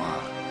who you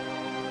are.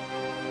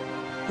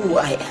 Who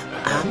I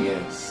am?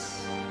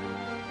 Yes.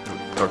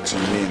 Dr.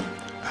 Min,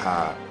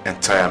 her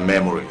entire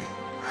memory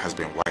has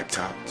been wiped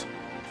out.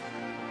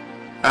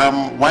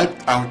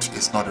 Wiped out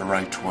is not the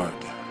right word.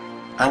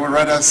 I would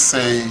rather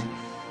say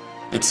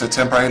it's a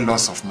temporary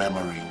loss of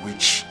memory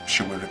which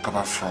she will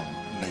recover from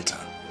later.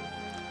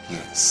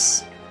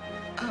 Yes.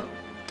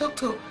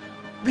 Doctor,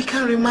 we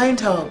can remind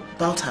her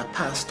about her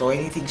past or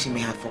anything she may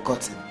have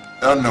forgotten.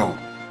 Oh no.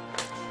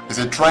 Is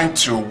it trying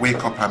to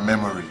wake up her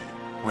memory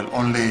will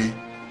only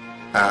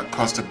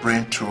cause the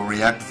brain to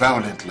react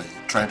violently,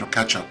 trying to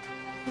catch up.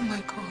 Oh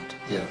my God.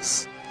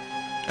 Yes.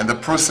 In the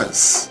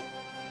process,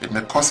 it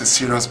may cause a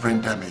serious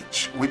brain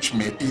damage, which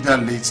may either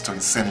lead to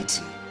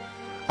insanity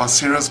or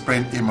serious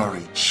brain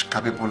hemorrhage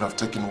capable of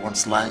taking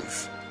one's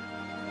life.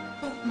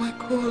 Oh my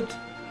God.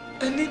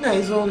 Elina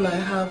is all I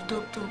have,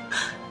 Doctor.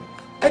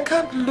 I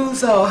can't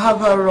lose her or have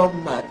her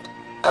run mad.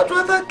 I'd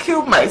rather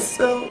kill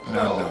myself.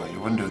 No, you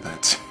won't do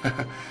that.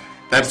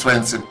 That's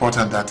when it's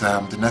important that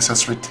the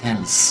necessary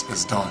things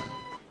is done.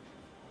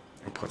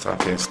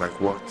 Important things like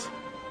what?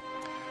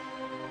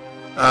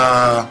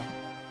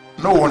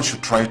 No one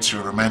should try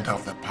to remind her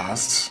of the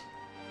past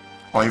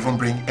or even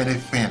bring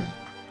anything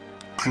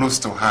close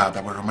to her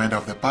that will remind her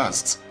of the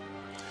past.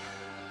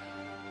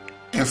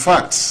 In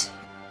fact,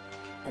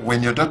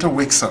 when your daughter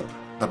wakes up,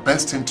 the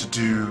best thing to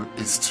do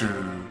is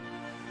to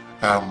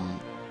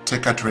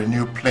take her to a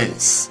new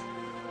place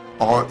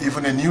or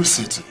even a new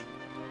city.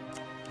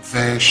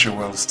 There she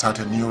will start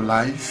a new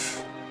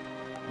life,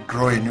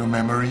 grow a new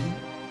memory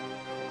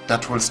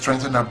that will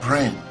strengthen her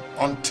brain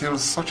until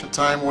such a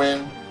time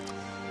when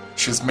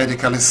she's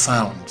medically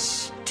sound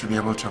to be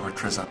able to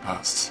retrace her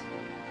past.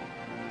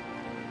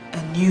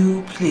 A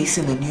new place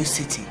in a new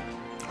city?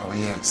 Oh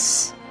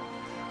yes.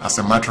 As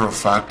a matter of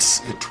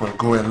fact, it will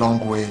go a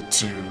long way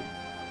to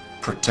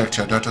protect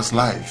your daughter's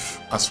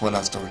life as well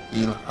as to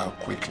heal her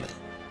quickly.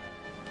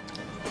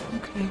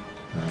 Okay.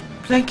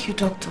 Thank you,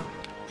 Doctor.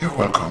 You're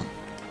welcome.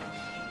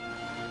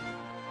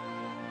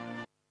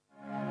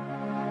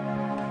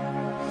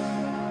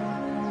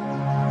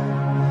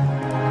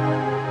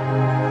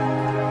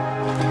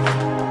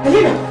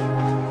 Elina,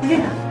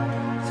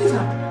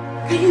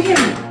 sweetheart, can you hear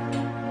me?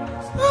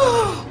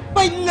 Oh,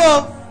 my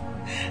love.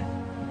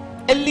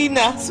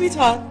 Elina,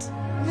 sweetheart,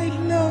 my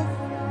love.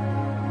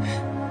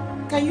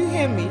 Can you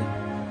hear me?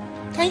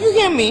 Can you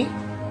hear me?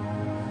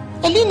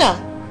 Elina,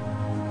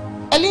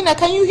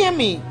 can you hear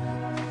me?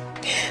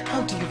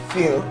 How do you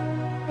feel?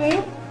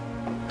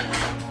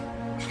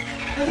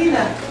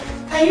 Elina,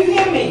 can you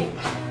hear me?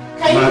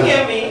 Can you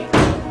hear me?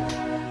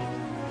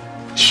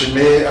 She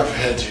may have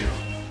heard you,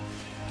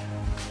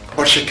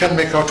 but she can't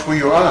make out who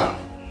you are.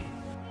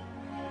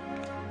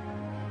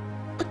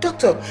 But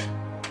doctor,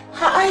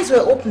 her eyes were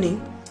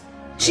opening.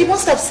 She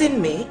must have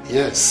seen me.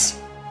 Yes,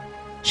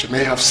 she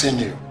may have seen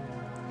you.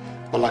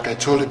 But like I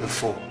told you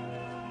before,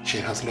 she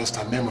has lost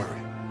her memory.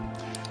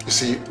 You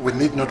see, we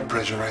need not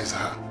pressurize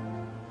her.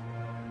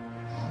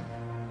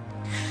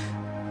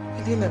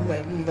 Elina,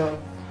 my love,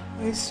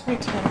 my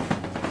sweetheart.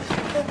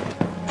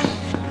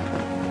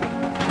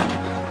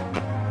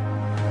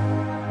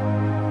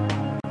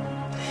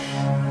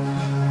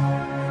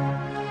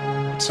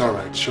 It's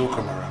alright, she'll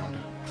come around.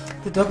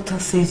 The doctor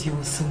says you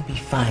will soon be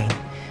fine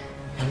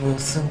and we'll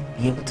soon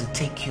be able to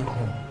take you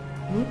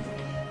home.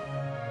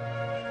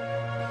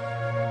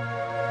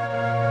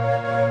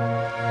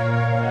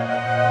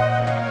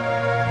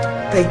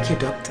 Thank you,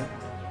 doctor.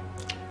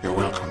 You're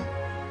welcome.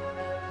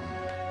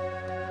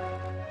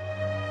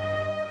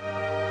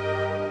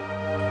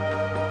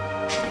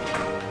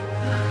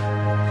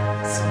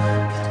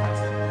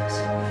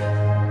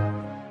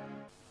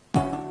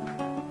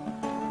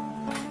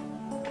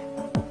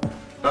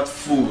 That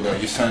fool that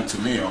you sent to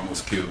me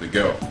almost killed the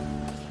girl.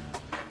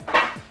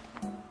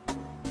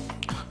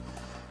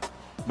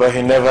 But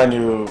he never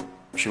knew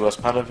she was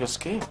part of your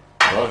scheme.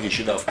 Well, he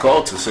should have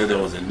called to say there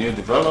was a new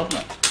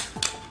development.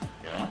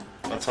 Yeah,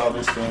 that's how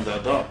these things are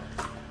done.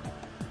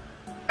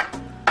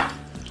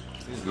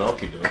 He's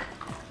lucky though.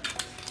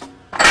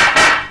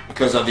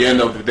 Because at the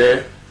end of the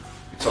day,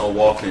 it's all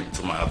working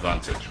to my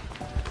advantage.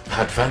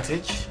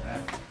 Advantage?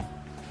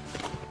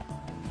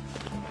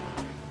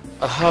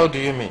 How do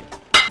you mean?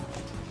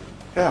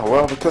 Yeah,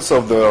 well, because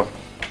of the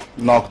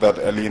knock that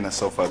Elina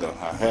suffered on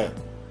her head.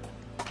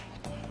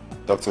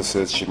 Doctor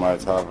says she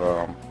might have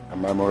a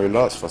memory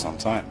loss for some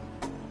time.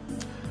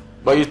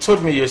 But you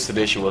told me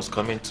yesterday she was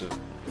coming to.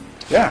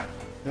 Yeah.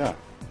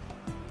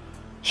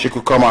 She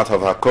could come out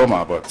of her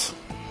coma, but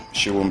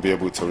she won't be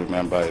able to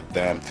remember a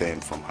damn thing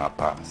from her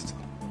past.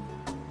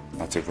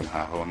 Not even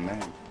her own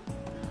name.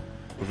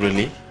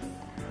 Really?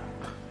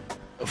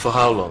 For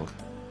how long?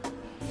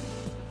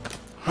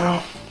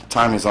 Well,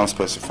 time is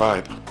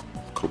unspecified.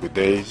 Could be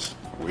days,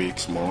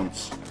 weeks,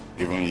 months,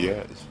 even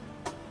years.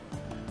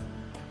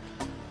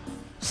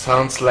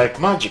 Sounds like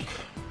magic.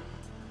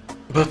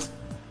 But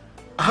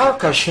How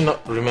can she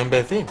not remember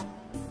a thing?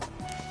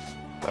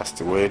 That's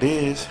the way it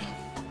is.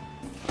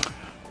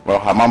 Well,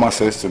 her mama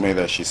says to me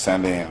that she's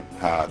sending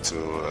her to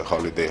a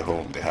holiday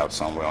home they have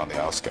somewhere on the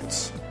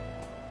outskirts.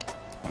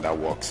 And that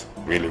works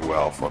really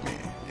well for me,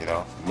 you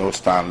know. No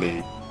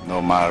Stanley,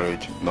 no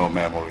marriage, no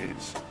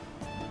memories.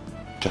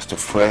 Just a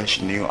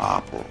fresh new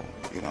apple,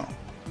 you know,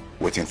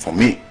 waiting for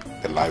me,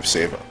 the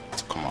lifesaver,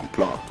 to come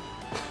unplug.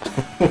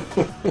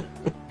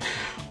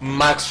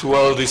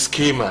 Maxwell the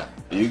schemer.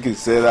 You can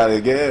say that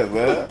again,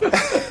 man.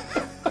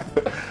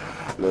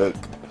 Look,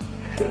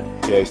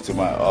 here's to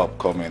my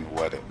upcoming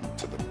wedding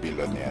to the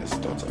billionaire's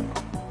daughter.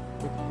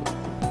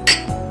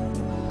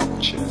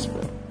 Cheers,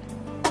 bro.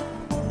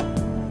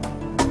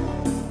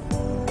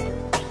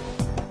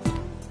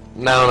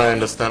 Now I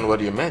understand what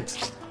you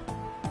meant.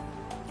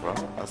 Well,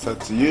 I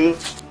said to you,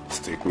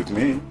 stick with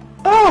me.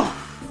 Oh,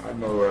 I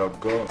know where I'm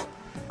going.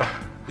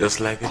 Just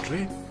like a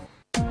dream.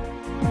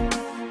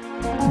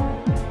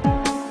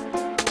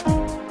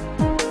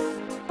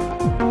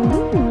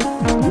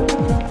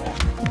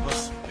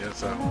 Yes,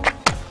 sir.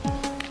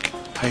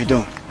 How you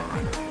doing?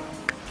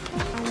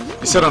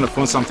 You said on the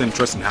phone something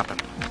interesting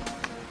happened.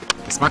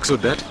 Is Maxwell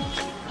dead?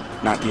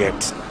 Not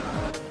yet.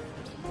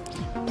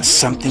 But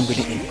something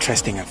really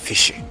interesting and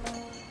fishy.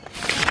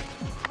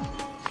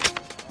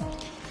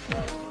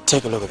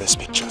 Take a look at these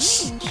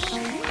pictures.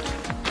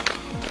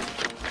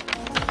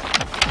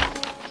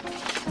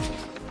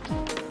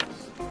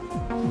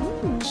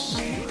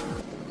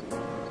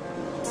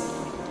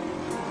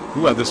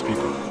 Who are these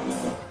people?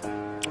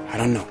 I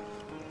don't know.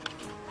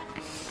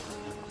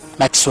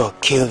 Maxwell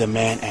killed the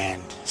man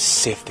and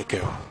saved the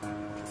girl.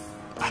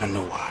 I don't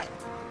know why.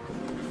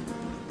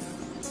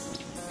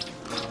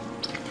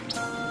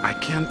 I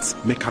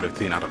can't make out a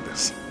thing out of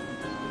this.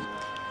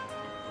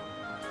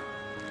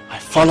 I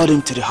followed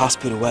him to the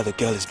hospital where the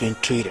girl is being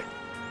treated.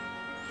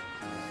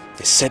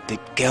 They said the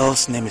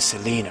girl's name is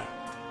Elina.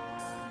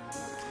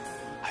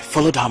 I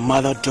followed her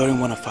mother during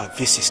one of our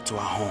visits to her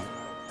home.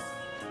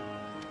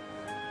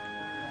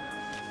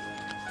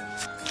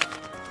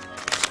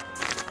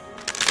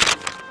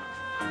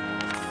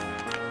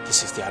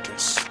 This is the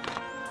address.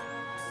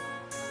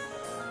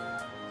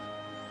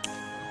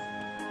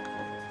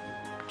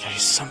 There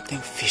is something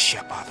fishy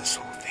about this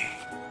whole thing.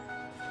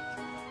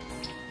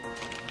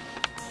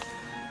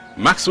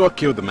 Maxwell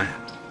killed the man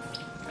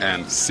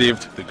and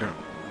saved the girl.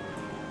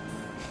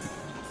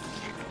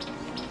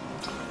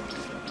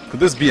 Could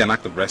this be an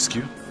act of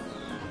rescue?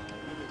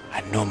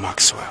 I know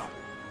Maxwell.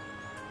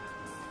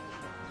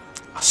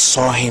 I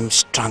saw him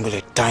strangle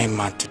a dying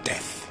man to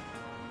death.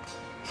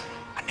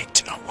 I need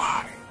to know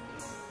why.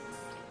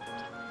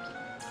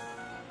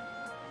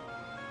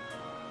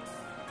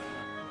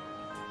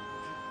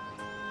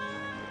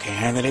 Can you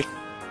handle it?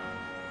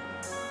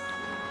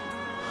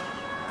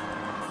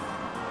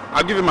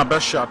 I'll give it my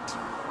best shot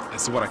and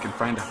see what I can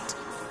find out.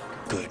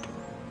 Good.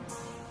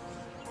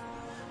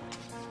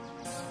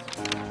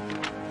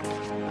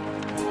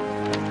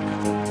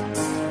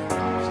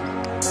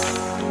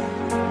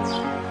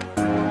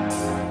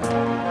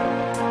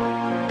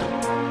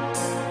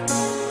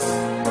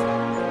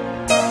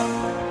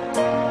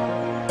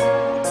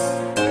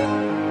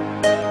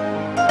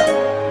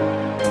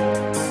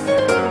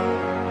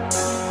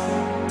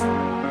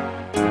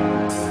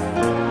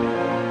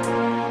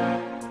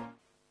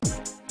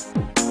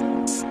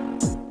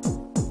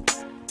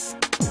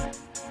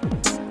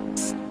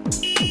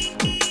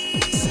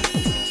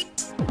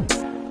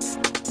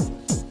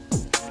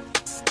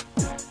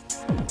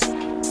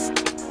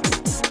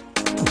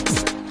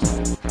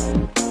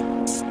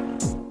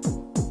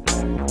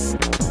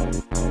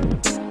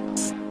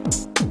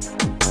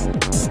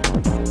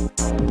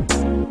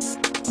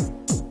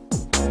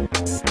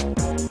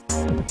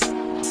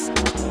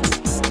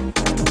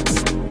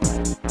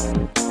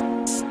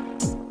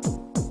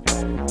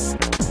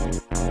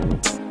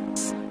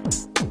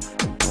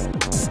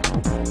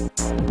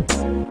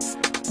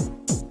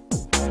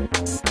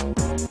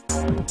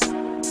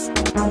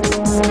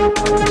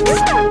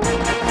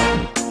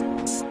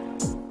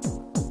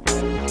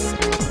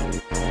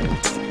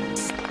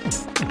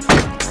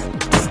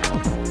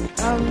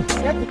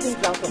 Get the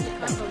things out of the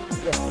car.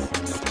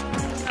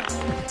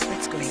 Yes.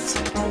 Let's go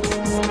inside.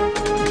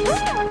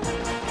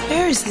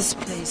 Where is this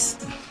place?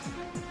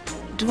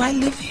 Do I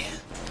live here?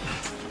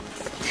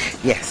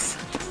 Yes.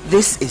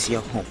 This is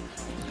your home.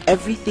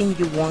 Everything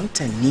you want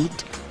and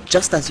need,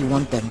 just as you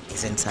want them,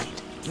 is inside.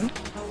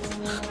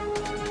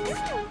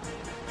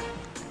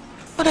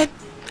 But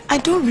I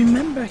don't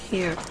remember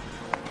here.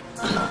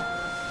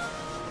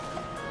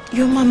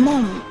 You're my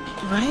mom,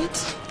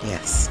 right?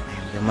 Yes, I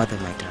am your mother,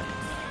 my darling.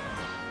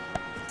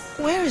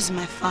 Where is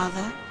my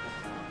father?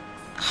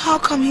 How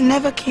come he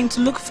never came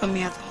to look for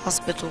me at the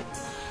hospital?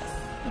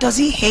 Does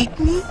he hate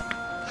me?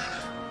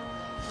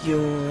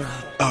 You're...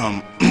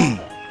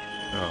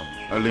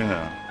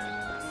 Elina,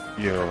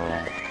 your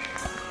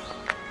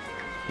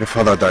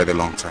father died a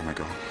long time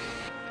ago.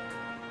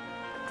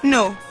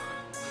 No.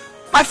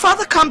 My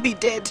father can't be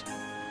dead.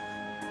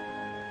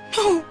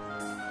 No.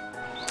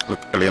 Look,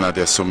 Elina,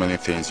 there's so many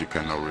things you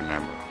cannot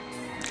remember.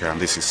 Okay, and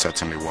this is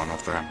certainly one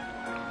of them.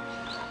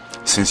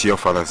 Since your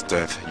father's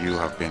death, you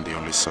have been the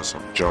only source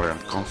of joy and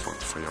comfort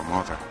for your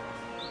mother.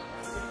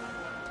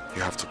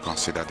 You have to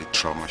consider the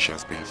trauma she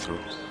has been through.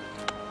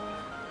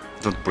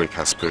 Don't break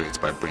her spirit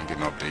by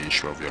bringing up the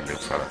issue of your late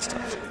father's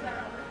death.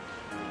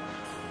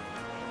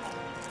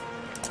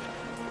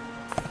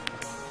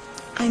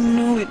 I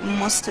know it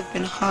must have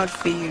been hard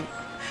for you,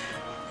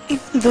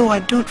 even though I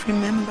don't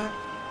remember.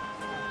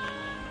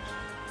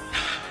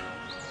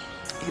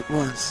 It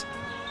was.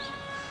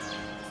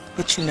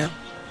 But you know,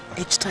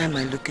 each time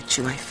I look at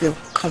you, I feel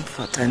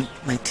comfort and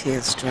my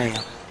tears dry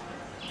up.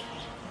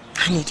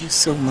 I need you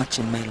so much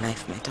in my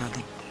life, my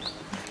darling.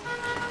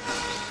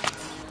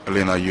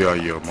 Elina, you are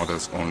your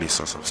mother's only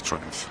source of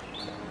strength.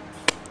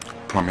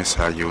 Promise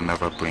her you'll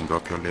never bring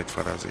up your late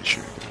father's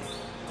issue again.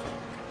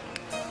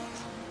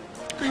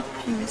 I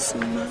promise,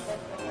 Mama.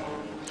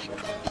 I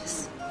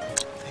promise.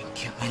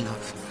 Thank you, my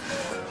love.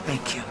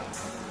 Thank you.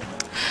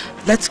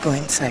 Let's go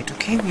inside,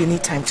 okay? You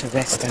need time to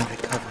rest and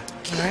recover,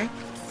 alright?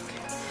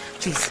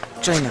 Please,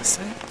 join us,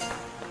 eh?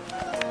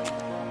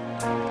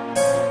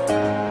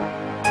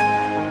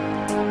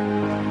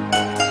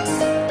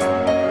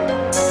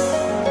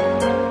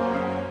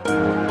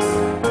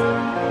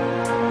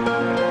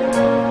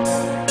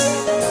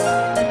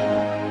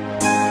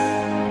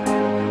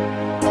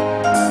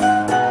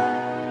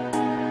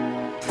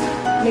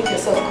 Make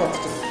yourself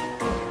comfortable.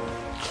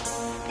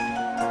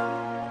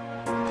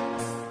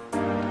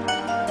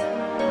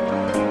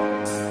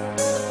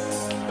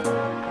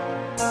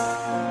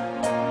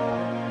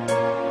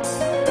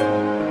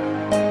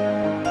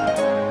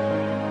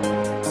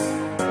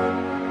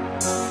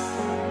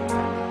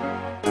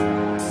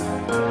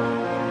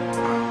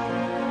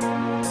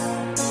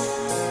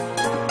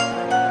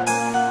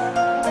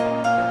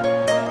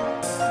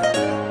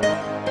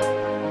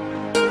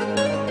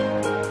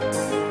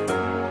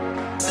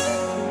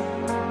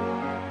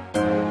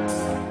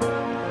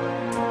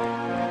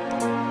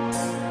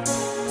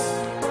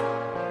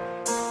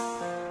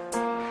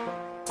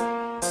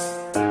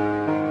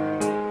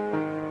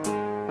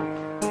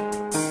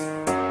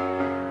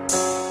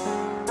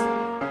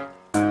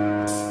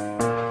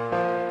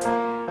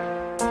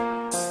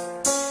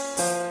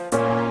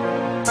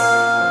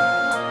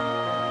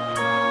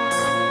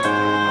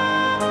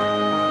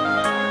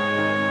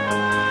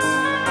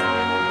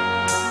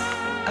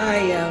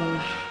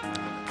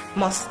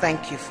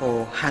 Thank you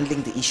for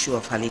handling the issue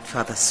of her late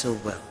father so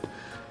well.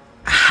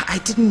 I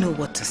didn't know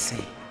what to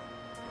say.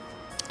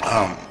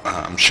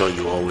 I'm sure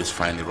you always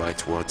find the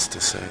right words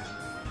to say.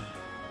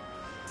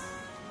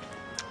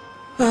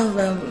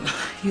 Well,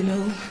 you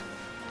know,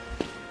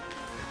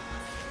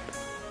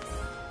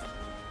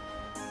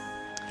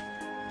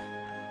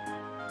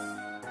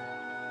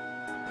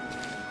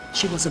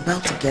 she was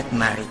about to get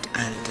married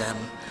and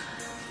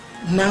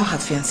now her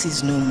fiancé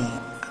is no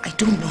more. I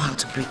don't know how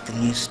to break the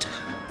news to her.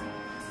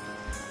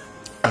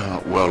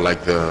 Well,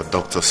 like the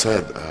doctor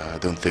said, I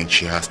don't think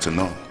she has to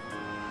know.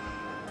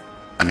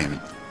 I mean,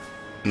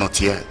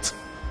 not yet.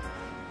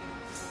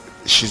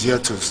 She's here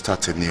to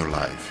start a new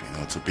life, you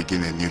know, to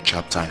begin a new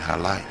chapter in her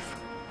life.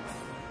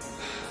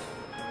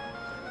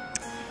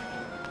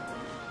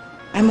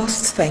 I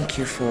must thank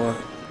you for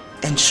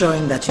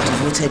ensuring that you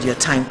devoted your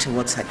time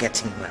towards her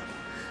getting well.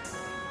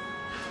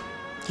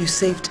 You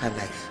saved her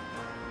life.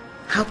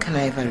 How can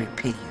I ever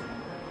repay you?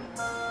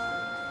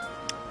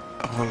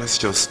 Oh, let's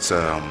just,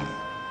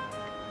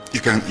 you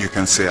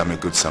can say I'm a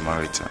good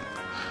Samaritan.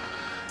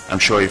 I'm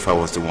sure if I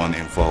was the one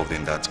involved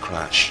in that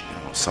crash,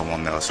 you know,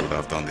 someone else would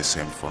have done the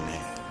same for me.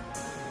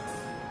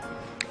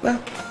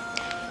 Well,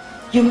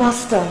 you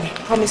must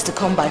promise to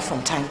come by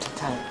from time to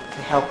time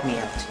to help me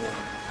out, you know.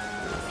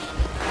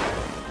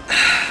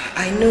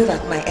 I know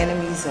that my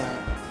enemies are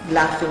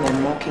laughing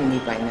and mocking me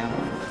by now,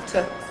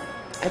 but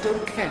I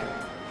don't care.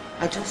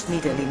 I just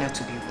need Elina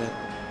to be well.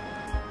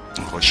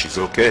 Oh, she's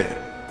okay.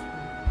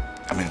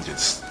 I mean,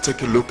 just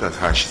take a look at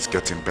her. She's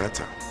getting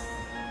better.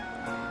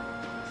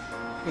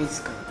 Praise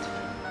God.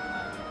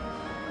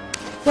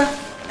 Well,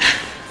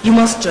 you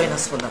must join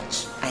us for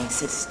lunch. I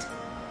insist.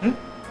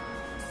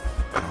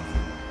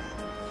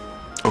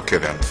 Okay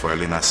then, for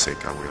Elina's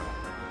sake, I will.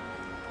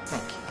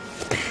 Thank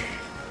you.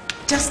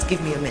 Just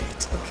give me a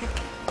minute, okay?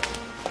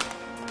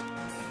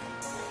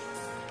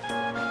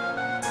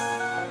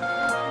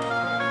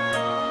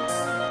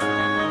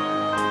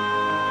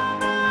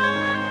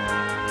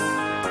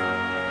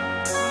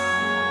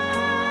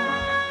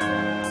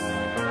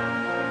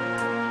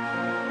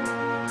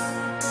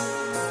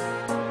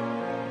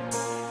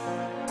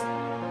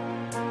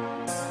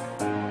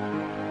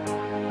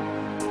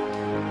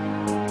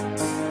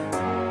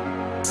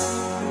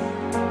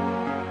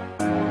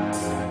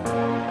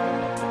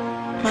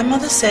 My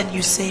mother said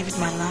you saved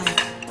my life.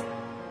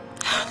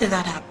 How did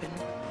that happen?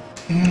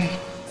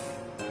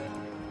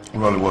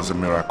 Well, it was a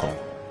miracle.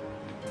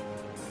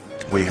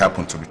 We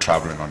happened to be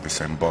traveling on the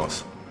same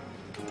bus,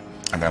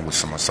 and then we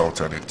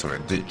somersaulted into a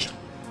ditch.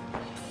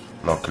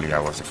 Luckily, I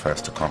was the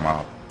first to come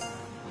out.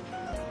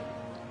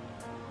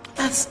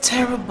 That's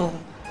terrible.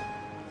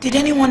 Did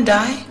anyone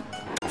die?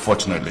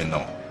 Fortunately,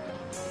 no.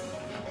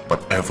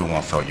 But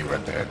everyone thought you were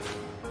dead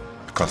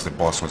because the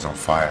boss was on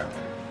fire.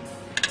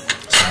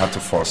 So I had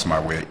to force my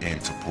way in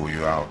to pull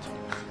you out.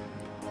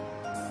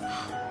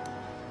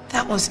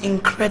 That was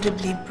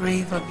incredibly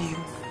brave of you.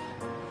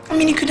 I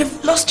mean, you could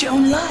have lost your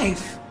own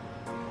life.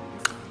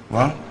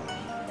 Well,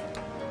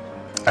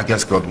 I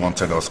guess God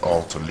wanted us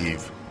all to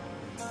live.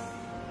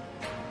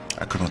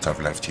 I couldn't have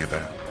left you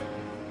there.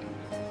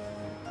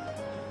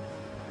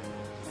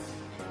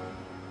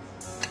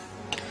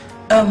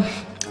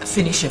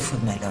 Finish your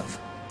food, my love.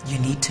 You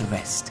need to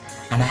rest.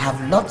 And I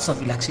have lots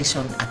of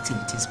relaxation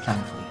activities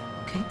planned for you,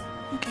 okay?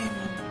 Okay, Mom.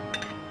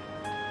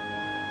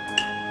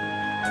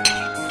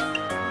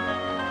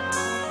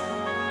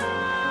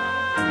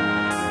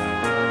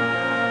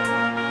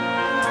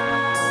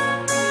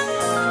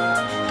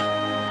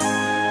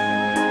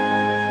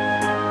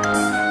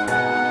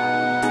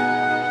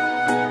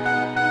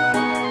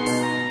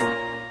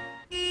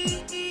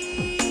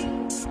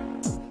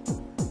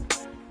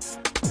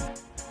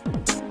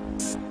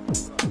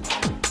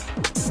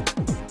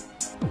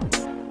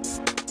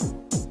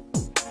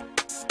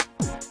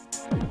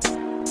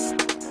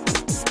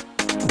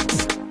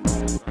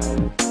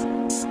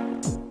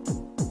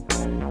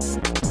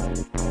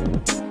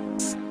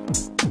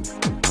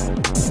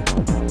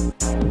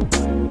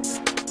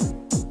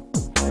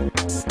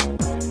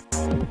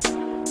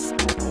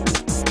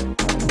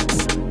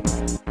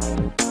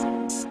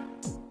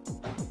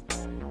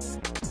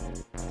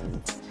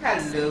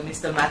 Hello,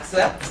 Mr.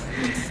 Maxwell.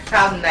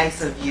 How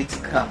nice of you to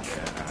come.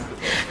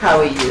 How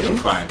are you? I'm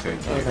fine,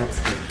 thank you. Oh, that's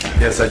good.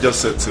 Yes, I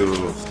just said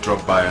to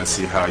drop by and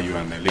see how you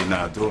and Elina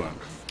are doing.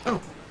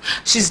 Oh,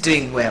 she's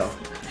doing well.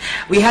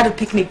 We had a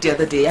picnic the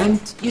other day and,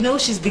 you know,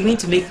 she's beginning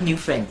to make new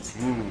friends.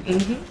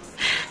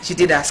 She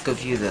did ask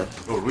of you, though.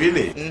 Oh,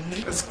 really?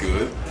 That's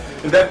good.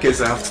 In that case,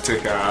 I have to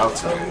take her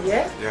out. Oh,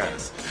 yeah?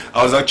 Yes.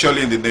 I was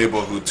actually in the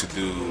neighborhood to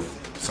do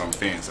some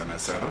things and I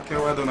said, okay,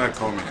 why don't I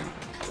come in?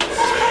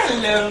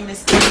 Hello,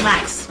 Mr.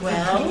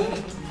 Maxwell.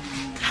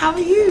 How are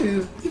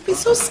you? You've been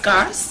so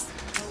scarce.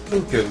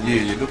 Look at you,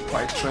 you look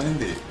quite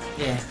trendy.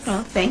 Yes.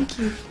 Oh, thank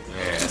you.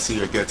 Yeah, I see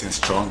you're getting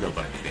stronger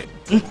by the day.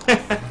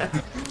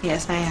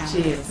 Yes, I am.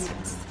 Cheers.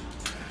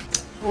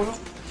 Well,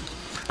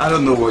 I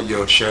don't know what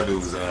your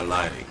schedules are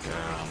like.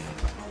 I'm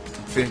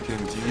thinking,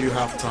 do you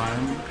have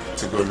time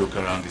to go look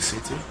around the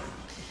city?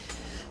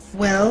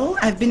 Well,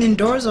 I've been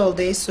indoors all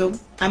day, so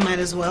I might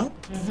as well.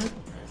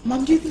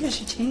 Mom, do you think I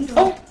should change?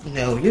 Oh,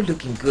 no, you're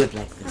looking good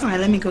like this. All right,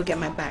 let me go get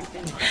my bag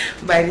then.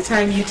 By the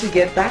time you two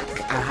get back,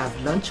 I'll have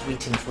lunch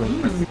waiting for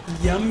you.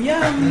 Yum,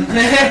 yum.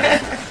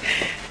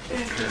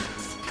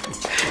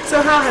 So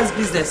how has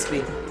business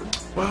been?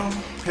 Well,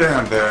 here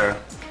and there,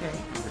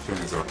 everything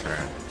is okay.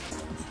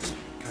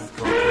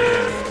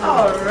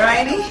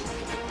 Alrighty.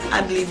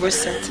 I believe we're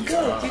set to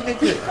go. You did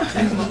good.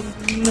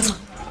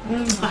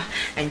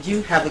 And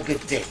you have a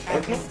good day,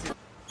 okay?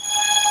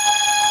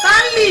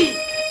 Stanley!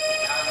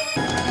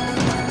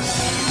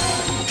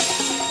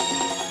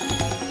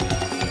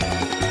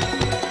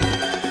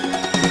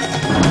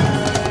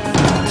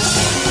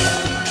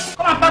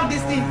 Come and pack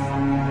these things.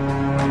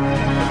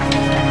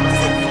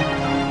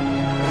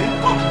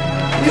 Come!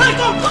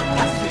 Come!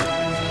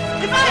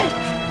 Ifeanyi,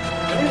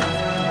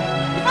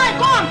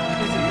 come!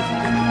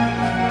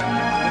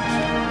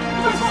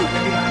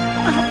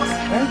 Come and help us.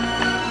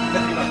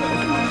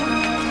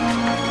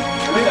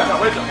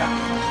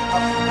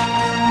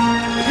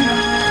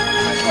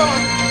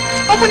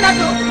 Open that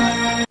door.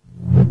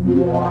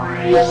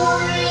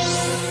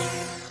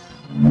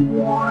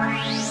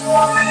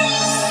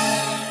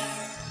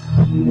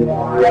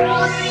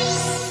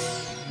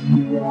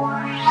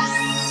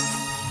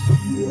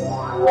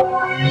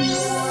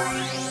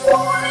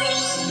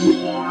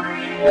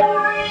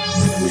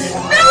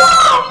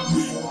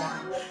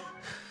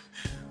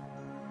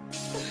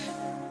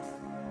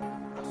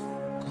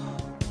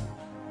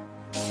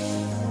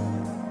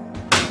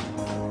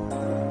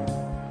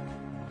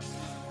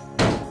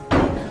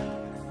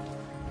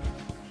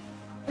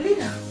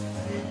 Elina,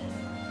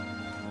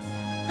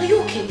 are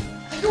you okay?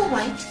 Are you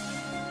alright?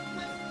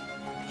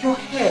 Your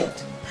head.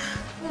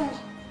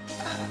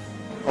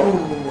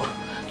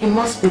 Oh, it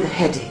must be the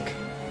headache.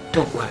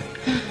 Don't worry.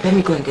 Let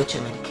me go and get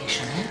your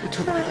medication. It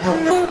will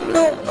help. No,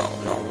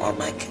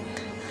 Mom. I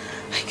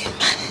can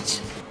manage.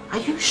 Are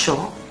you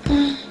sure?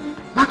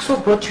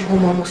 Maxwell brought you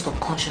home almost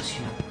unconscious,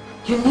 you know.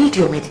 You need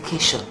your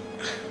medication.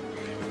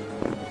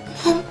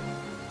 Mom,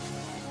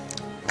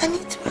 I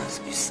need to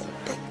ask you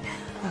something.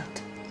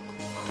 What?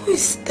 Who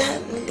is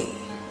Stanley?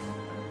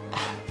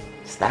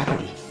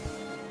 Stanley?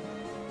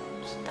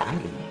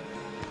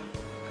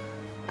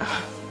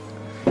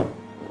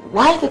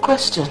 Why the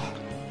question? I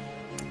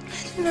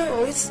don't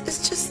know. It's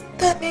just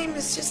that name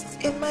is just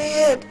in my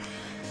head.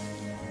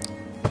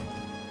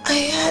 I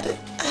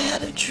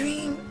had a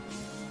dream,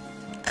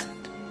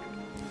 and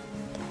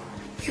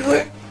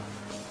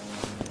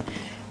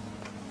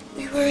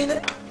we were in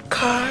a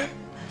car,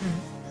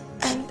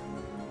 and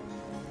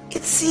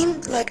it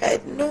seemed like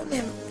I'd known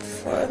him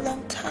for a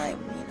long time,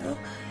 you know.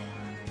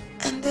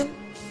 And then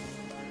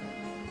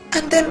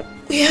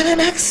an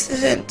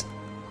accident.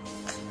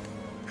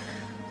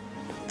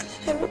 And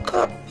then I woke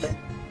up, but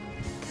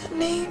that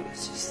name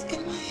is just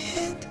in my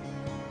head.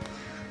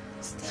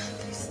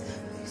 Stanley,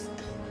 Stanley,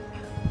 Stanley.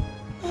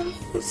 Mama,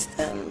 who's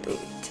Stanley?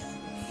 Tell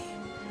me.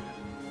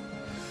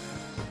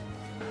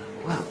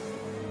 Well,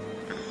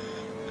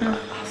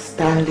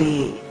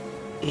 Stanley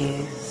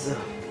is...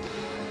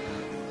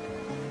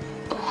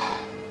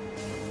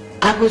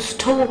 I was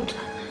told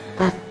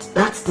that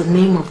that's the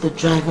name of the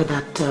driver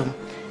that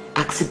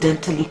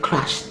accidentally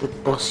crashed the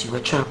bus you were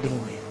traveling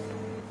with.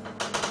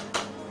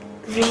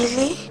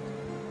 Really?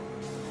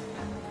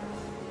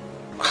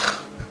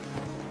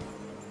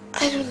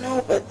 I don't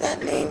know, but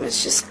that name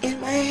is just in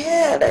my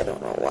head. I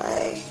don't know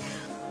why.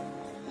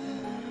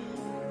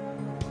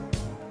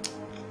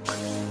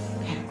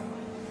 Here,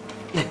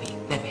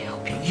 let me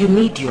help you. You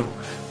need your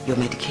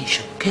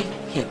medication, okay?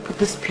 Here, put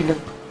this pillow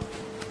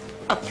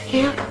up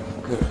here.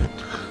 Good.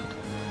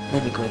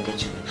 Let me go and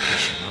get your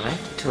medication, alright?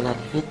 It will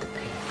alleviate the pain.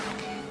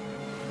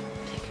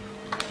 Take it.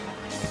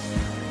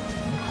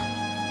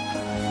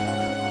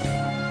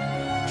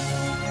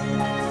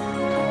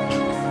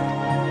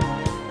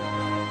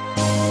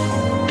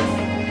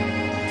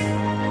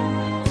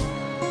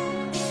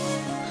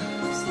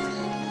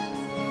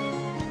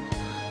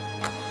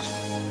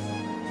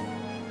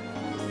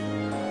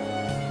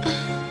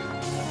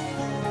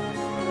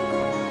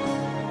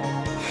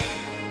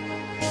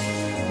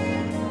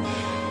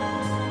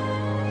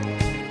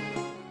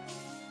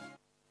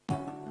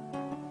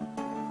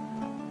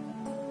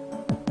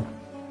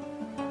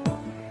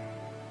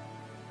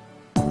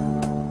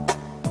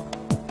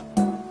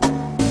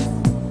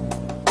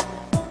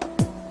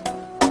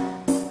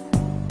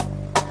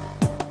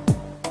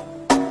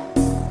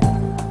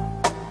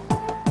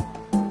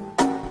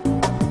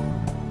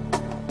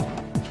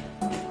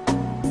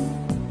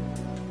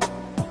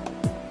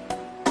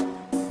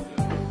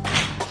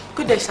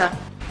 Good day, sir.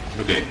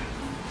 Good day.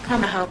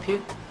 Can I help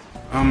you?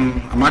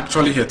 I'm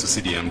actually here to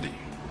see the MD.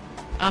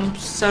 I'm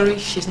sorry,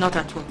 she's not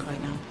at work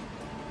right now.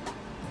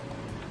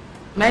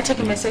 May I take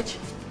a message?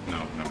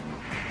 No.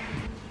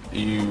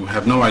 You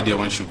have no idea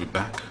when she'll be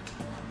back?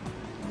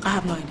 I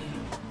have no idea.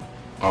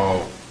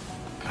 Or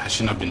has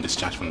she not been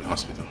discharged from the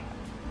hospital?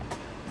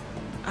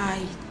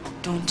 I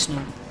don't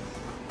know.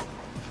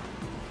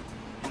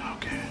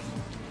 Okay.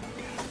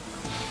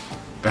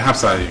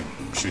 Perhaps I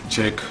should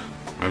check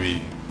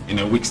maybe in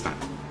a week's time.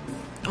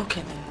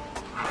 Okay then.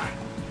 Alright.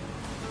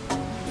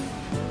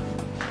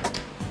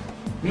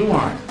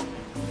 Meanwhile,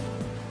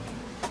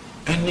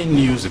 any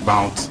news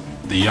about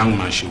the young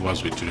man she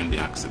was with during the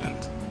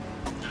accident?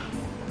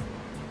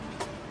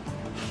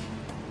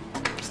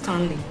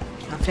 Stanley,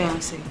 her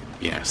fiancé.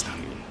 Yeah,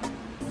 Stanley.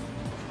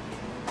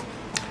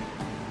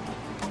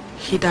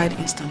 He died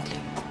instantly.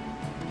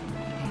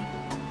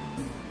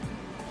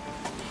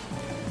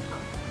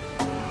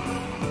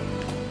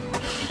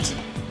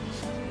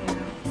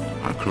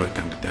 How cruel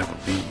can the devil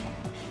be?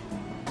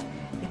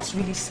 It's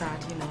really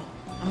sad, you know.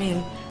 I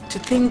mean, to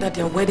think that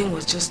their wedding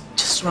was just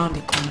around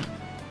the corner.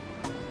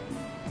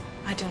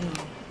 I don't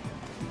know.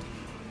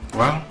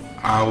 Well,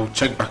 I'll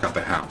check back at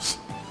the house.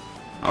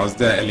 I was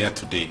there earlier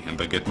today and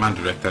the gate man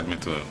directed me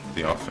to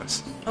the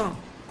office. Oh,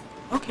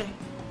 okay.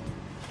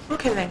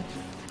 Okay then.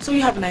 So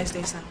you have a nice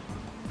day, sir.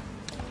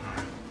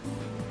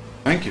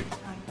 Thank you.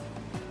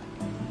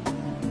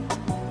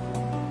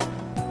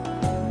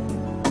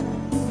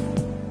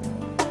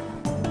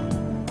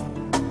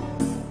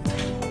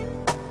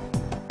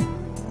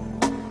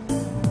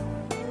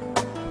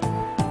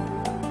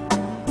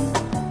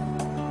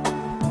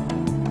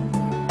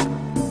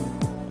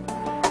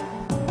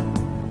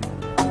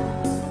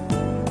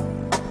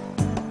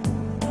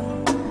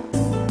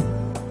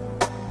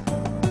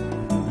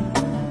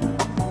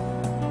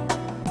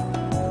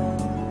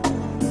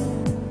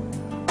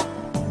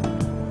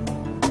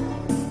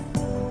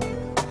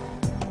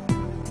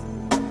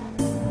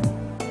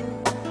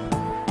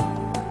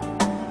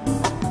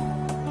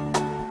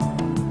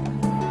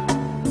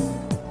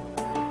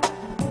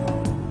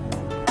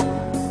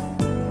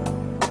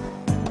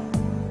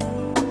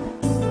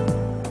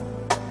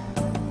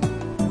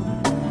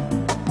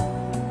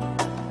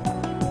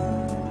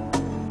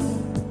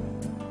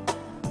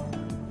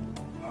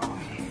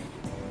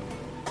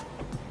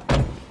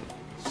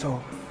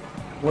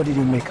 What did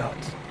you make out?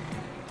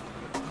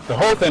 The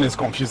whole thing is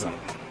confusing.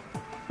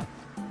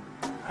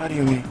 How do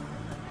you mean?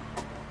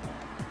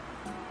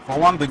 For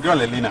one, the girl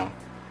Elina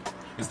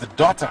is the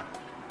daughter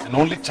and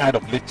only child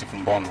of late Chief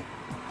Mbono,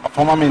 a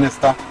former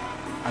minister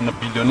and a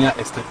billionaire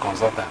estate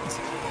consultant.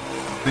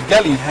 The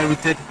girl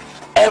inherited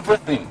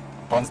everything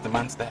once the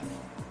man's death.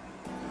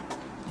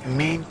 You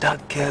mean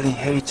that girl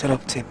inherited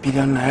up to $1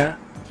 billion?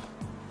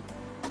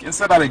 You can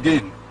say that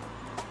again.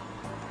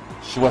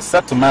 She was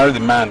set to marry the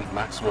man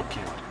Maxwell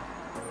killed.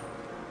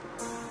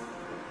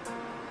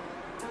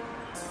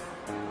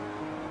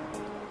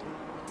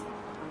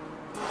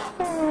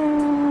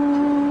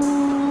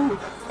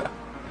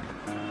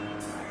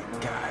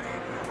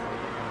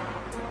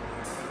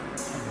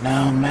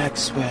 Now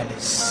Maxwell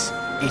is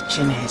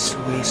itching his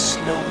way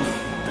slowly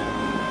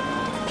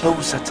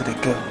closer to the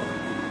girl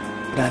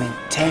with an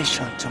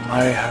intention to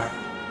marry her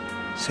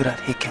so that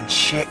he can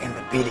share in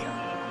the billion.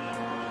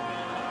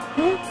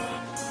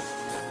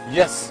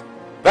 Yes,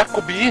 that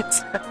could be it.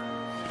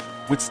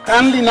 With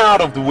Stanley now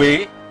out of the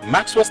way,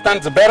 Maxwell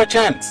stands a better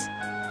chance.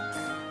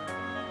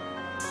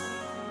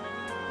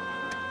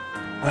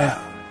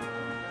 Well,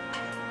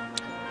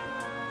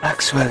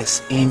 Maxwell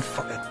is in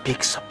for a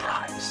big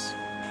surprise.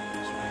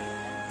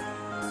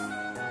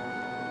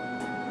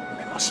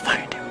 We must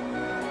find him.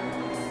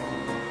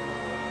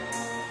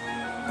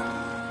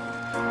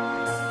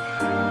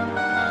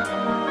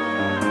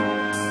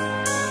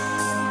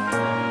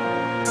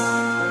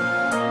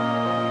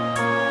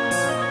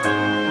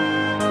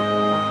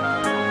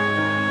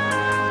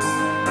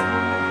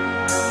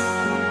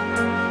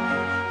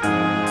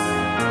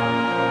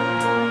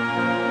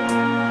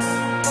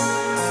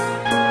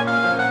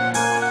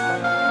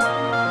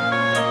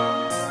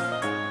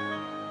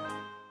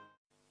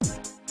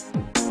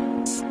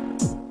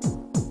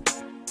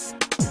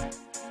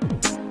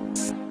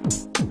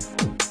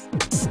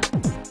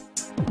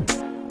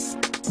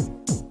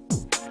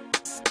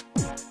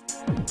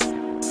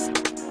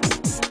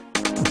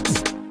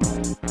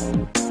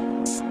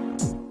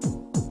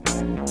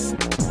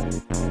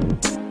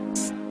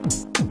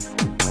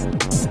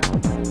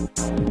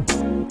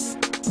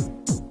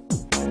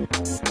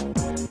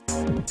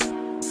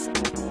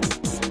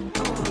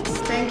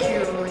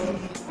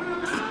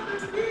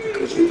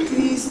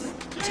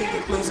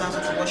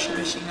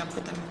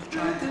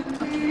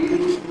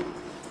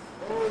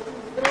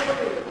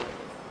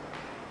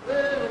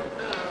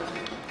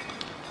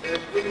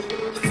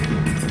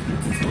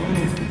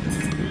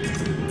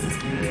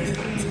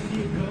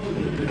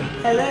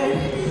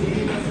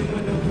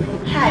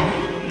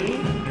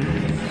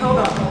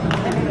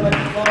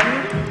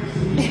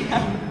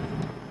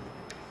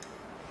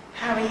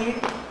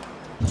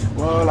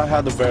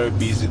 A very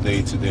busy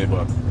day today,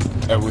 but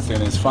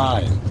everything is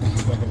fine.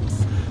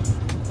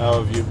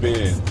 How have you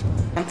been?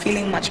 I'm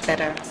feeling much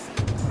better.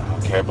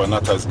 Okay, but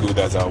not as good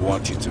as I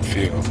want you to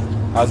feel.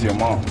 How's your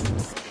mom?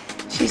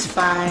 She's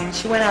fine.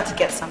 She went out to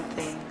get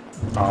something.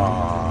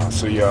 Ah,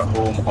 so you're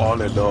home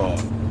all alone.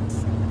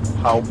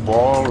 How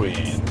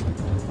boring.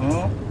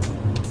 Huh?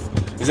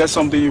 Is that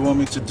something you want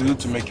me to do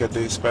to make your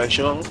day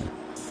special?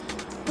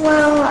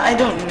 Well, I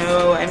don't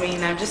know. I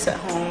mean, I'm just at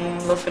home,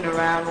 loafing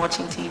around,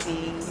 watching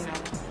TV, you know.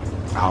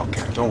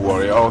 Okay, don't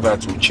worry, all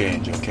that will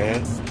change,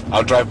 okay?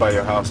 I'll drive by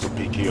your house to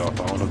pick you up.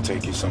 I want to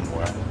take you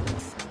somewhere.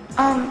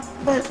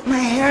 But my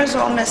hair's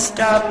all messed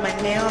up, my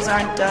nails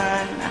aren't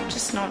done. I'm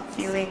just not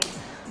feeling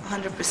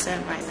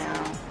 100% right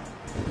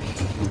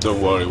now.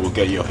 Don't worry, we'll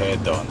get your hair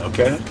done,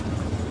 okay?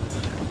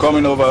 I'm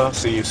coming over,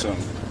 see you soon.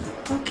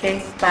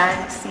 Okay,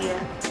 bye, see ya.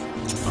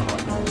 All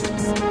right.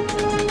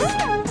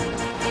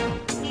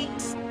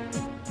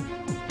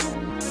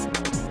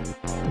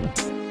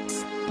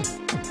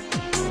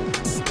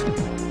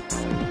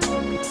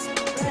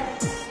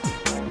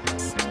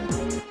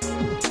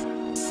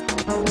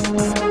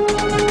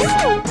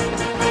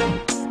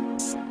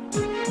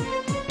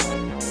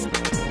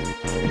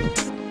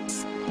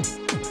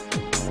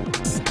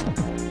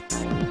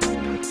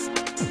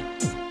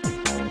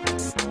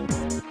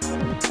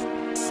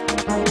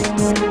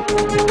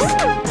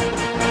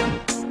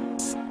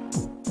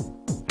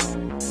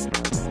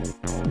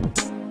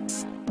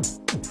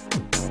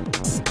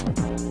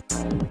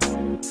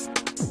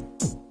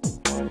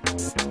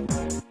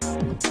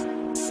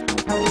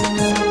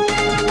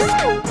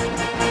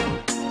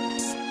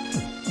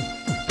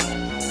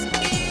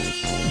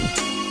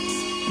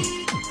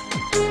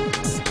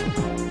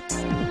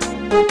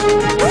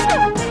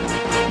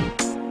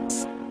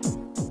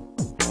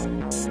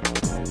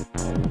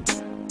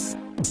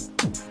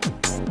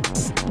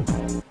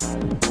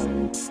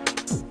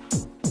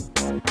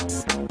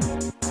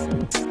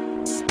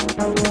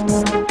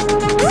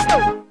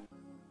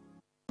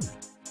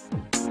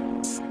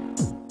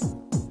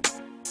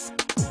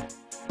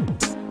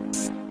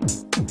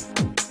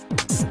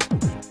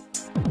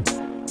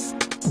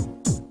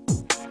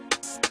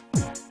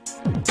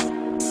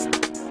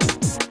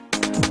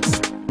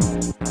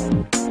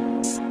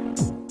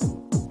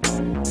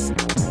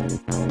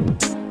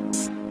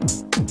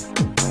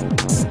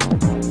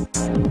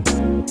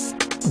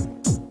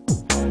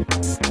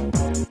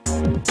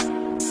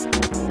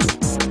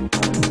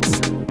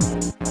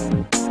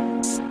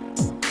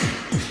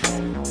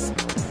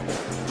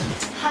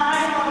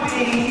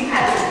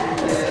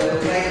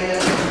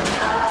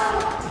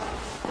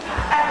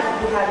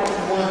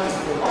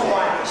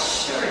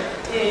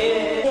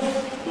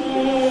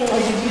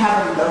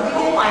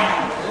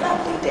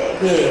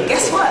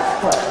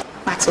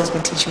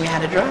 Teaching me how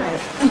to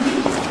drive.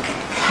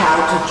 How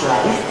to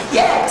drive?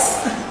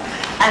 Yes.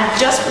 And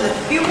just with a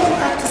few more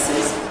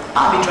practices,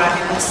 I'll be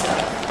driving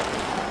myself.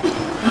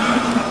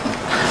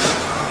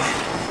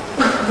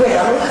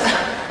 Well,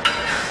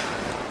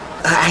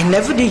 I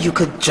never knew you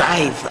could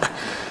drive.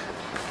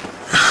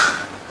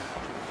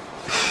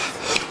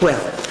 Well,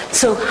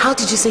 so how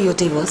did you say your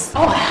day was?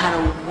 Oh, I had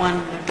a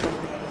wonderful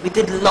day. We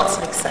did lots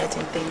of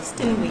exciting things,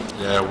 didn't we?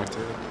 Yeah, we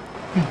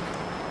did.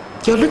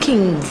 You're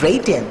looking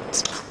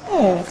radiant.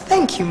 Oh,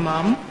 thank you,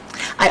 Mom.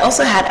 I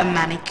also had a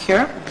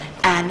manicure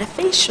and a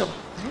facial,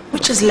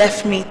 which has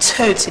left me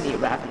totally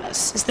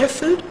ravenous. Is there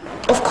food?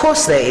 Of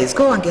course there is.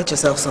 Go and get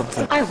yourself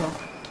something. I will.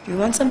 You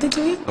want something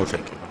to eat? No,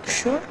 thank you.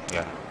 Sure?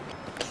 Yeah.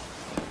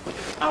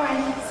 All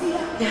right, see ya.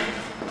 Yeah.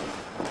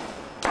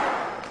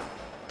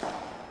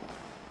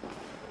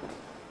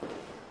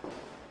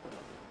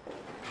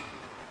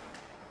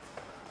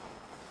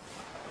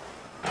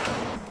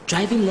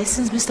 Driving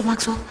lessons, Mr.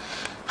 Maxwell?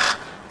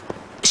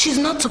 She's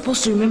not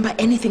supposed to remember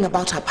anything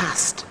about her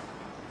past.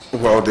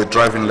 Well, the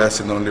driving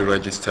lesson only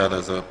registered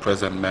as a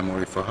present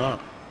memory for her.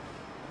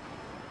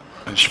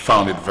 And she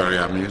found it very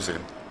amusing.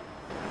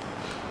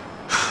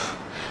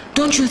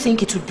 Don't you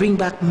think it would bring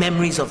back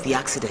memories of the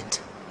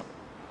accident?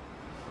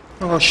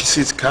 Oh, she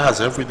sees cars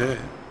every day.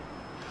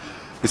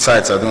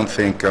 Besides, I don't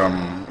think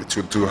it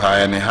would do her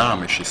any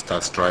harm if she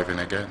starts driving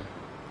again.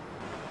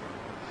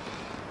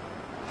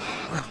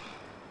 Well,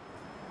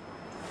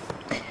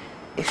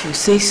 if you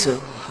say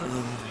so.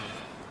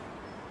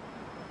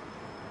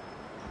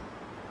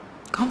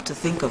 Come to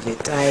think of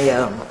it,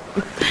 I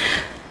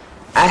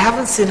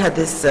haven't seen her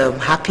this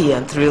happy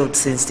and thrilled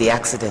since the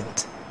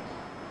accident.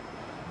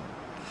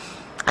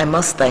 I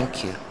must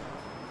thank you.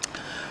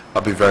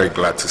 I'll be very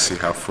glad to see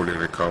her fully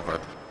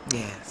recovered.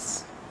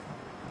 Yes.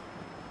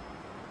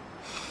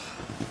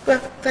 Well,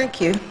 thank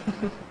you.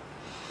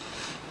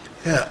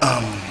 Yeah,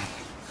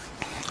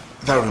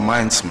 that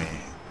reminds me.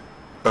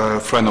 A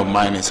friend of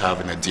mine is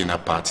having a dinner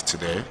party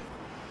today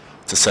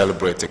to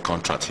celebrate a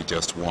contract he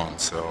just won,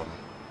 so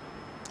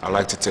I'd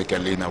like to take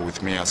Elina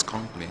with me as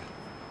company.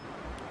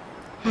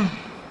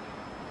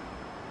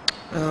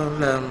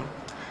 Well,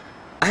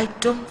 I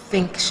don't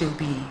think she'll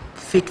be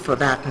fit for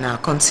that now,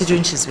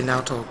 considering she's been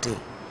out all day,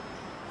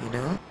 you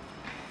know?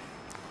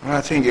 I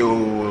think it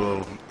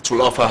will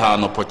offer her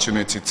an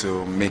opportunity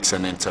to mix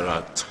and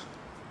interact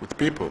with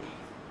people,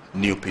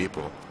 new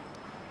people.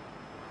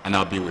 And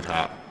I'll be with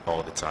her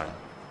all the time.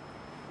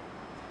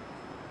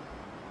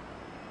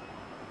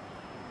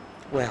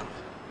 Well,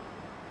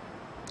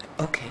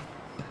 okay.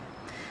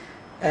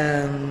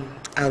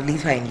 I'll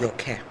leave her in your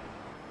care.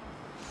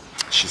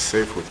 She's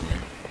safe with me.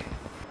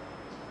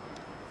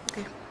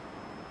 Okay.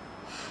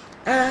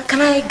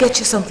 Can I get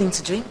you something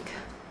to drink?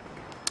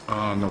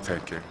 No,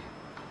 thank you.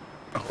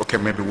 Okay,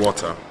 maybe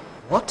water.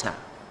 Water?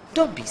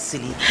 Don't be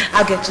silly.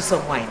 I'll get you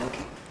some wine,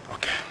 okay?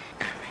 Okay.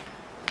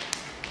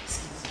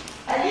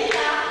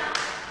 Elina!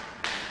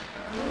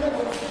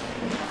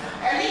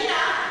 Elina!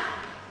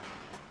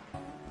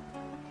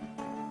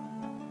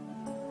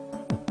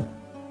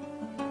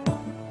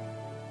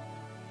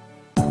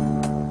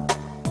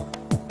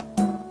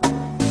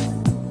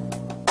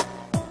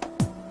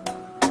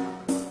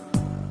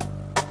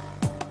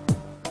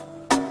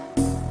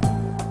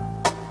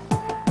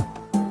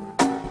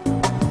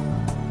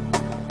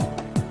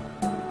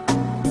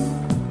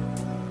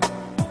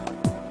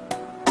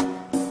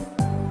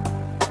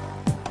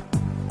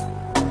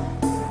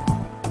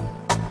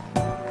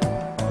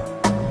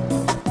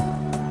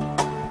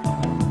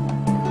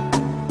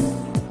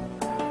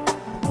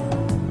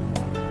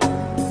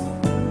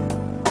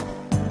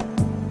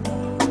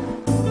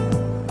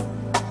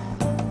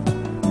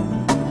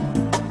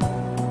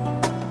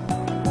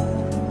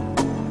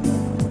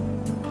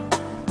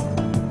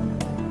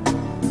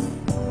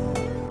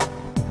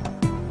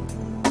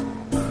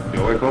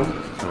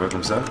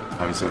 Welcome, sir.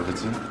 How is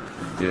everything?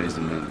 Here is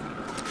the menu.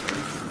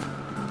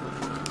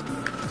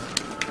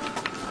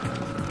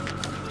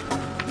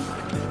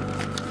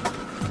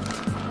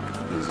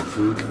 Here's the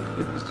food.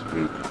 Here's the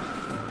drink.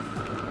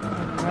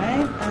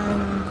 Alright,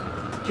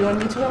 do you want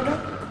me to order?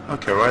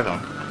 Okay, right on.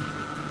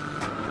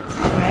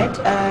 Alright,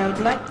 I would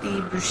like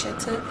the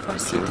bruschetta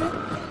farcita.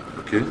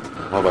 Okay.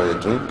 How about your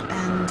drink?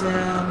 And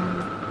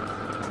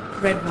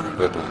red wine.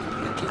 Red wine.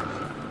 Okay.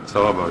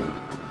 So how about you?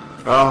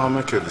 I'll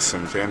make it the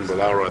same thing,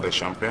 but I'll order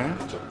champagne.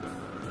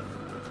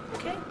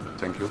 Okay.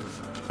 Thank you.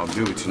 I'll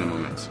be with you in a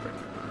moment.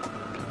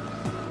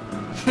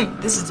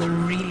 This is a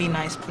really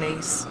nice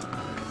place.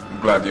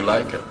 I'm glad you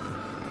like it.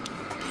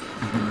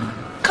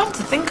 Come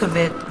to think of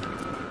it,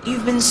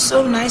 you've been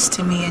so nice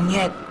to me and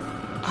yet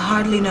I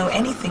hardly know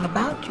anything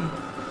about you.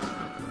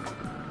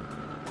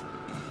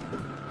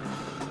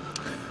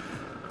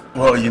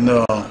 Well, you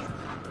know,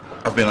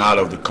 I've been out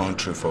of the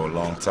country for a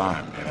long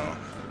time, you know,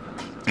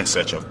 in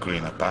search of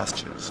greener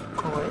pastures. Of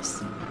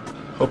course.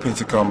 Hoping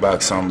to come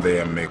back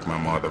someday and make my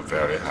mother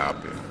very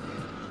happy.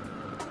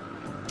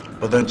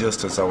 But then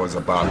just as I was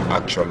about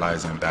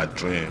actualizing that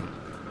dream,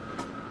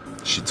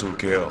 she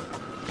took ill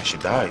and she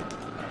died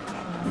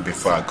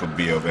before I could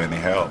be of any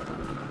help.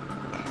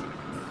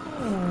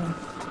 Oh,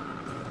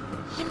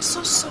 I'm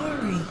so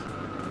sorry.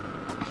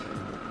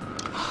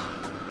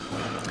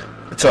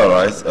 It's all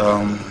right.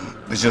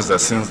 It's just that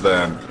since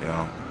then, you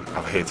know,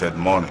 I've hated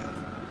money.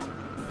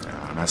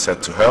 And I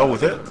said, to hell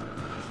with it.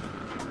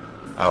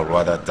 I'd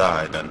rather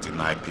die than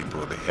deny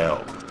people the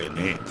help they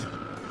need.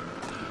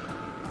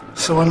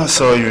 So when I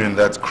saw you in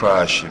that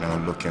crash, you know,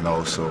 looking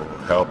also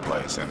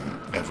helpless and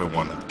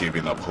everyone had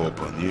given up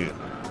hope on you,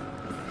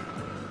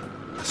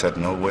 I said,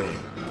 no way.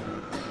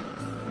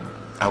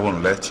 I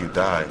won't let you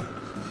die,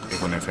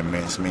 even if it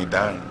means me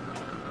dying.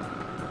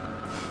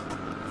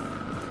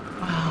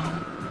 Wow.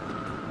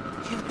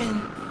 You've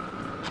been...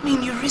 I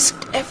mean, you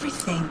risked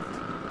everything.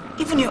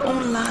 Even your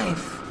own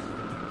life.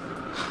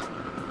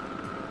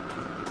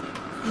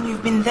 And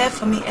you've been there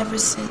for me ever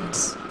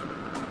since.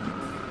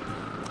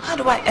 How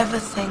do I ever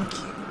thank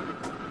you?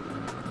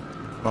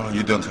 Well,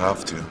 you don't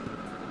have to.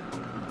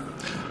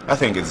 I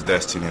think it's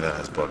destiny that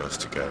has brought us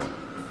together.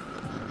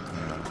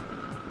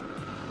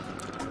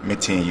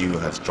 Meeting you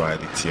has dried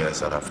the tears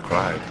that I've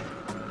cried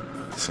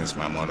since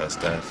my mother's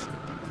death.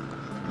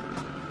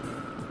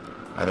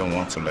 I don't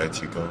want to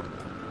let you go.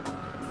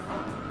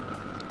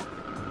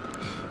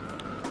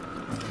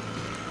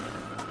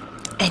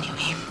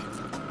 Anyway,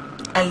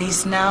 at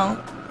least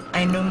now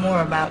I know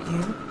more about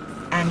you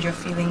and your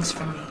feelings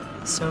for me,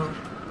 so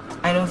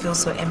I don't feel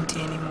so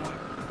empty anymore.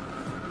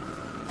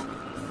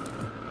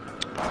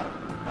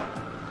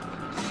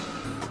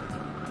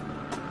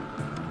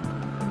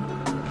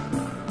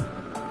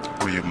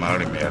 Will you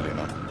marry me,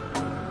 Elina?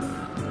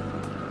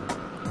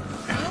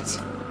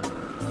 What?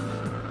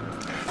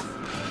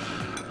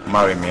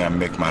 Marry me and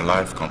make my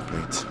life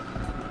complete.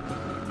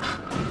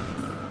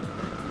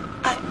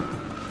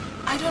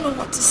 I don't know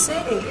what to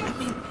say. I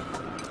mean...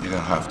 You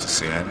don't have to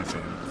say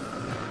anything.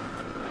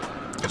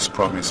 Just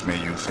promise me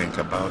you'll think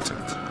about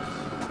it.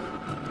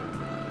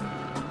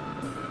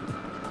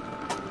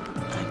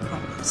 I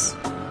promise.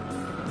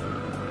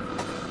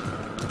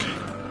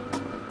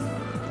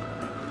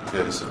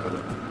 Yes, sir.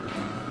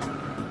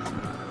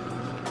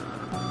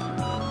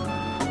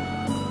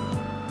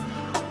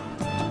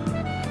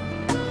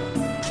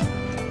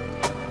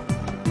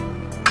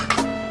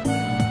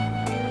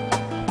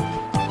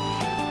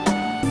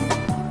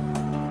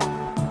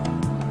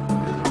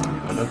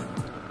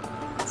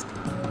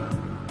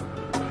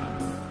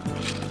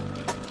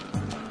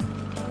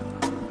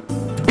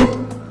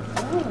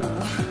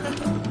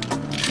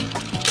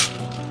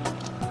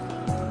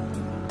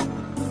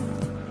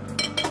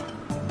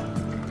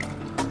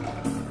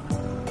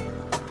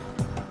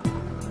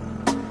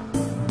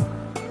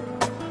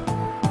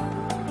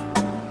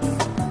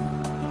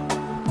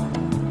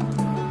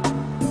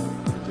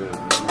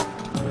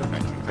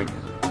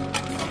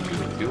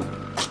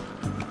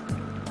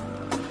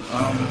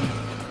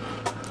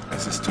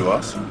 Is this to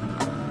us?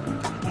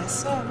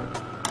 Yes, sir.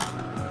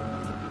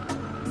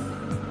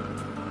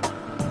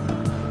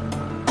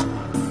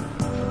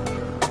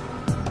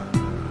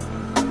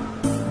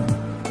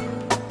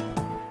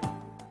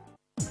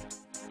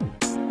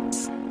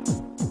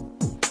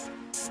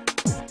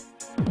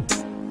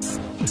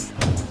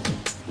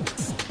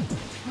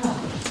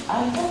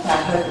 I thought I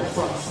heard the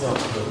front door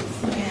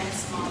close.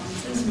 Yes, Mom,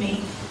 this is me.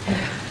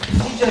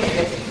 You just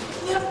get it.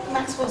 Yep,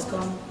 Maxwell's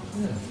gone.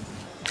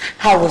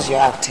 How was your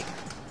outing?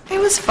 It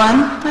was fun.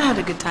 I had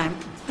a good time.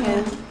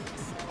 Yeah.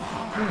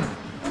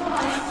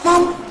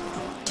 Mom,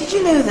 did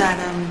you know that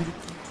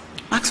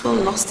Maxwell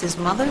lost his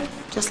mother,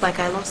 just like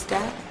I lost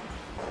Dad?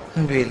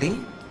 Really?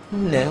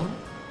 No.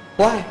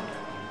 Why?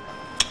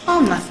 Oh,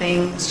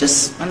 nothing. It's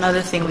just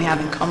another thing we have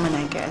in common,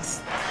 I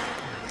guess.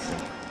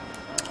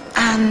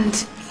 And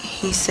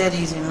he said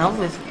he's in love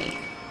with me.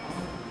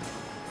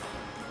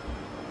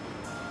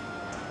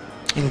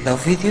 In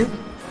love with you?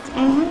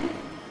 Mm-hmm.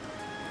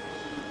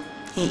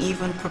 He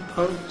even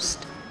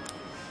proposed.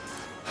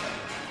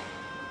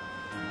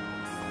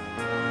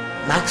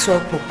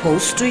 Maxwell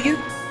proposed to you?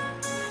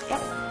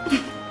 Yep.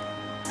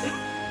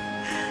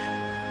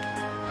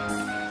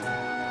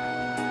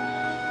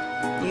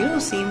 You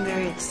don't seem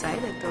very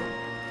excited, though.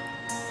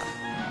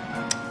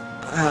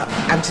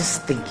 I'm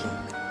just thinking.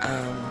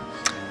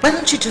 Why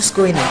don't you just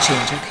go in and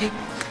change, okay?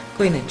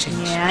 Go in and change.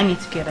 Yeah, I need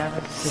to get out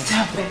of this.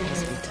 Stop it. You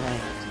must be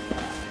tired.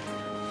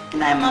 Good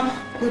night, Mama.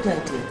 Good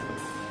idea.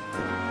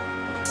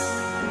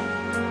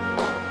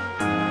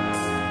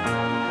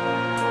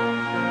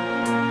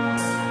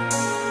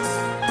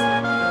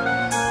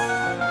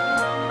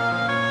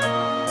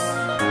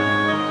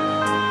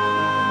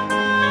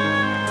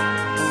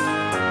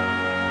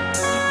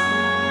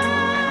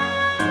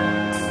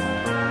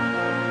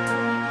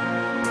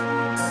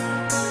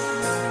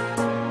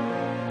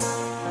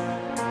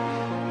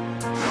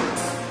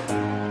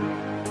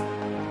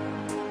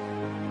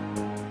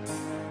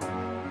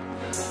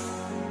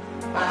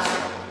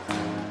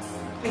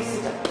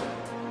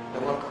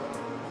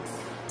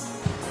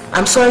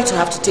 I'm sorry to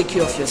have to take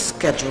you off your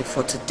schedule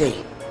for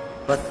today,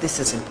 but this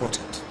is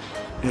important.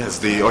 Yes,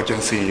 the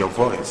urgency in your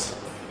voice.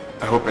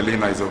 I hope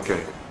Elina is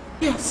okay.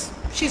 Yes,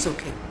 she's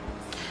okay.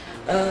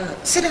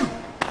 Sit down.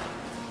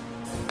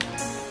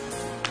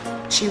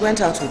 She went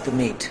out with the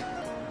maid.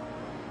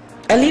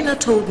 Elina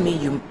told me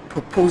you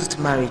proposed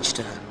marriage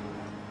to her.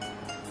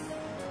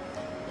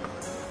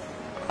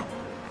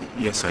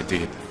 Yes, I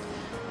did.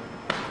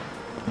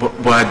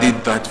 But I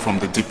did that from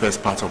the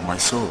deepest part of my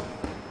soul.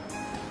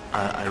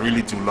 I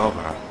really do love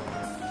her.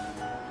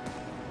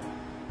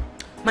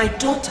 My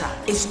daughter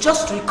is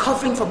just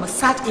recovering from a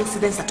sad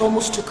incident that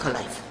almost took her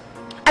life.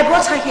 I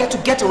brought her here to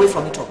get away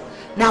from it all.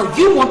 Now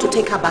you want to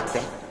take her back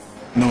there?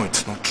 No,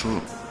 it's not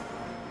true.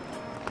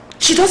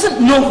 She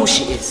doesn't know who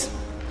she is.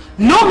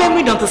 No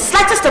memory, nor the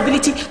slightest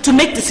ability to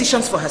make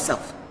decisions for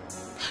herself.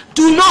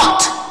 Do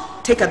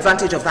not take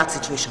advantage of that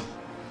situation.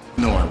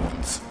 No, I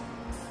won't.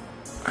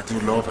 I do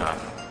love her.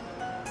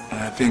 And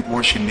I think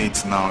what she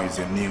needs now is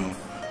a new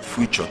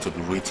future to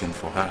be written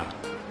for her.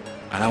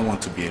 And I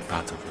want to be a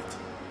part of it.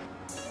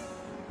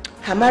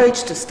 Her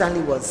marriage to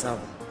Stanley was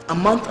a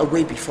month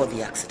away before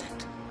the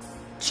accident.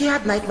 She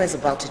had nightmares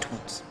about it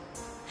once.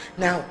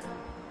 Now,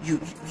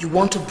 you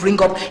want to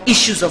bring up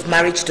issues of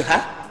marriage to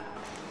her?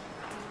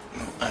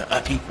 No, I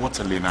think what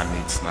Elina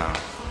needs now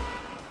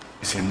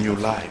is a new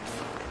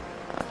life,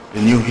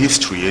 a new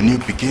history, a new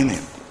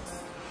beginning.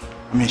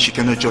 I mean, she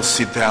cannot just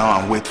sit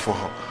down and wait for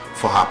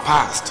her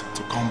past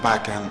to come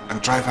back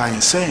and drive her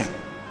insane,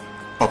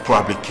 or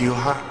probably kill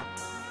her.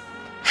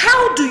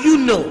 How do you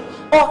know,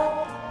 or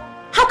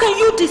how can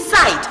you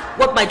decide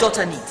what my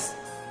daughter needs?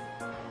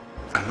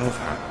 I love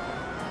her.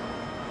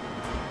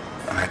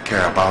 And I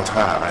care about her.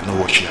 I know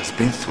what she has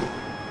been through.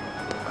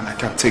 And I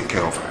can take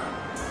care of her.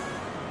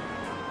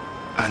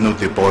 I know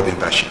the burden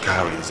that she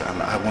carries,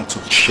 and I want to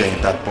share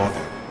in that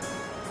burden.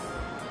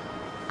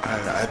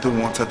 I don't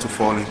want her to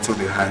fall into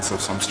the hands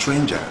of some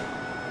stranger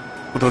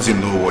who doesn't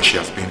know what she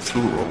has been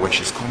through or where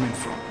she's coming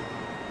from.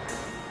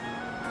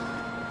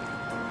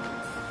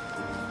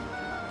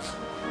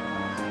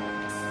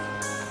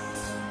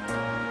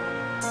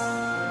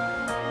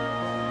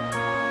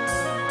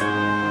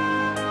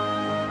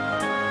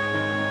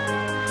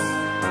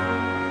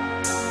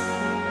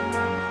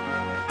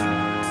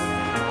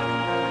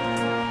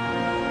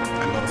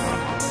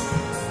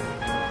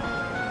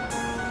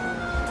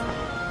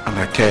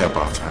 I care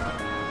about her.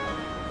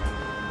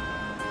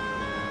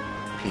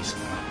 Please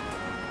now.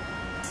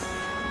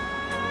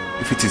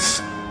 If it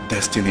is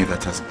destiny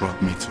that has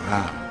brought me to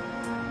her,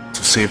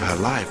 to save her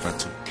life and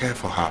to care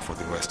for her for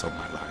the rest of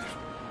my life,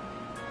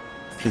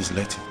 please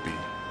let it be.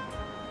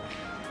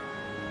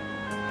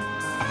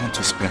 I want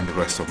to spend the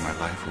rest of my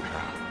life with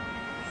her.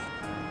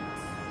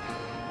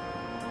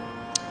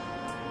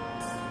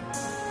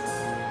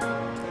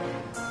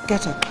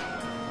 Get up.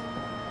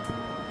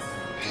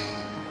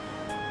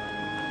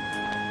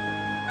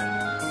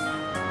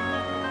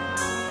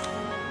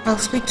 I'll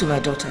speak to my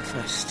daughter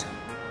first.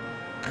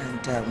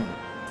 And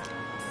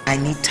I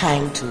need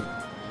time to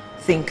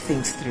think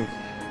things through.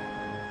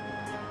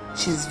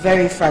 She's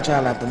very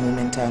fragile at the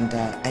moment, and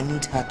I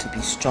need her to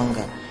be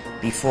stronger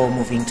before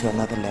moving to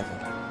another level.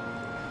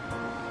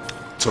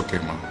 It's okay,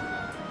 Mom.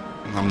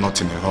 I'm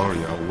not in a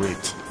hurry. I'll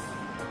wait.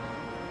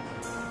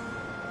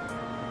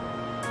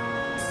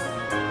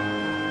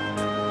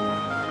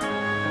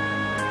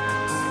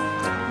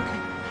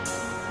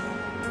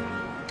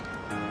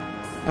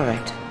 All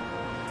right.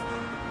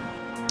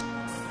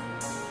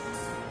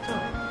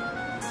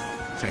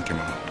 Thank you,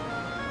 Mom.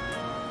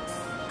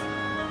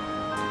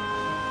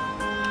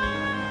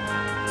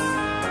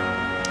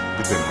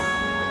 Good day,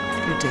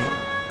 Mom. Good day.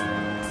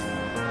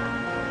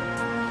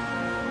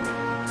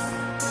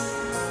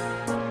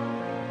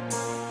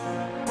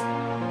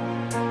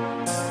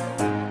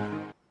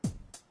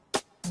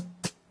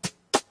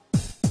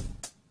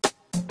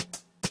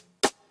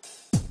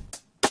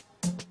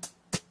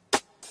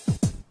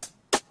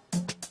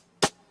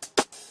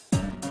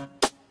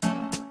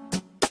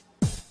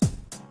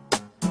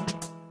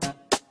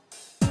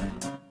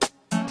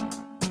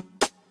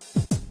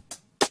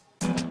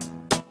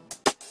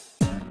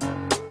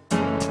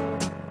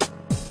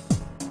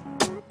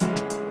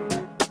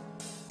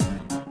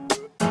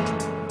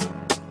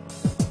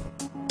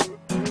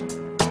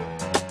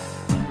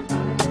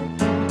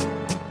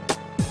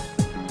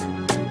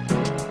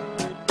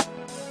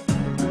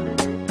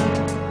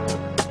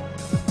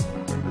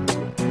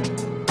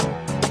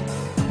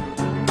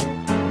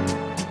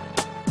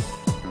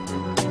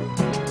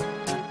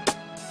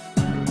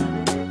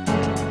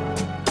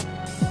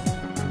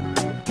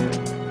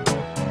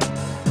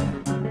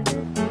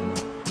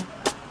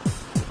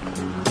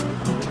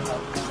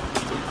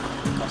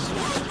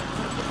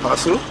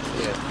 Parcel?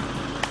 Yeah.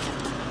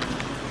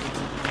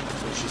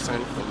 So she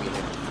signed for me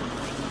now.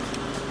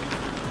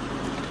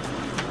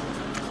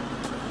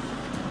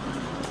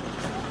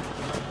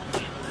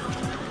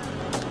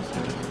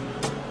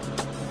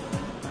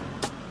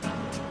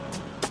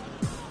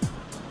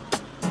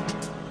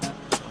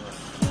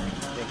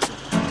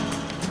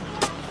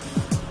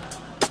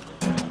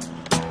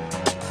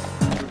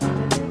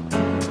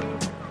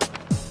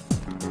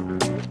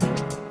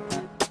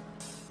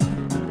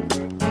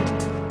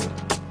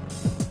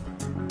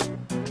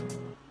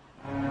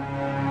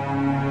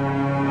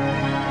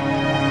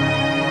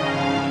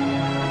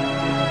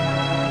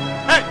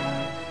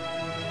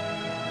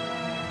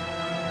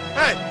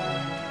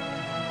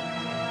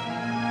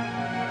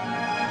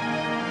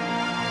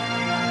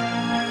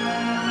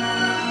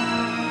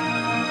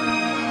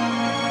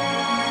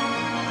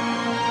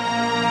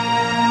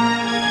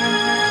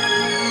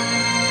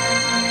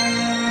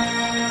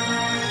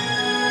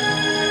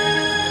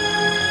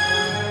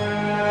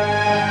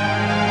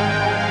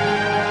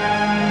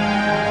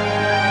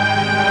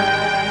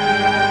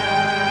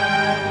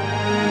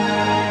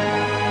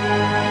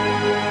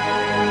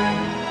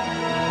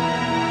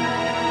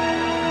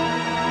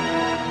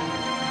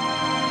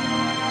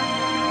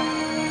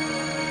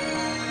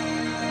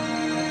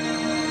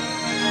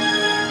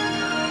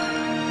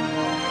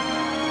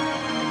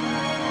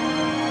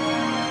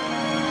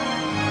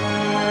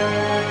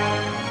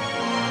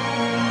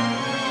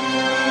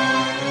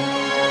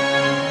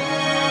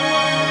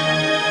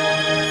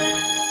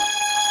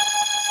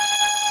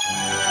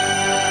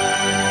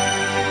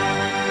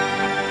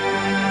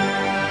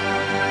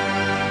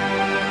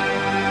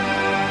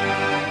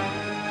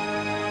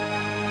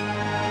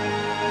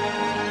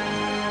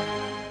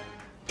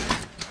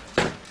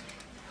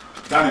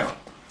 Daniel.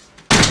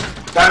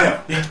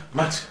 Daniel. Yeah,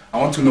 Max. I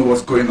want to know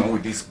what's going on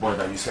with this boy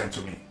that you sent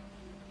to me.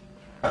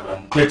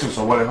 Cletus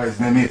or whatever his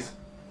name is.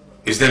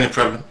 Is there any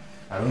problem?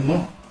 I don't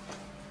know.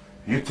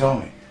 You tell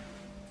me.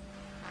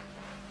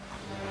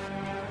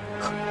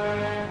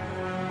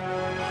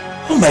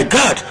 Oh my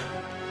God!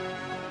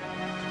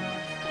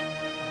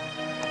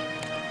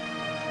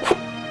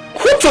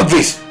 Who took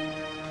this?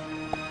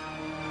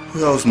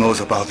 Who else knows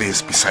about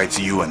this besides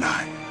you and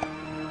I?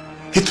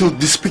 He took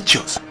these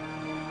pictures.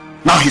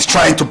 Now he's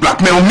trying to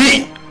blackmail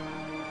me.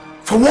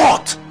 For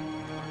what?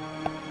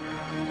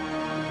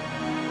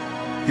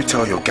 You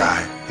tell your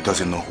guy he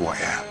doesn't know who I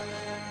am.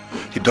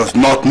 He does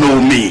not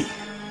know me.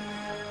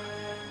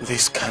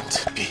 This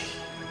can't be.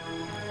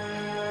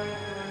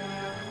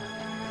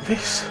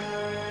 This.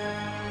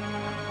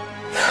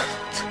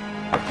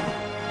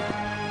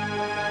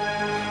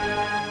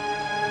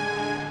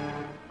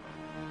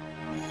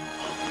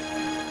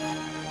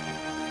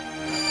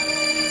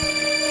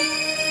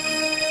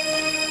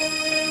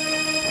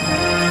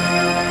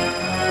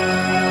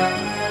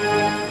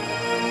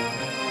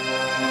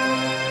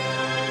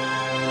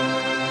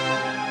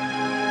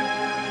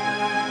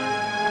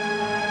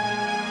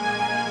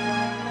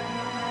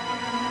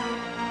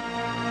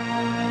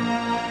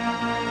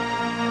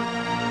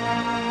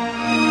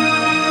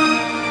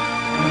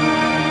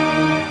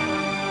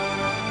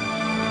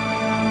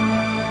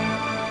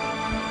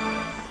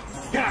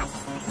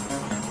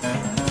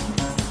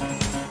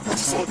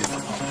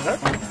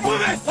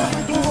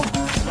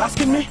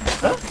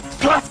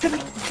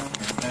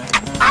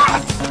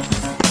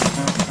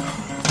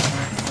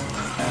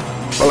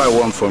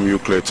 From you,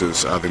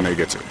 Cletus, are the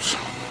negatives.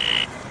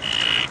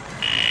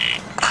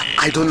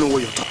 I don't know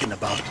what you're talking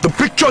about. The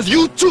pictures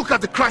you took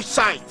at the crash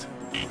site.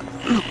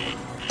 Look,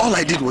 all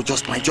I did was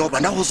just my job,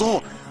 and that was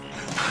all.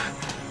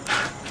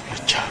 Your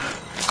job.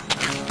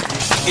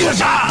 Your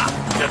job!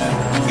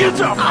 Your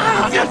job!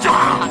 Your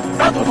job!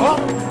 That was all!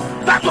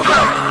 That was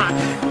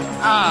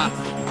all!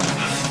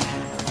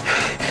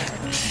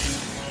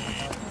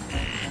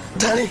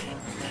 Danny!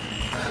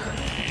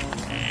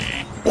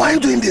 Why are you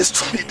doing this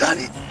to me,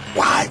 Danny?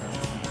 Why?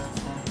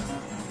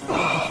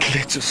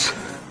 Cletus.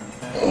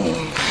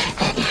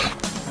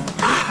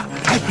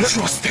 I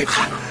trusted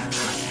you.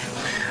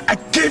 I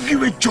gave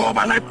you a job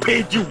and I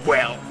paid you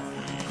well.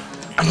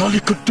 And all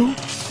you could do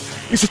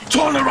is to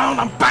turn around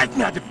and bite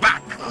me at the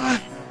back.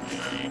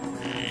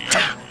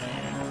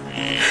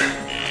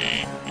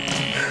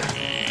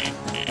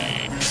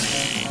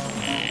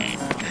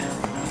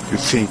 You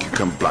think you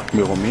can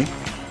blackmail me?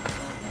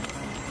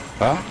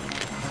 Huh?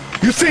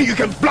 You think you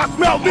can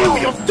blackmail me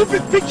with your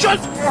stupid pictures?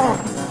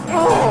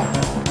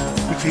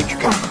 You think you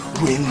can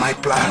ruin my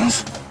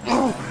plans?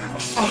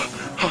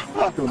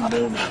 I don't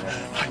know, man.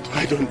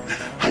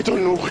 I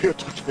don't know what you're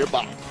talking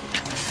about.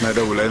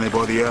 Neither will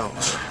anybody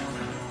else.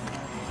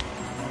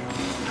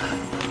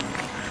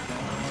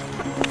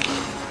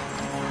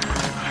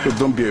 Look,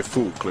 don't be a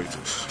fool,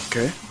 Cletus,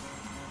 okay?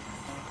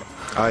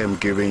 I am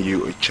giving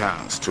you a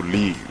chance to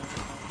leave.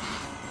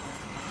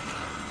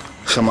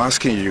 So I'm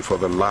asking you for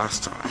the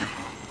last time.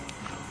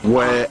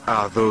 Where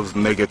are those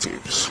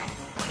negatives?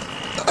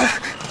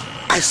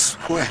 I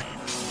swear.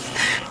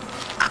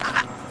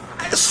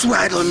 I swear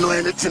I don't know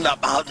anything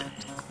about it.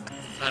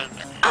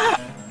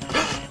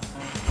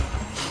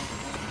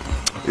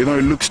 You know,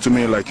 it looks to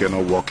me like you're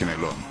not walking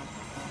alone.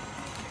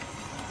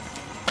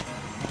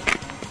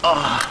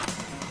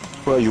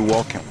 Who are you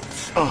walking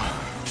with?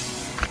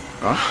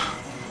 Huh?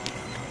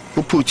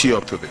 Who put you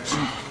up to this?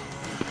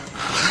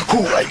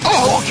 Who are you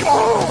walking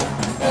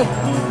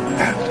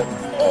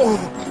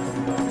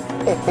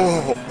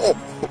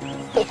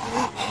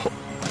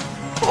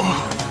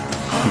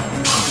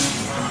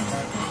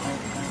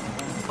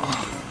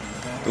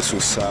This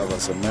will serve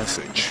as a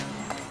message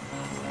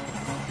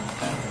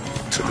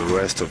to the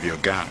rest of your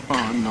gang.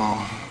 Oh,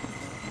 no.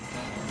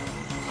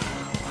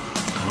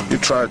 You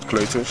tried,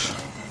 Cletus,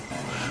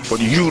 but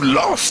you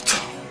lost.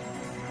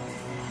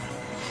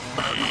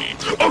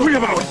 Open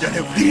your mouth,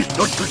 Daniel. Please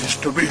don't do this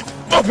to me.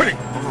 Open it.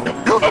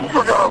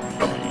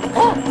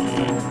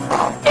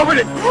 Open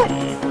it.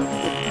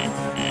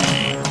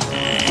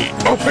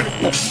 Open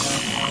it.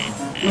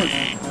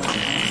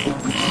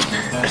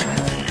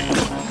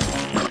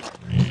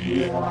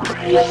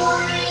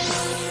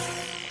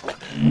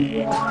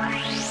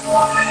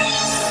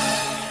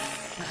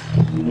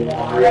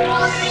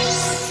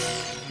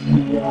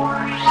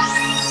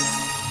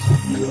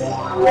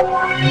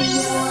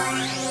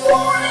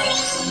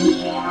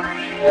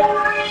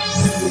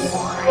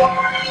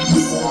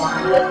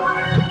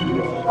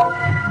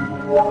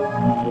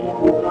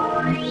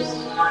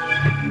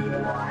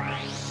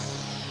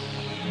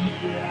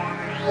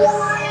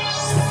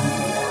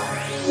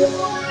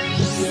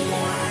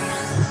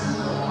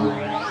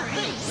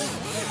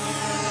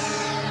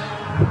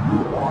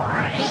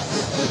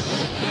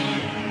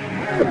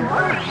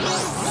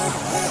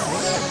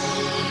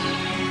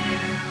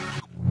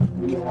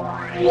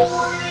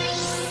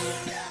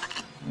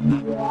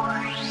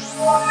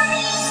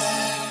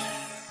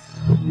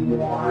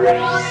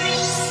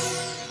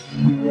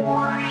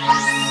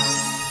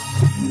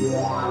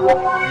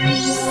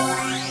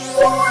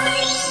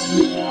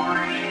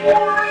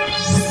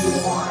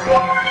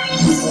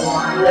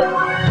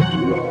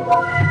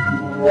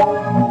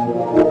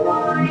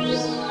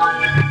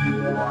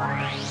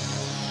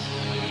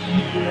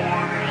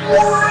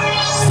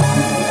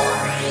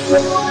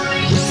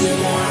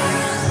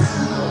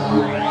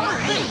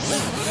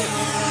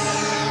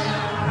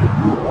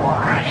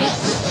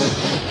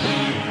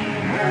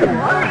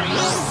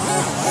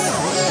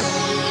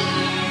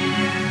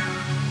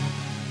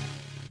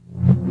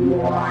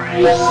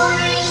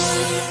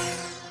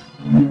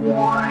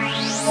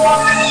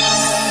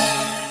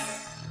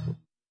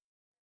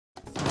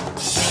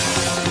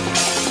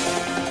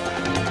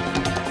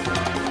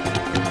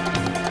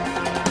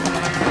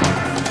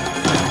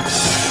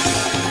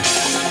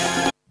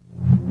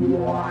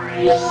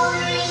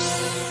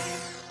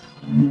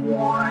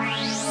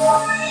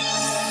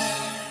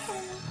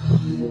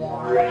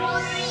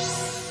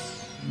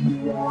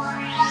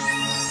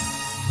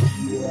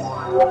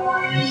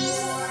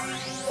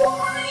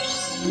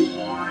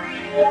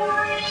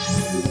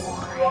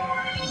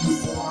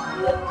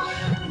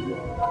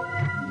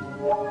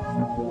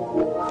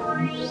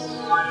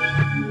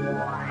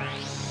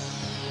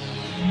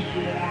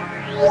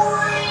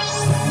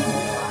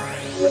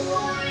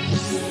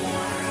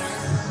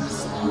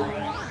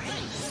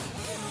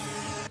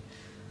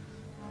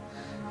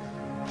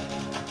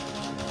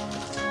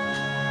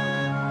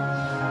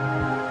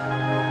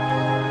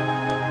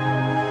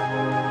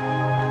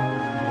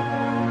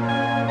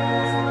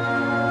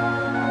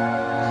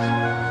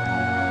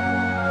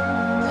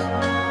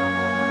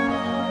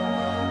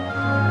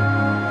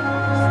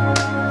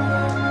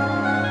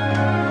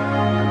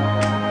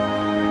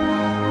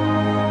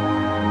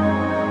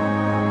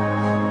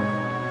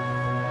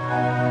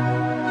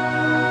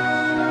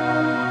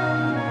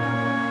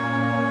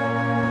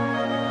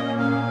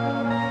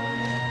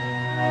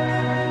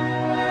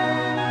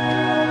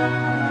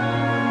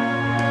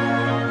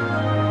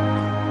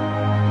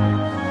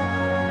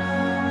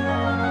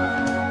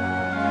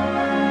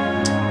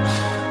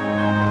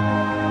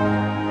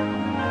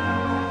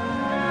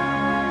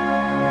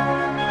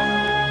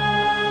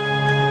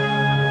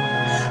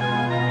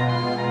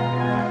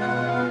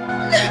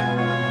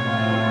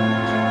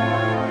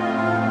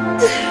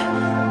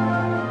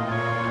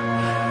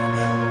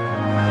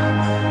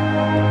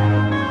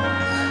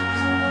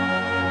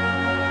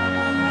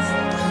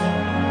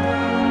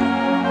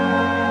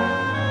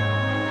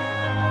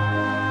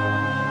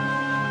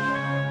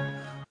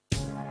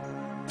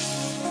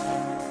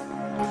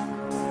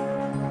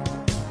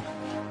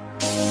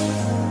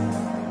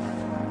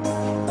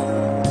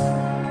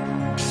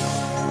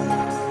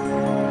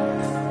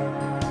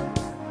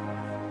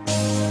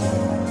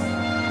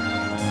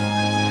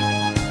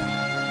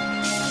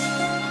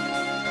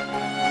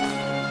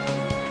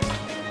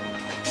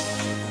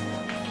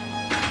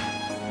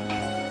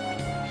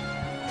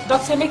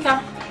 Dr.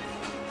 Mika,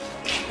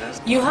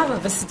 you have a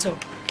visitor.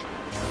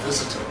 A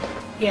visitor?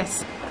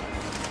 Yes.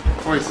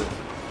 Who is it?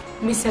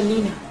 Miss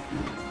Elina.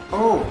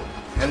 Oh,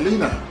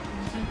 Elina.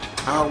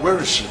 Where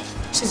is she?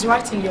 She's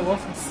right in your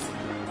office.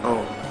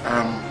 Oh,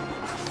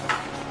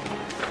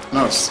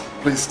 nurse,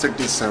 please take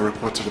this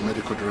report to the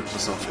medical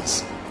director's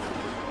office.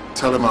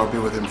 Tell him I'll be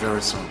with him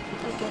very soon.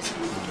 Okay.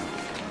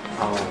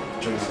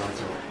 I'll join you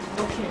right away.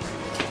 Okay.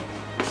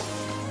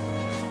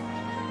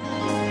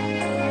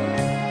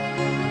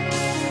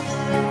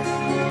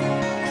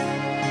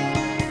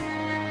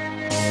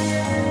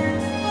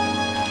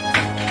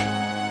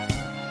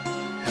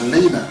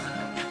 Elina.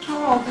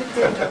 Oh, good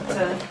day,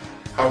 doctor.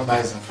 How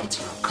nice of you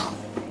to have come.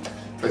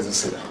 Please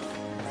sit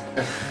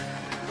down.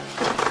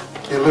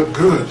 You look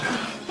good.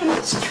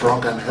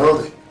 Strong and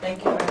healthy.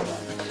 Thank you very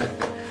much.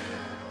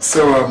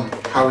 So,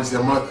 how is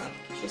your mother?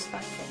 She's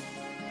fine.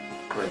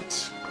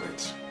 Great,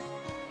 great.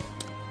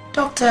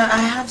 Doctor, I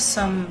have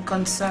some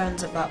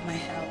concerns about my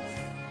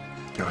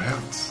health. Your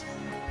health?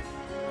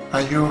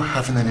 Are you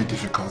having any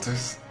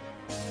difficulties?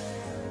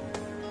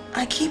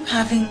 I keep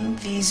having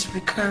these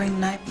recurring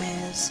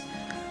nightmares,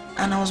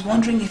 and I was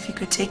wondering if you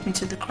could take me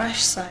to the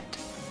crash site.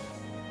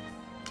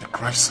 The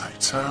crash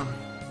site?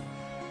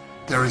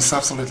 There is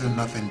absolutely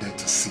nothing there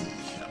to see.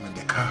 I mean,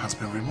 the car has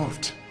been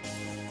removed.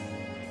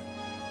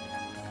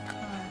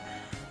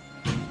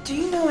 Do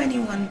you know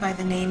anyone by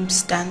the name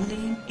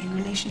Stanley in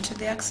relation to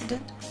the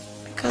accident?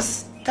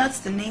 Because that's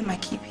the name I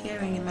keep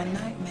hearing in my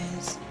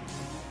nightmares.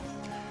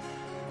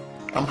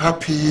 I'm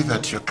happy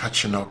that you're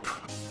catching up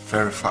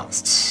very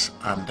fast,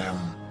 and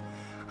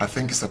I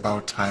think it's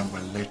about time we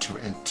let you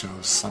into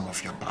some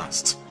of your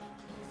past.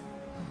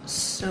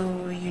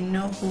 So you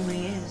know who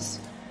he is?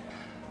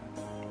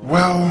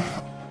 Well,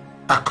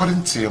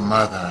 according to your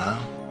mother,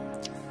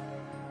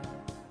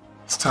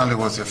 Stanley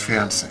was your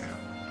fiancé,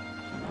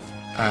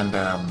 and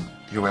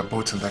you were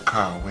both in the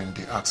car when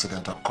the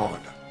accident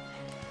occurred.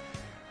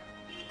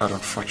 But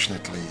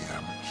unfortunately,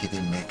 he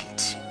didn't make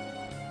it.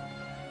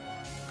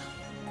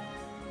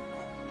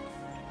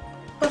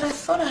 But I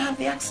thought I had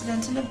the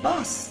accident in a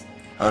bus.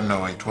 Oh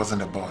no, it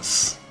wasn't a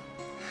bus.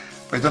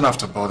 But you don't have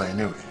to bother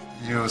anyway.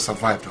 You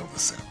survived all the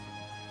same.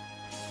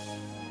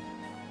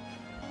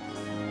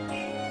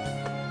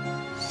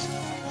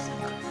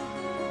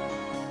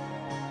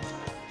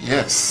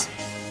 Yes.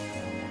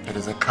 It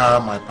is a car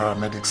my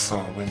paramedics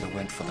saw when they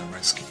went for the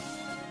rescue.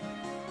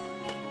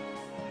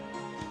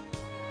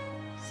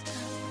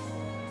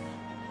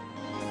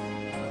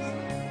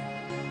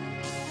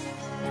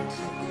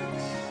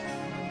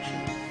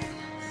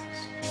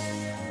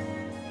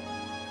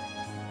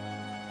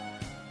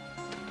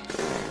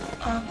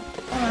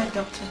 Alright,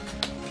 doctor.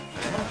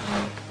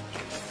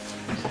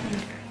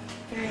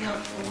 Very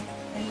helpful.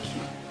 Thank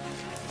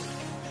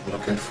you.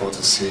 Looking forward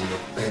to seeing you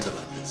better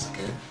than this,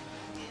 okay?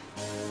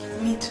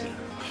 Me too.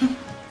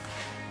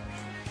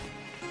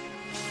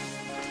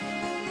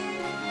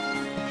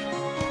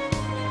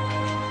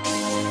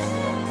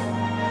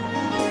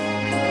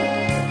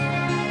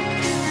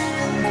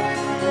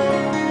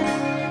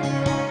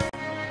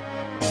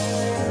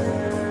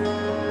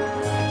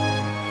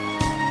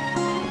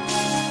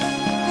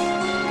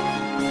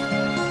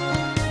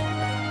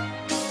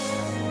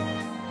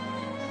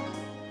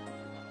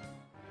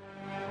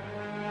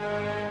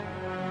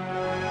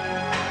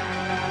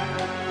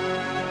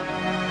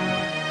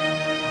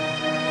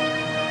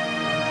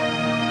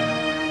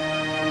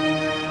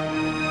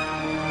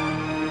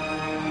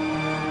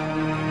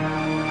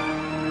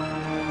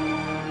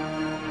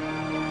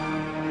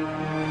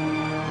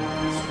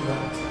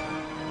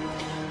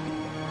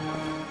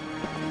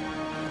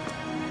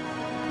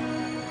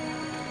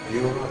 Are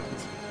you alright?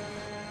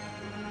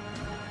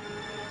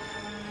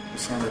 You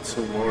sounded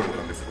so worried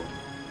on the phone.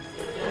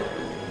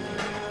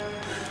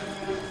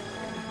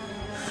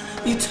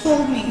 You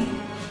told me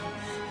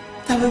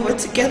that we were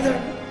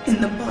together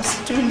in the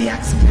bus during the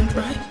accident,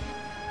 right?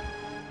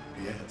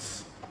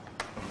 Yes.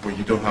 But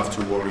you don't have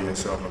to worry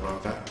yourself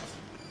about that.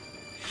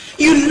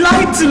 You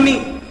lied to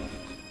me!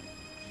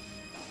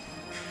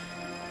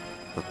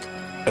 Look,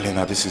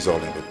 Elina, this is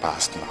all in the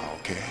past now,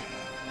 okay?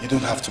 You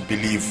don't have to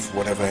believe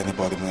whatever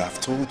anybody may have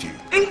told you.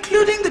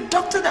 Including the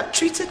doctor that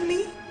treated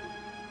me?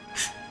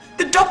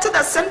 The doctor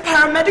that sent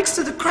paramedics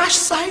to the crash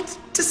site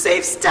to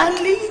save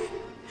Stanley?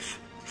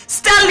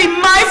 Stanley,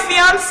 my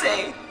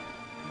fiancé!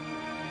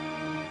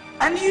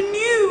 And you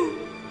knew.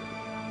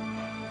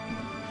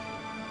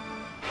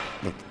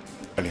 Look,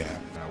 Elina.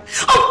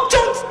 Oh,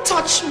 don't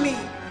touch me!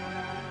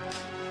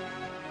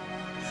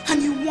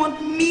 And you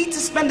want me to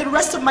spend the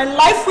rest of my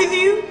life with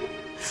you?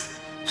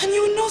 And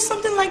you know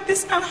something like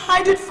this and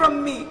hide it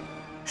from me?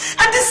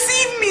 And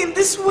deceive me in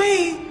this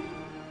way?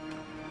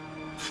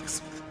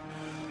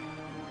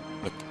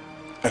 Look,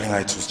 Elina,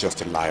 it was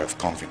just a lie of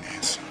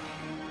convenience.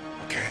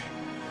 Okay?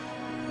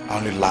 I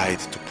only lied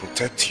to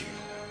protect you.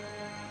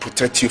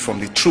 Protect you from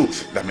the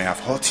truth that may have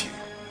hurt you.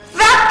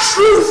 That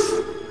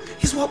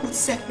truth is what would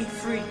set me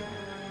free.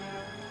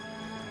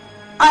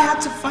 I had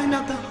to find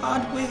out the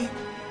hard way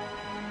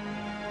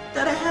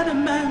that I had a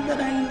man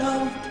that I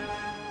loved,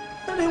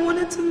 that I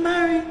wanted to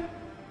marry.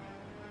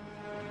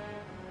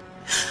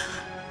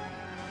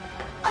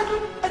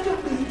 I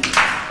don't believe it.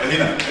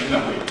 Elina,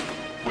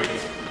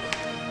 wait.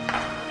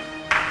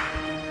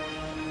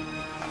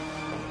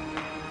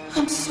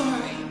 I'm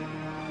sorry.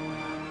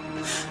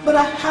 But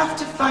I have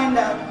to find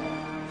out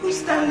who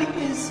Stanley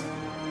is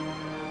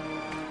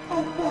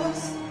or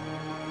was.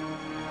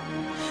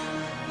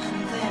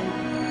 And then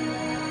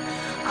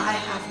I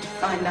have to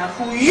find out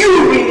who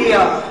you really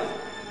are.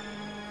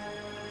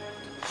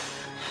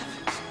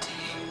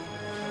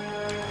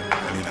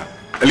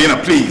 Elina,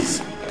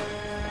 please.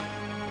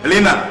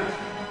 Elina.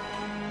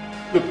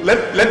 Look,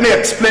 let me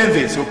explain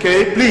this,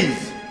 okay?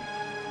 Please.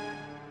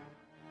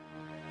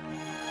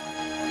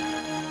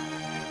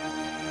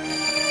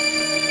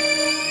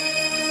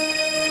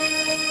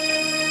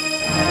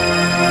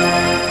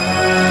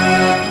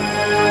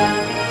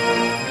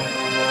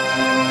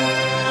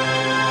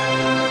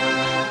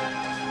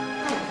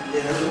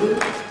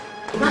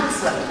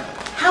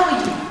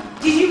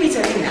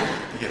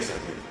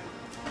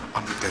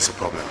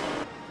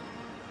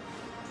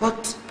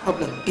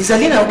 Is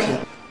Elina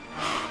okay?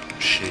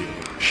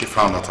 She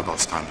found out about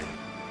Stanley.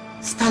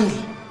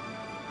 Stanley?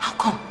 How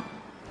come?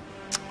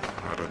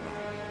 I don't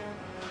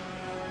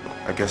know.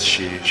 I guess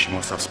she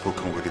must have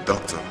spoken with the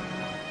doctor.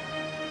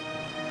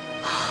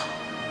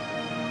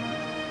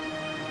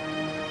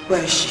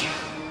 Where is she?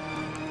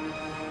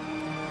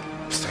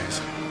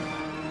 Upstairs.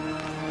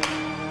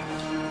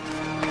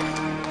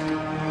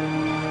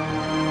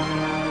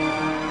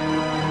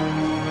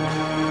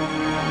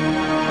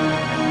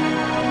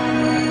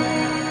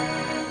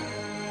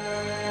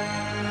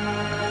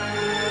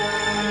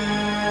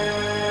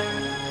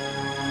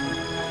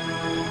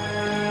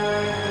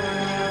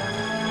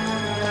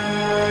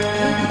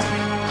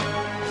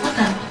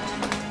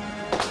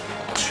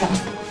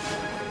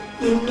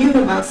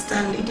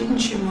 Stanley,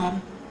 didn't you,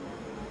 Mom?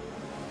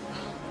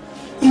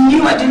 You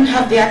knew I didn't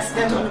have the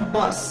accident on a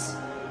bus,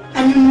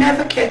 and you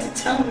never cared to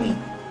tell me.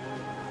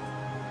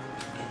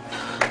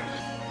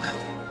 Well,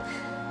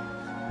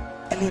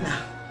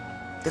 Elina,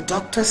 the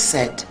doctor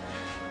said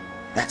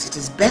that it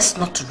is best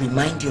not to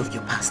remind you of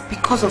your past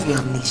because of your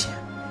amnesia.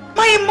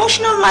 My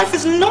emotional life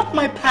is not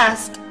my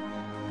past.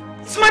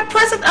 It's my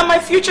present and my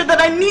future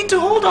that I need to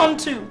hold on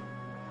to.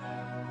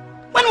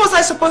 When was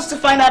I supposed to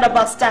find out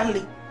about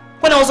Stanley?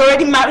 When I was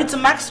already married to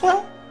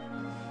Maxwell?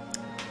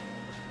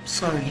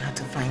 Sorry you had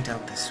to find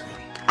out this way.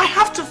 I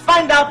have to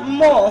find out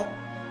more.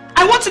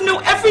 I want to know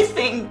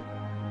everything.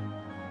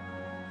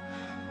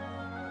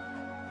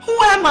 Who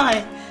am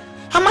I?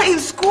 Am I in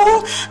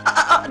school?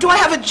 Do I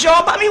have a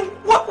job? I mean,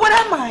 what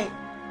am I?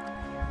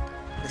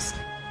 Listen,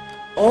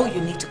 all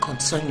you need to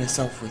concern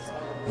yourself with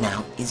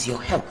now is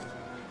your health.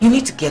 You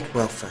need to get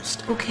well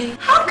first, okay?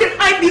 How can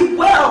I be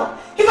well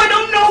if I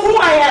don't know who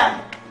I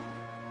am?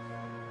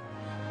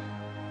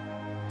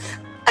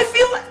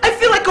 I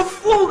feel like a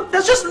fool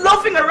that's just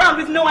loafing around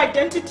with no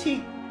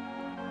identity.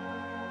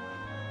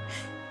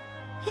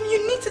 And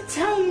you need to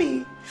tell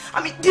me.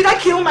 I mean, did I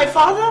kill my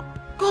father?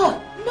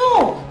 God,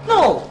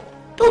 no.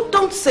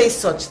 Don't say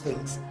such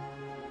things.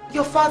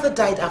 Your father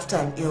died after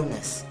an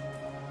illness.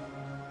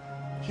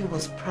 He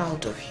was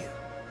proud of you.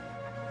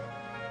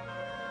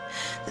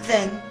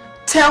 Then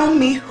tell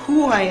me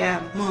who I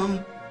am,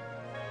 Mom.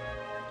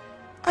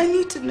 I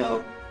need to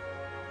know.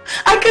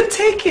 I can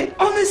take it,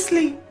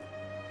 honestly.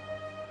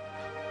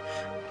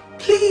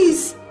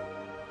 Please.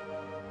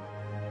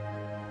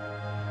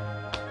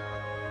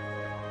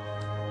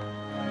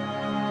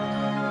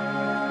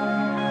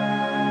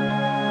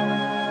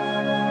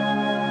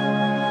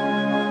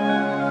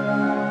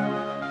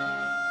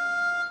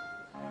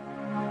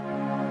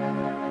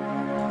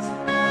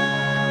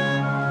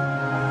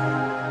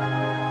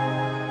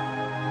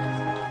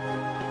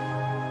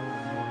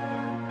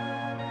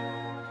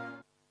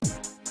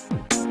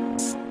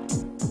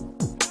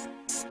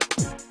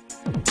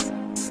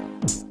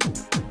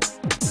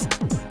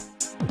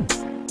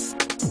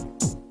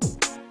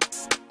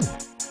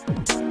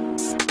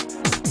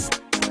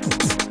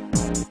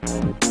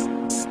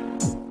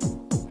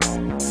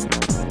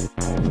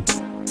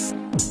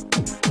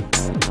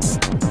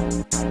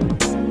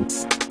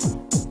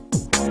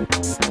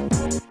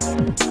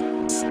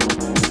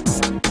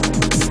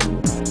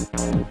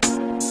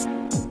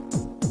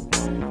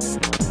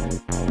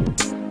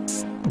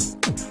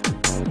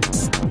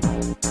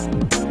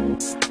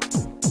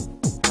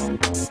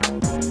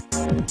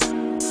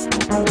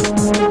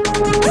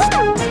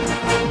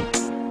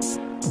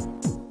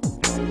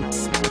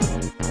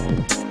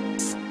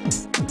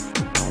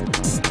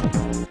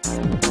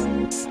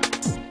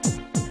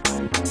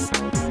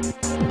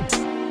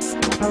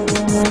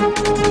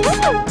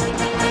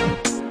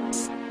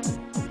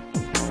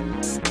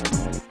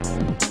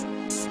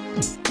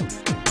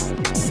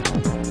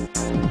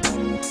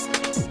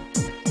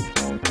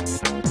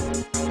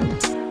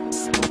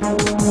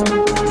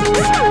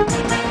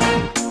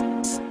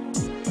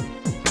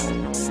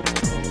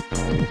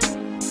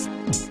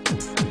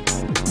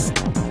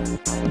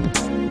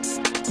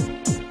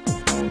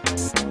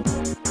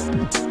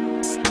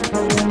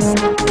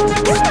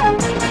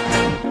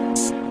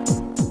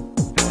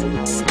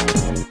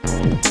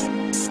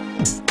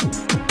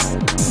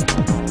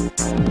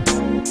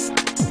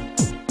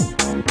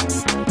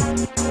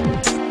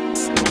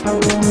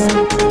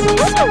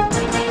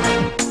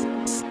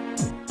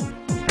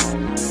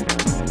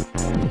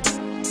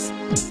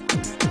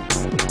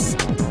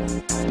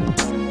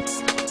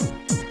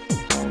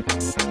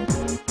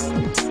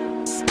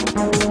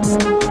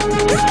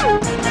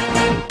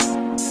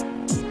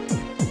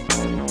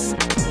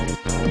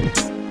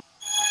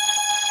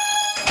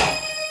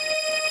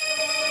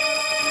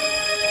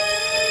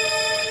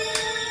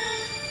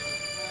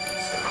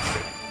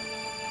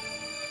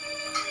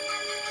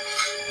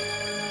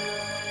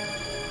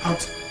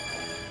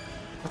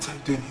 What are you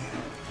doing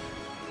here?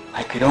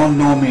 Like you don't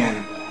know me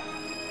anymore.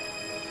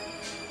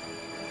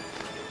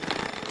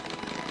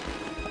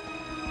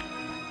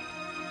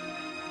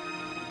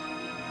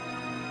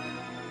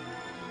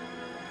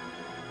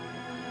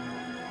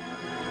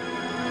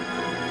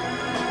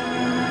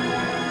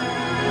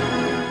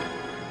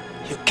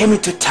 You came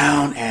into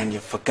town and you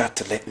forgot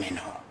to let me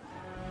know.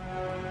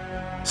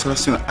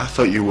 Celestine, I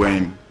thought you were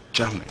in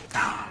Germany.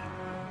 No.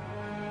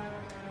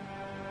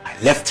 I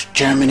left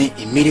Germany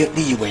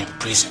immediately you were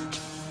imprisoned.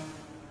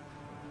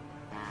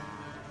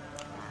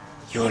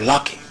 You're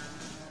lucky.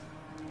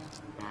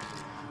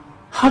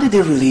 How did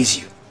they release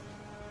you?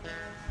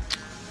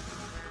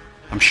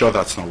 I'm sure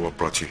that's not what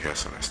brought you here,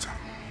 Celestine.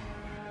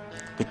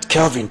 With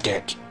Kelvin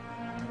dead,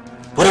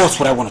 what else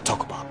would I want to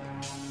talk about?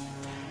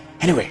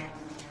 Anyway,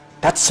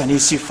 that's an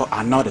issue for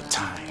another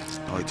time.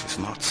 No, it is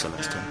not,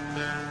 Celestine.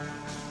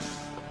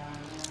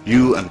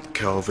 You and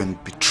Kelvin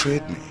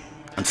betrayed me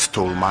and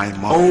stole my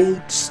money.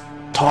 Old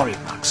story,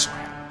 Maxwell.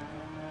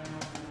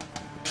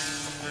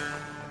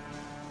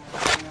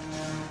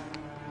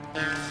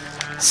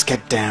 Let's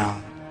get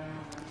down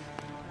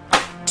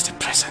to the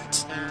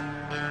present.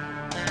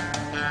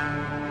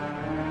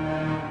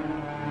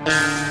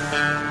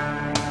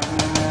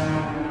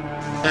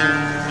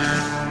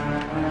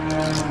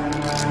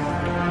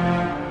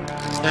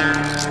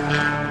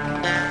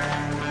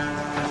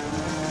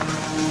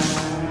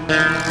 So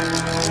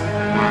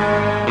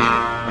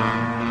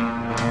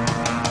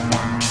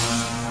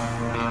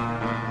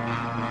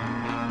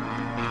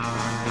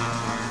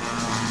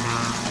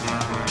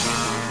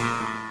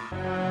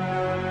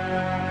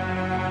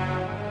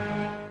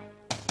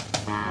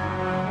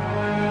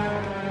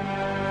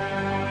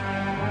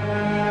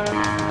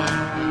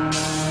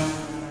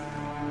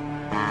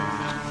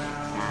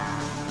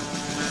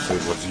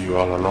it was you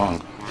all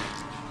along.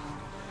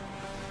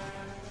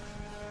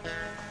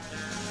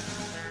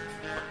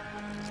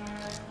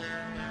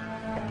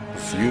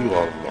 It's you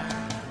all along.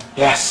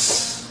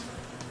 Yes.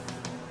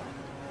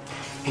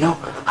 You know,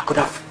 I could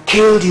have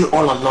killed you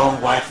all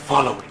along while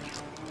following you.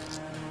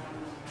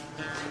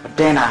 But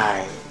then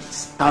I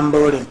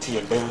stumbled into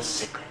your little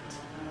secret.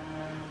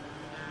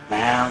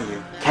 Now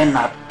you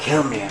cannot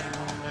kill me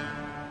anymore.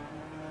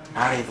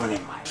 Not even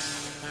in my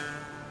sleep.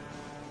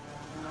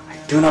 I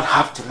do not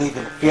have to live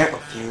in fear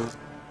of you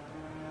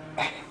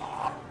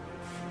anymore.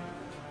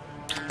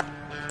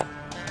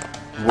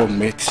 What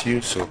makes you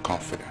so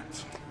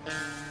confident?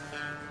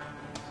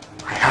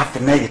 I have the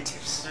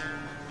negatives.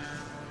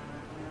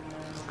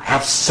 I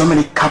have so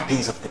many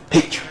copies of the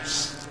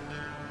pictures.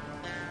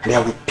 And they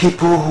are with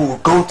people who will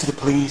go to the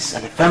police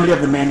and the family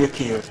of the man you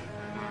killed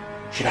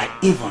should I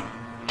even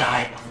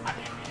die of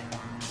malaria.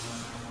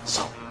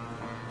 So,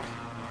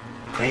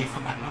 pray for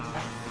my mother.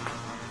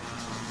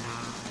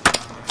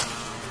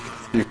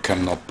 You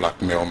cannot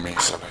blackmail me,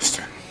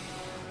 Celestine.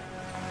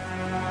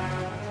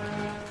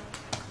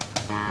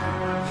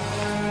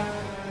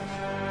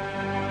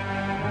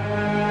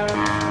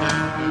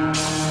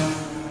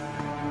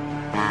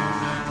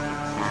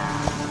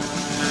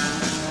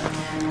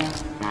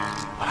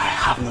 But I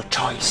have no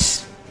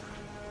choice.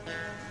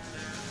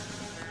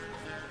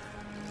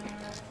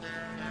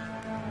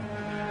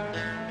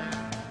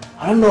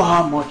 I don't know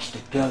how much the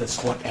girl is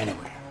worth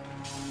anyway.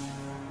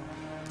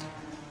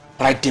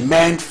 But I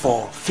demand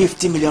for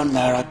 50 million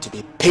naira to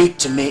be paid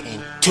to me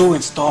in 2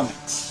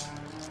 installments.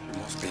 You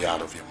must be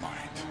out of your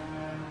mind.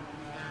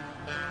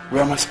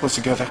 Where am I supposed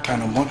to get that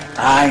kind of money?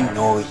 I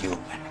know you,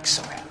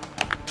 Maxwell.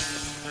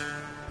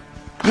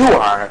 You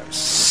are a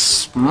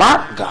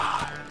smart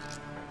guy.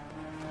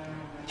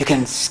 You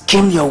can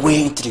skim your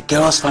way into the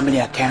girl's family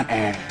account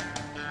and...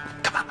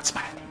 Come on,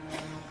 smile.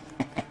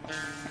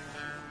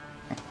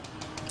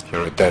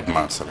 You're a dead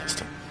man,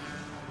 Celestine.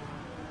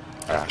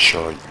 I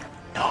assure you.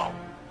 No.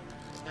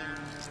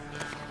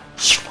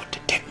 You are the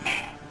dead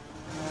man.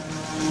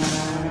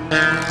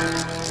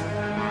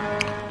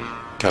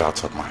 Get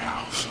out of my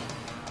house.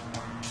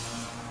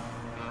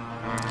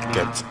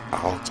 Get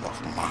out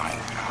of my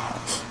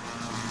house.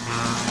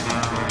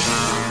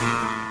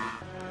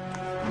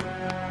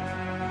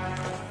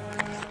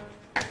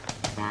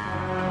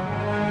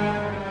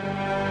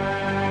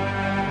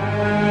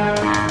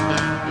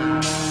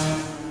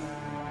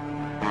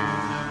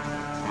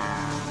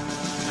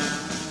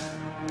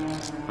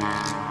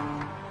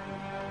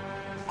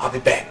 I'll be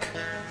back.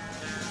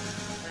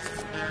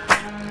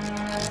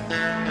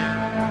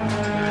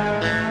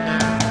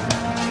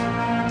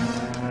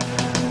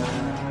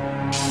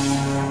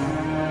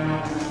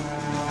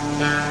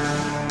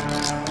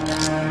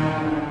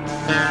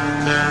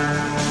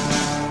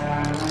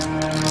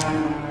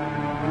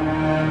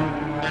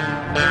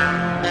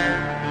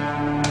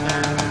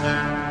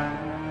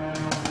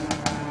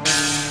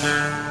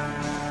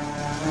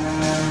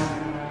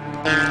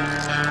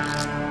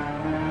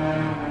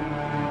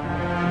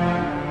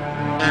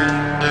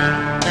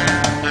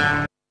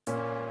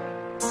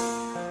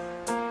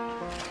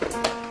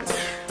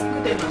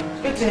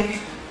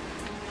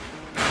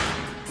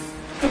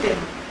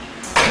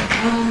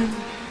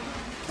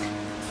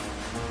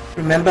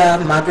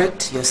 Remember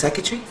Margaret, your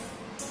secretary?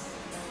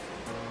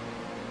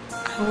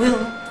 I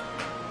will.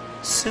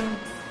 Soon.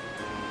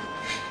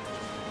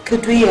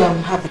 Could we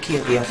have the key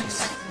of the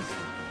office?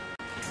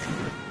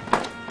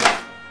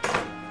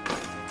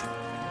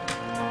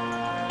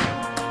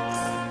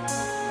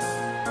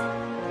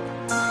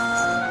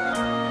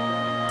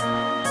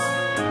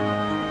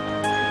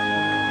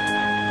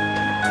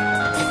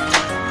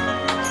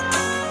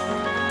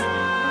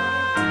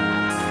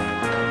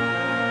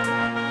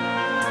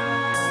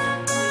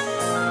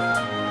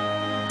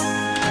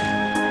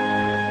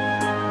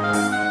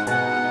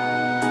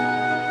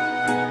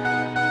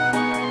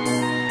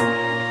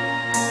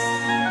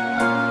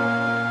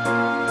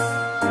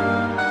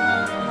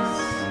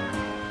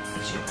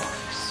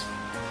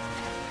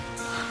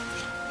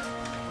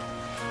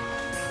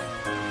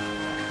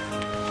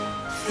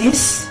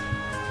 This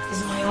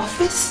is my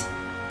office?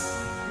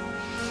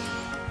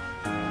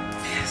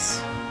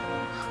 Yes.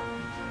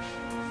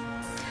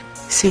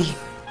 See,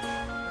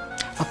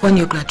 upon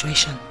your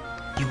graduation,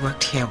 you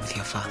worked here with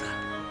your father.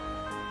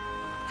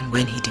 And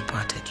when he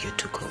departed, you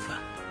took over.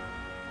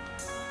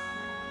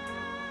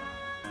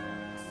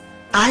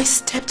 I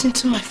stepped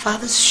into my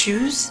father's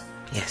shoes?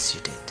 Yes, you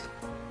did.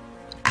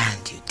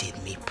 And you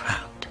did me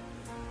proud.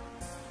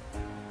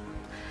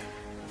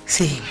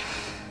 See,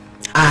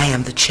 I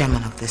am the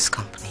chairman of this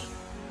company.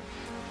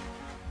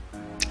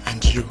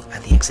 And you are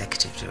the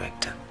executive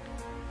director.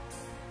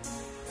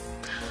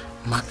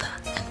 mother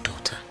and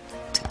daughter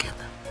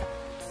together.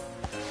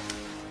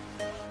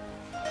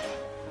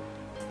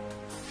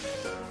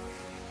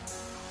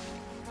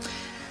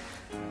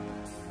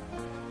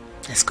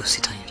 Let's go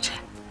sit on your chair.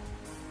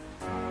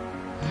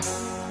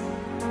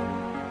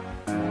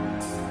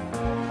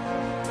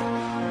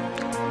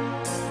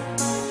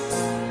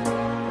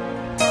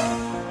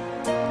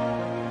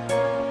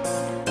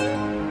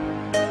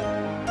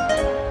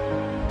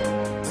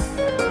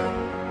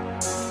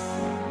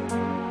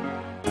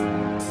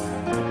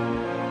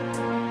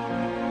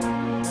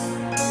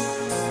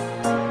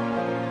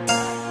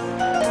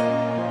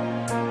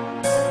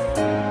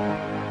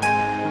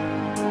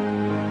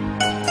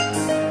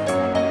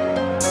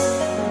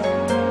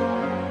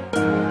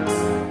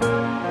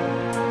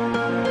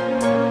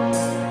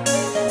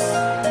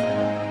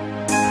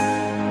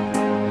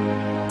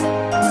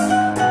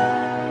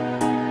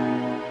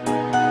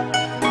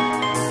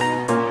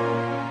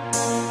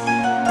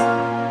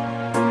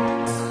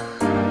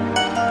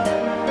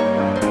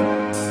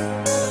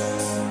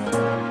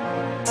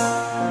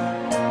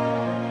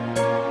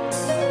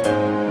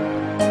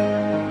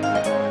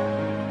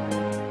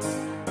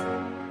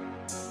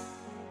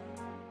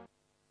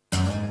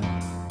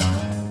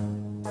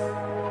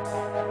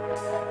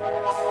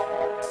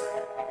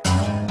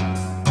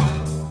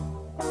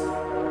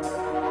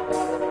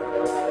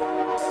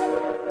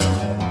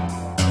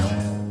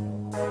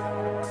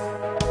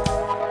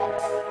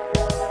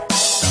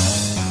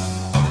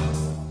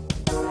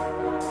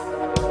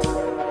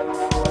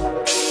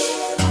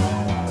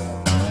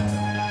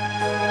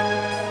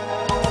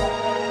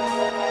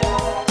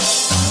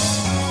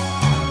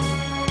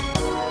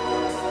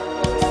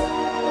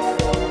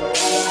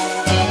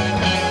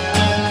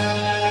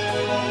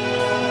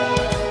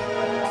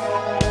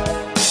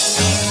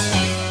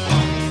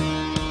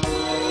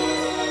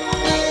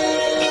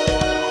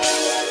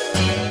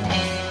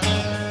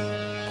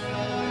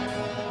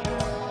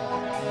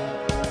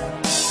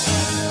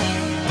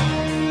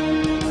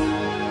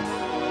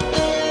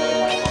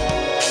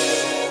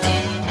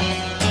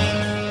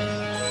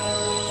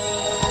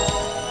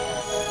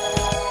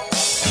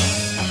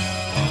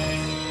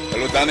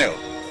 Daniel.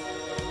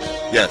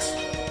 Yes.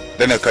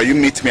 Daniel, can you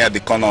meet me at the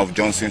corner of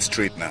Johnson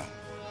Street now?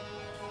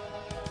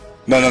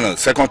 No.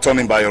 Second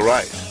turning by your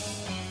right.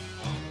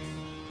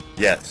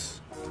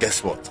 Yes.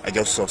 Guess what? I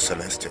just saw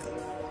Celestial.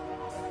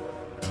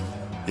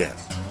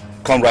 Yes.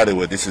 Come right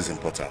away. This is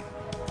important.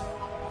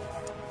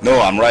 No,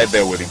 I'm right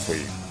there waiting for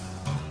you.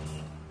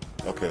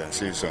 Okay then.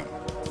 See you soon.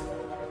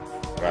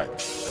 Right.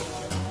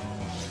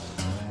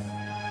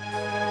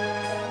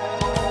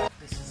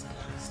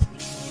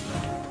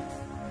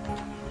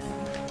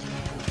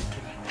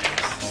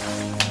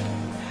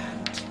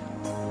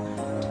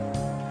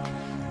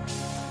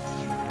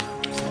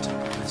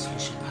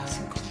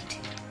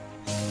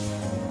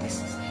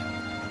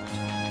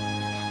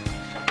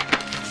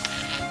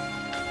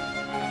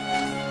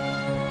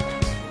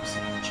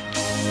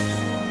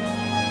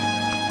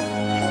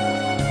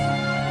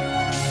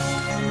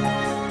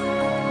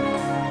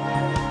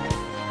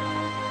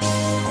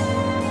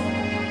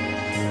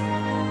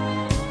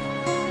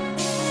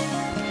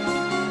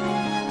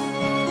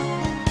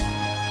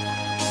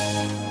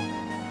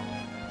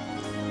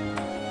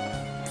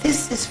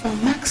 This is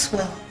from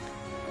Maxwell.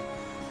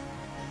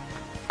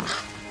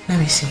 Let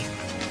me see.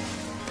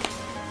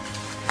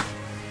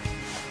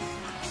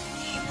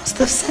 He must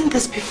have sent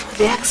this before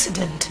the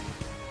accident.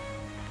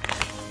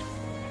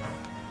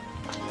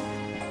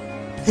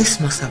 This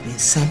must have been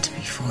sent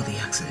before the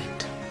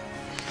accident.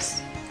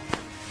 Yes.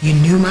 You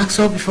knew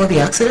Maxwell before the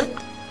accident?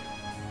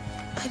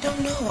 I don't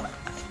know.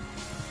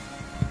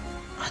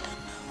 I don't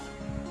know.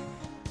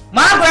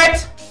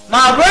 Margaret!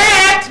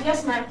 Margaret!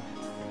 Yes, ma'am.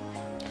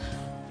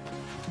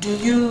 Do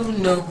you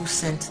know who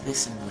sent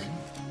this and when?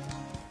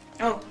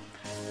 Oh,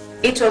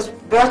 it was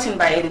brought in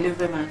by a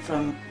delivery man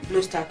from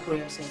Blue Star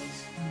Courier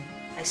Service.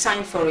 I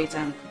signed for it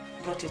and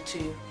brought it to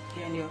you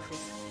here in the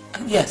office.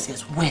 Yes.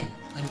 When?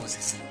 When was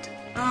it sent?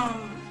 I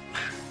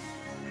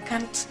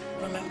can't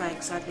remember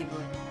exactly,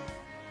 but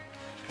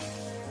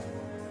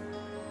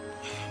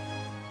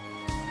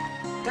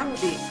that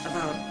would be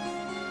about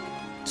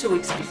 2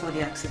 weeks before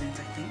the accident,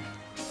 I think.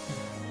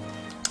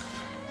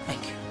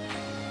 Thank you.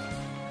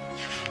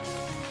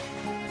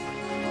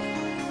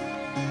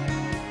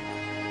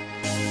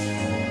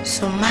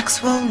 So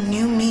Maxwell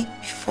knew me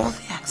before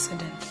the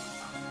accident.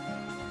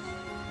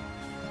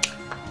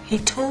 He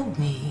told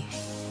me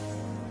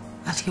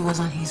that he was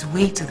on his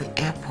way to the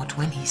airport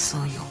when he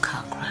saw your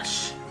car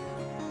crash.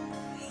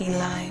 He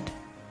lied.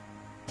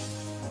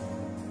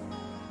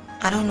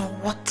 I don't know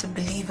what to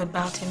believe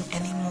about him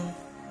anymore.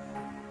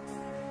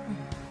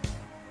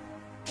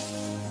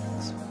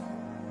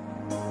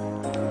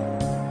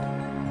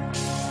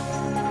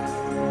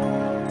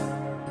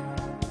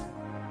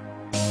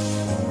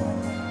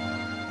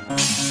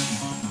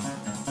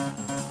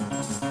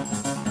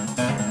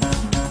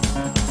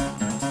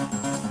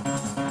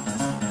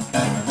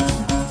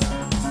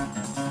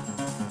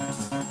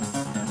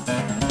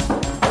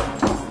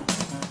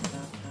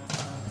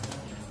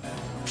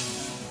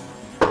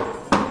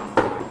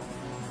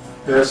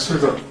 Yes,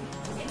 sweetheart.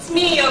 It's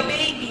me, your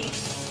baby.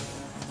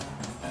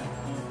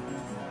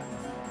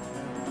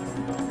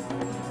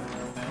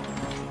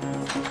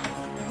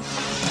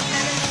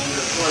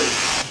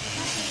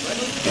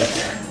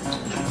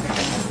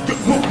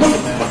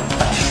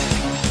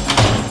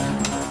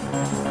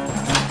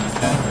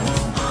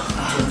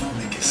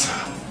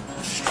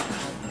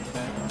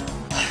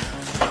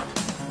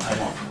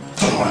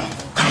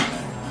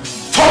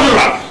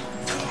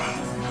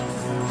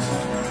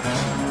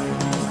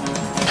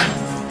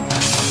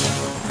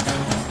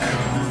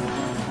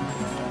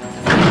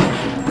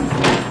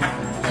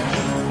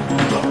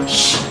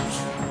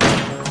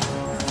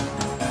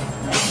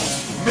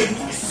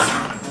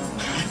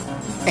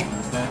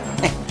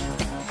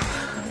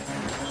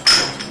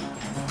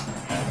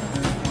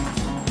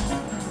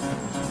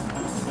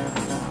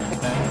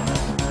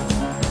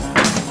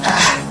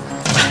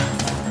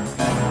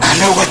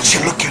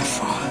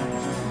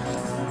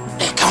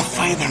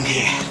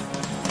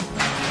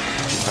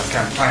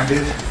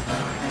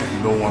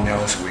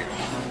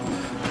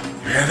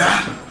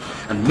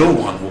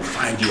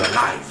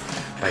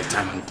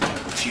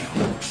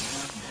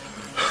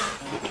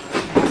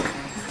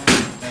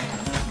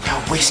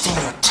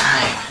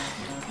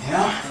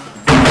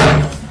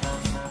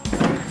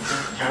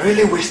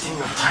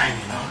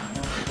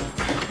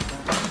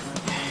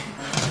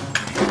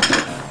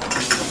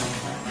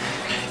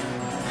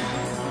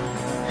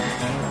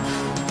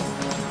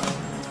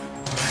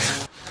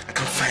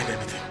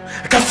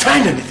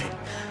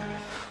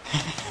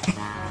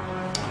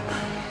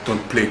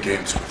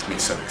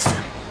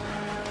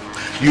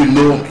 You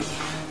know me,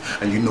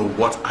 and you know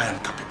what I am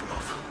capable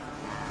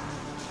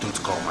of.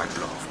 Don't call my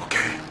bluff,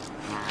 okay?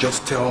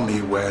 Just tell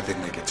me where the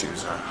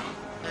negatives are.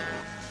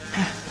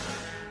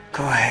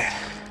 Go ahead.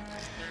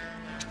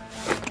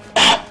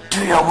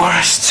 Do your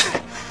worst.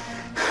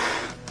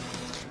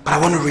 But I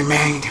want to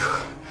remind you,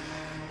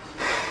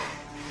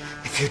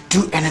 if you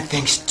do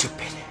anything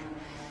stupid,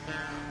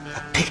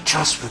 the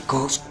pictures will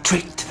go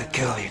straight to the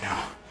girl, you know.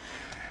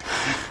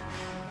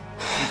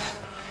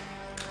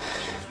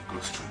 Go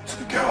straight to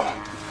the girl.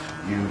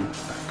 You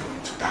are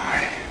going to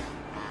die.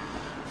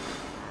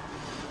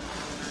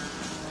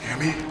 Hear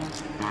me?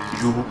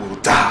 You will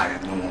die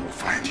and no one will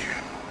find you.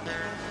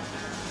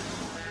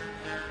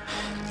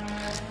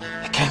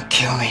 You can't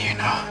kill me, you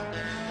know.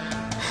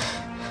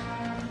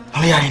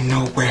 Only I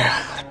know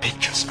where the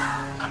pictures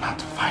are and how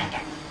to find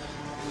them.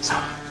 So,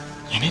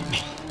 you need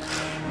me.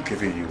 I'm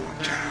giving you one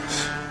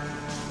chance.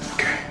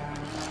 Okay?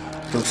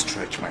 Don't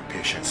stretch my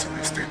patience,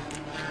 Celestine.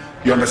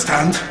 You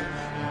understand?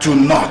 Do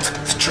not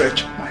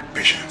stretch my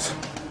patience.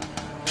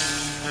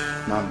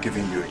 Now I'm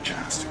giving you a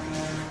chance to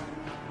leave.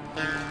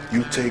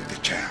 You take the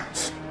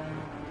chance,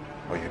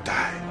 or you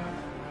die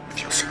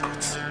with your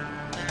secrets.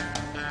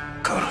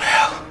 Go to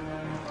hell.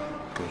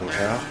 Go to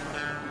hell?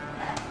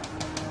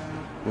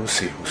 We'll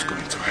see who's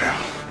going to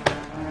hell.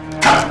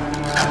 Come!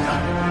 Come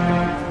down!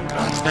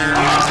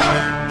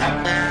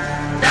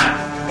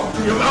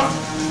 Open your mouth!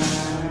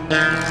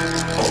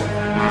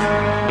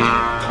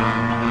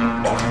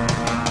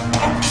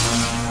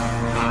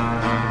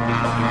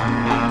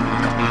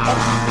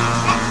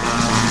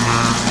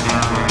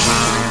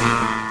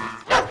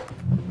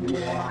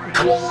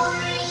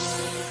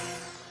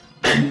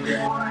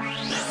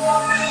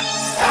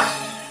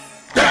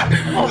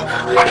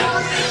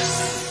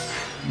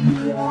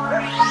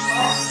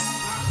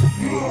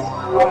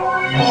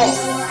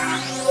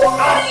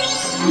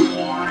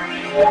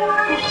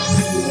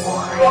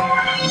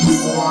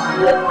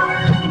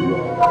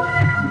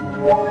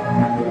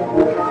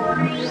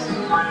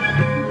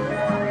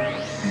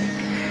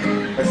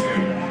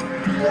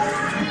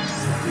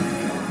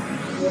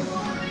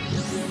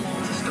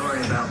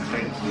 Story about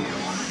fake you.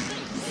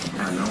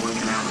 Now no one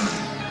can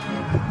outrun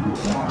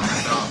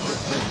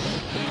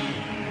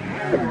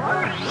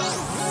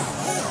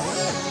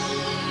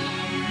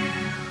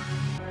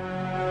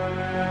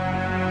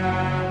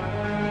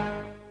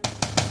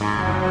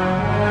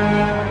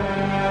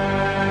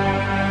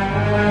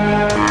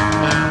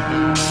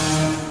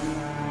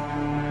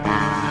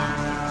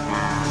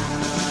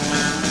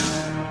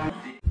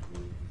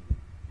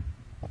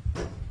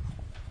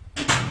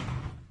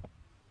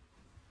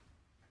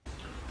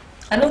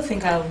I don't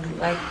think I would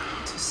like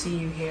to see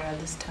you here at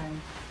this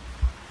time.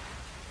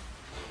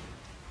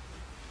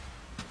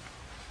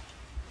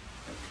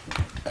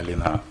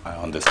 Elina, I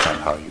understand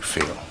how you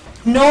feel.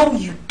 No,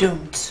 you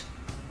don't.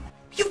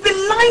 You've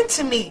been lying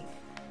to me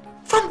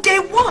from day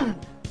one.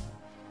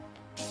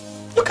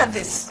 Look at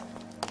this.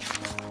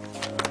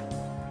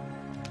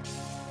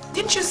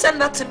 Didn't you send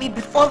that to me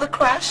before the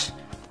crash?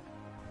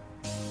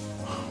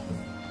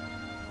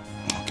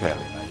 Okay,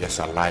 Elina, yes,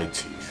 I lied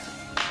to you.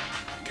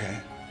 Okay?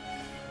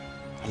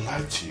 I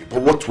lied to you,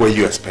 but what were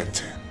you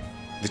expecting?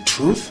 The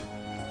truth?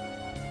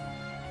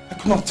 I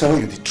could not tell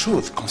you the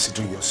truth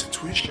considering your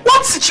situation.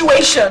 What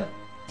situation?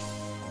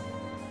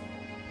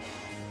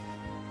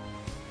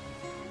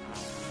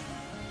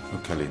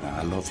 Look, Elina,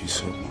 I love you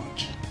so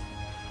much.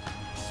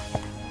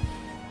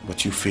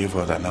 But you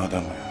favored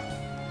another man.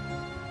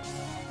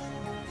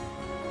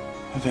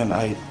 And then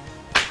I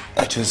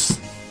just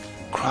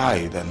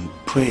cried and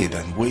prayed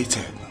and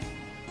waited,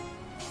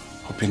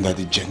 hoping that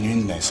the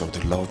genuineness of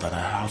the love that I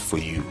have for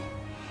you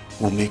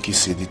will make you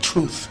see the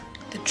truth.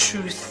 The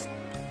truth?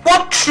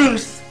 What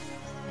truth?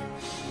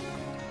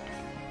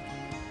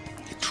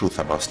 The truth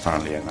about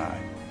Stanley and I.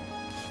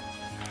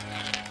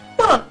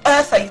 What on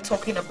earth are you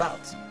talking about?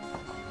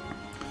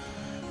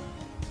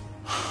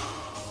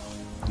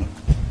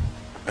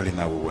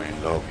 Elina, we were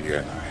in love, you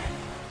and I.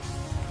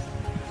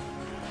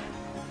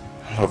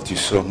 I loved you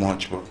so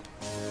much, but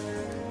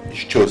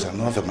you chose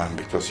another man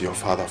because your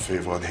father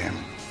favored him.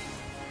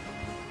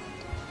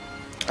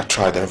 I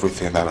tried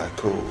everything that I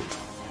could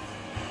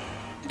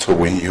to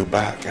win you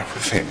back,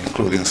 everything,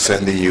 including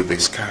sending you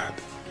this card.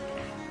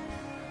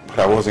 But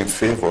I wasn't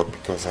favored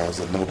because I was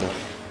a nobody.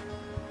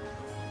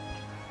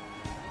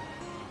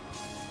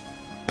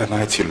 The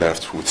night you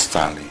left with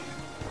Stanley,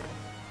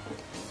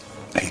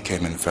 he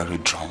came in very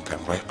drunk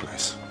and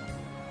reckless.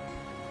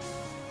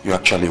 You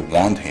actually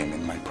warned him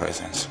in my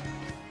presence.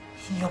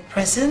 In your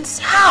presence?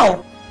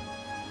 How?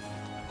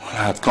 Well,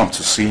 I had come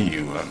to see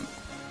you,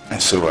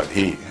 and so had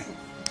he.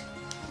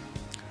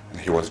 And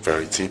he was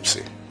very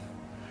tipsy.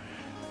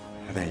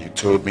 And then you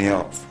told me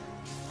off.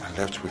 I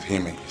left with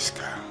him in his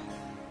car.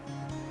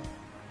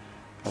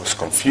 I was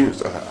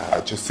confused.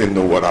 I just didn't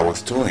know what I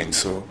was doing,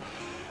 so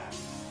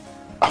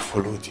I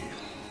followed you.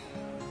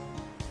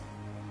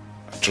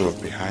 I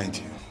drove behind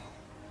you.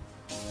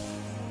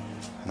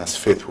 And as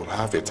fate will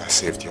have it, I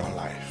saved your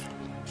life.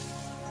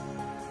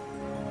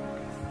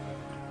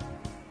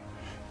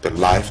 The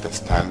life that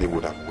Stanley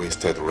would have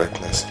wasted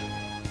recklessly.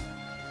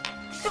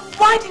 Then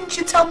why didn't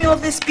you tell me all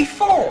this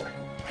before?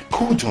 I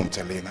couldn't,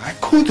 Elina. I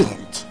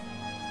couldn't.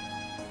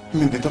 I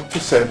mean, the doctor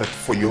said that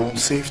for your own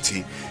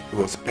safety, it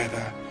was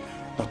better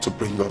not to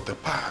bring up the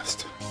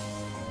past.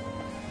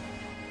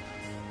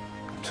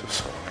 I'm so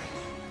sorry.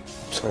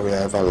 I'm sorry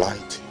I ever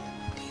lied to you.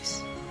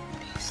 Please,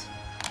 please.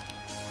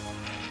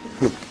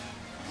 Look,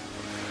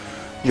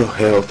 your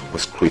health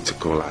was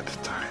critical at the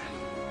time.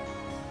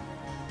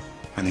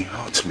 And it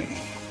hurt me.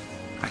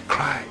 I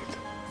cried.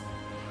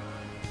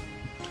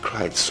 I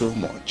cried so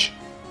much.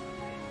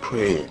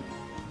 Praying.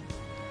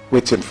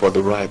 Waiting for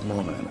the right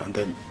moment. And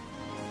then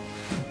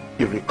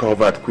you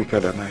recovered quicker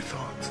than I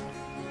thought.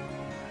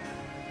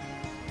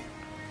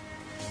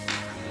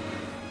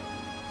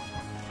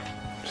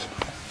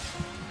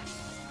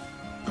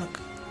 Look,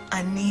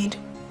 I need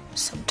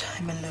some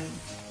time alone.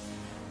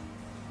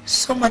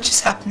 So much is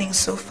happening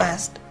so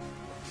fast.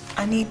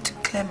 I need to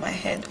clear my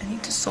head. I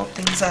need to sort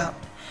things out.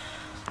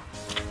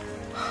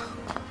 Oh,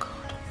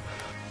 God.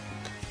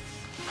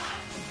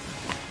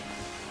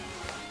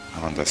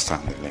 I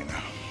understand,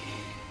 Elina.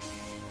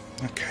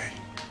 Okay.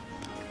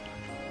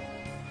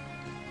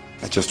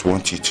 I just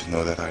want you to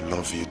know that I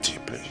love you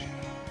deeply.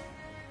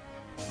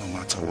 No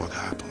matter what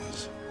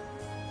happens.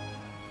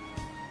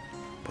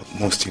 But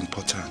most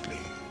importantly,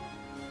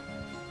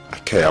 I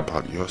care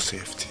about your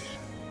safety.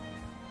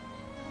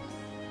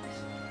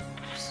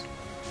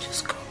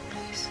 Just go,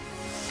 please.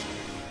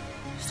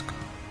 Just go.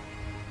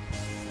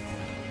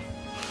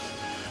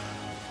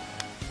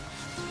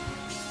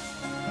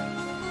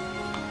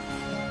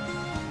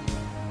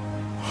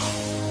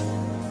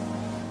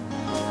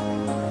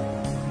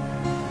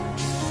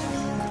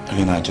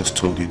 Elina, I just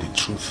told you the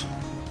truth.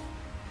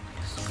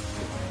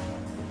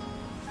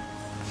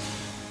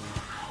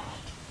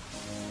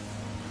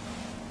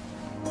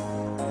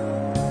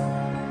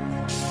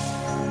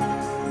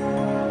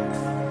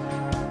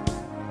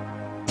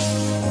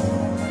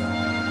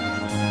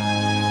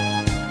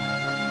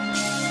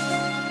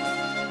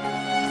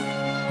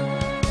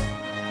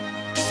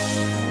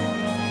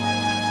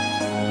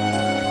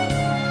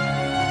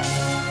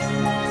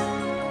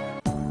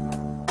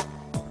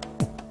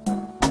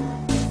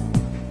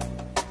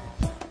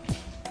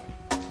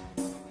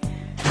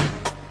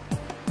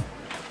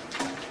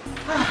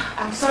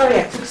 I'm sorry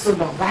I took so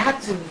long, but I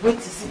had to wait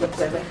to see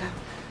Dr. Emeka.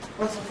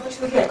 But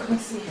unfortunately I couldn't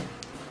see him.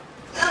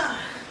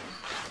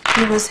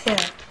 He was here.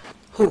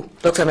 Who?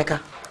 Dr. Emeka?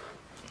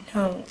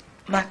 No,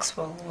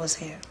 Maxwell was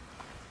here.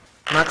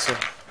 Maxwell?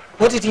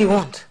 What did he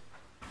want?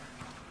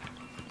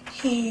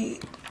 He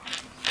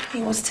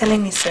was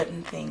telling me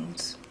certain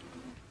things.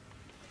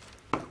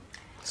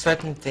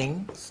 Certain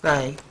things?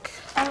 Like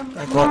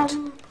what?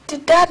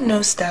 Did Dad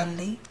know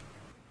Stanley?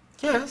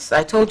 Yes,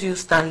 I told you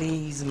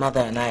Stanley's mother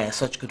and I are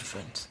such good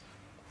friends.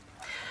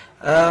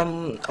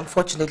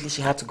 Unfortunately,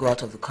 she had to go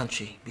out of the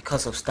country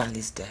because of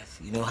Stanley's death.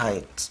 You know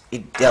how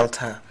it dealt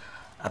her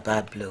a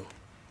bad blow.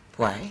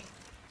 Why?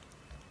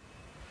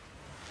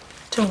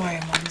 Don't worry,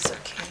 Mom, it's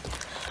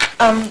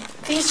okay.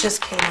 These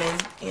just came in.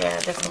 Yeah,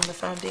 they're from the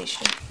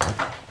foundation.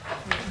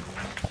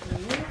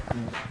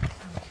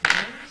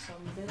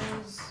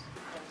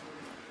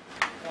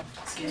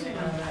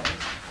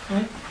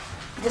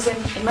 There's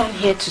a man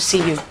here to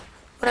see you.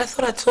 But I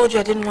thought I told you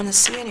I didn't want to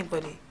see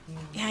anybody.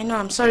 Yeah, I know.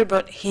 I'm sorry,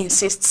 but he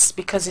insists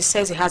because he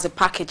says he has a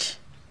package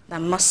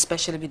that must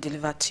specially be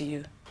delivered to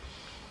you.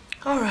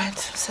 All right,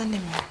 send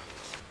him in.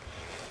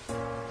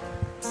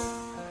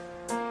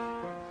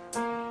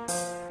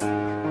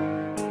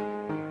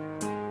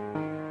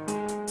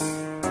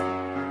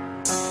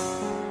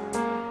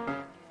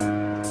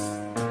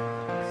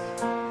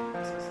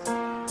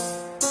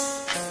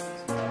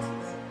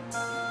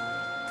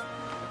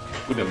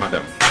 Good day,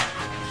 madam.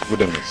 Good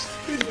day, miss.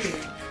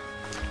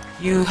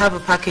 You have a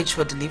package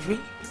for delivery?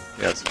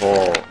 Yes,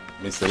 for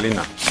Miss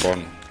Elina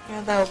Bon.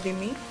 Yeah, that will be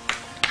me.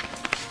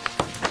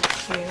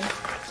 Okay.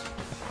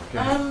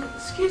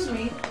 Excuse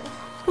me.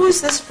 Who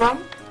is this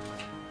from?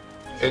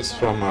 It's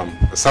from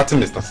a certain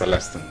Mr.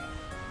 Celestine.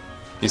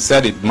 He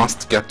said it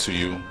must get to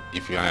you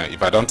if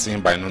I don't see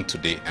him by noon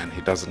today and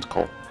he doesn't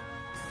call.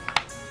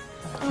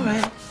 All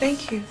right.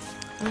 Thank you.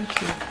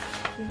 Thank you.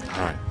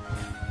 All right.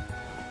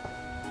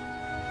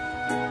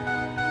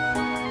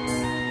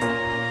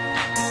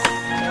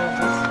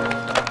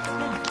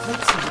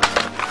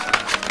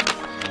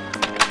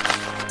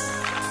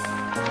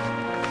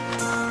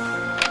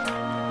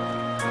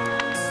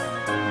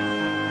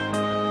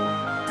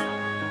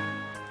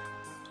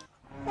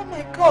 Oh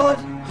my God.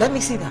 Let me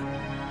see that.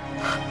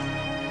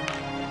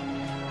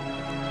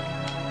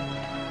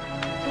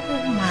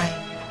 Oh my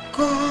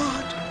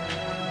God.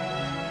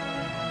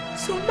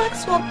 So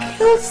Maxwell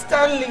killed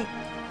Stanley.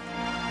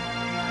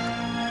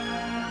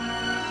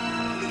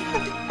 He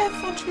had the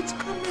effrontery to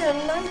come here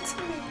and lie to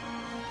me.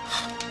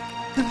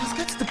 We must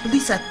get to the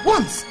police at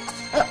once.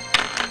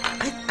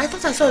 I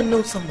thought I saw a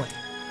note somewhere.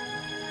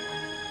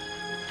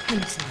 Let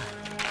me see that.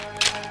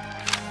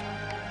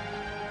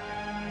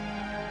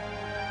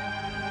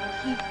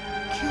 He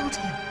killed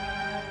him.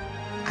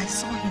 I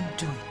saw him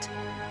do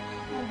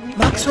it.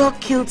 Maxwell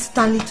killed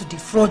Stanley to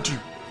defraud you.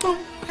 Oh,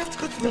 we have to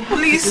go to the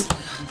police.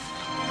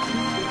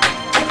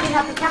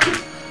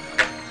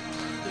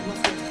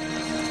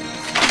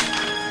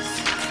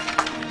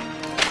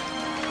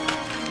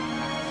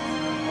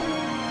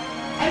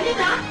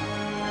 Elina?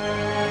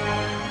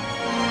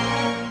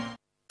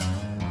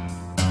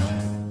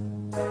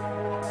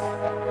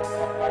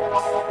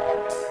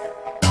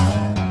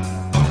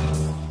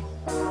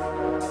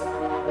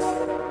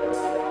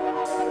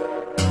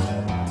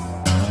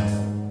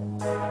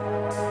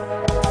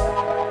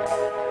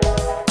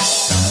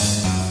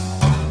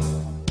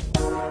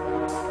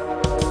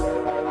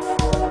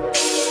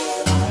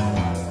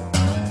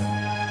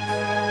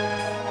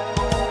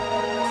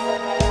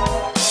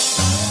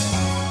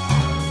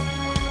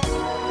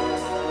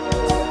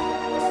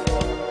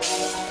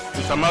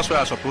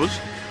 I suppose.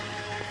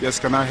 Yes,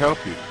 can I help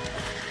you?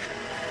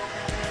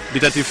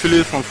 Detective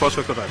Phillips from First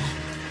Recorders.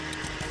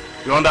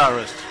 You're under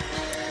arrest.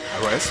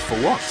 Arrest? For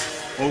what?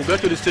 When we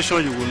get to the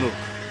station, you will know.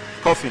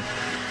 Coffin.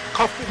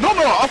 Coffin? No,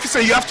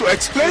 officer, you have to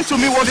explain to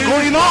me what's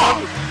going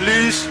on.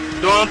 Please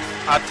don't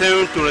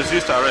attempt to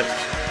resist arrest.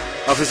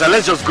 Officer,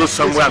 let's just go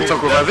somewhere and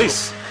talk over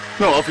this.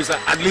 No, officer,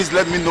 at least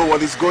let me know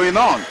what is going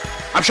on.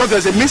 I'm sure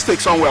there's a mistake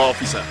somewhere,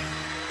 officer.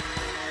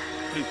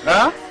 Please.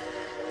 Huh?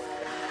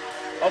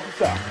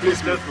 Officer,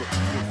 please, let's go.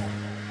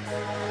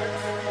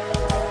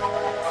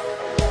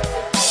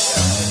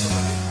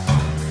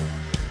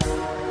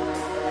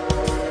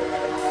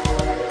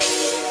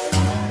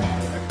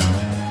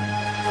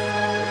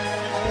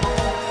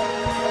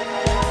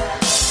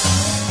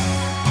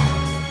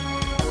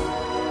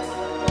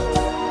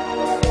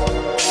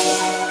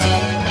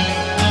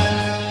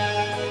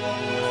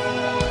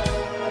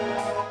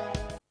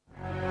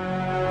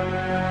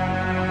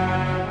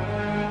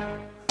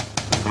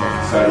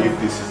 If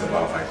this is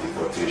about my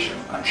deportation,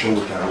 I'm sure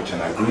we can reach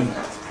an agreement.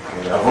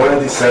 Okay? I've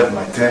already served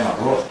my term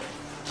abroad.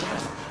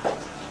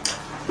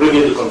 Bring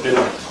in the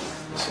container.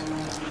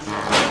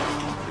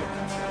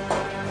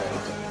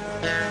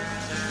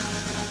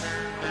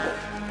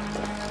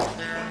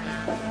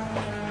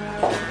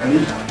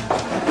 Elina,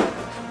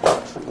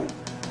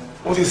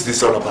 what is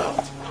this all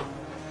about?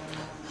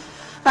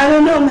 I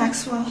don't know,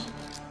 Maxwell.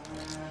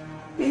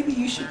 Maybe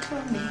you should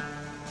tell me.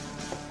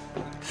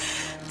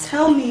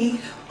 Tell me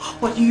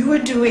what you were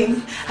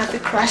doing at the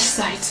crash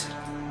site.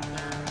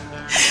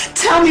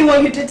 Tell me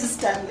what you did to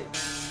Stanley.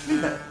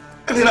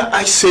 Elina,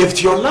 I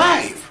saved your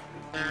life.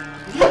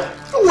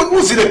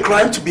 Was it a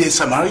crime to be a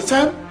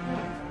Samaritan?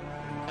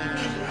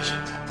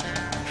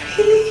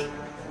 Really?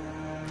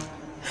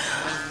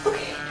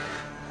 Okay.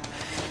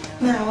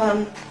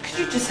 Now, could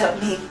you just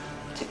help me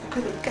take a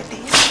good look at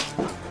these?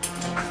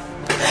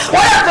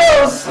 What are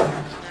those?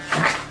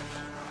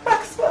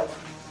 Maxwell.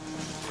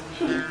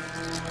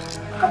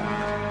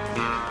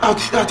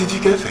 How did you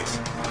get this?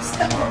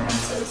 Several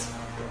answers.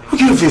 Who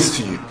gave this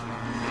to you?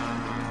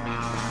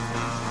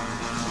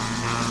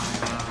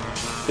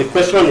 The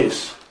question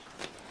is,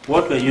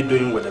 what were you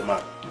doing with the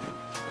man?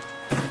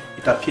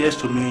 It appears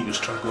to me you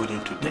struggled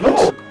into death.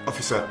 No,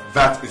 officer,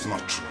 that is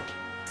not true.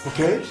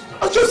 Okay?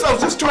 I was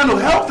just trying to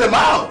help them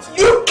out.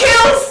 You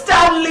killed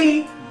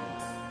Stanley!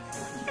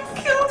 You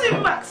killed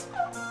him,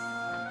 Maxwell.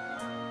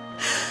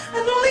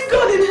 And only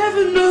God in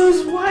heaven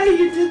knows why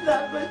you did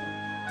that, but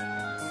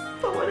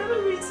for whatever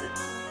reason,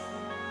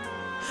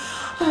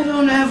 I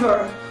don't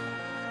ever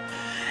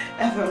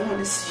want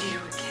to see you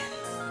again.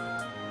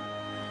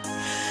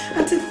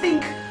 And to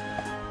think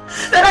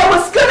that I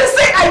was going to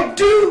say I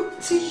do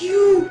to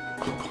you.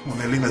 Come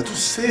on, Elina, don't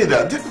say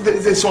that.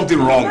 There's something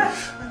wrong.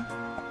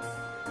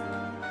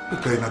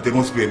 Look, Elina, there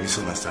must be a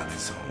misunderstanding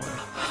somewhere.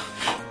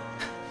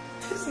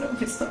 There's no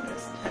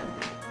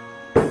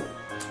misunderstanding.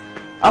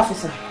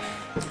 Officer,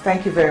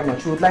 Thank you very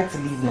much. We would like to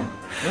leave now.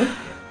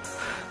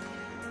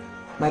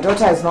 My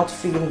daughter is not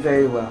feeling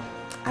very well,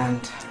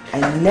 and I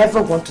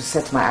never want to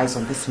set my eyes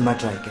on this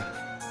murder again.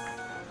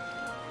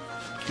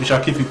 We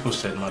shall keep you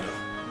posted, madam.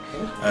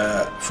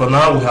 For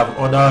now, we have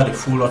ordered a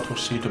full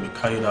autopsy to be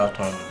carried out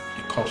on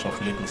the corpse of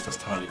late Mr.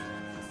 Stanley.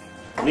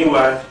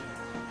 Meanwhile,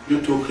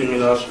 you two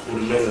criminals will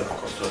remain in our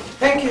custody.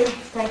 Thank you.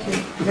 Thank you.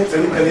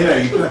 Elina,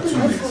 you got 2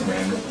 minutes,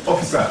 man.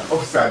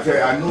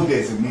 Officer, I know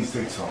there's a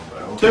mistake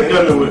somewhere. Okay? Take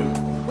them away.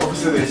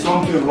 Officer, there's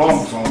something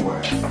wrong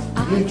somewhere.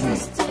 Leave me.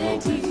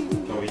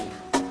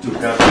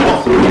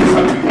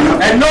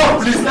 And no,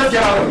 please, let's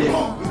get out of here.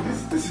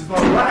 This is not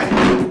right.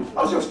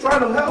 I was just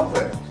trying to help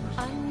her.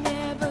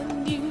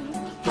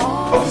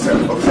 Officer,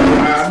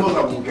 I know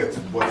that we'll get to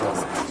the bottom of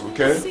this,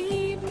 okay?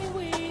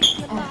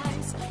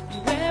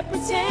 We're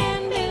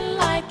pretending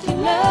like you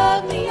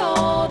love me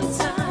all the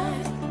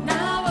time.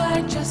 Now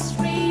I just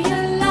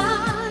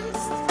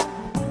realized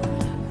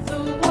the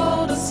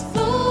world is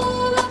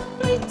full of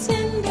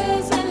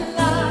pretenders and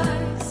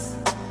lies.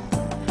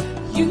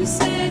 You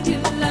said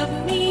you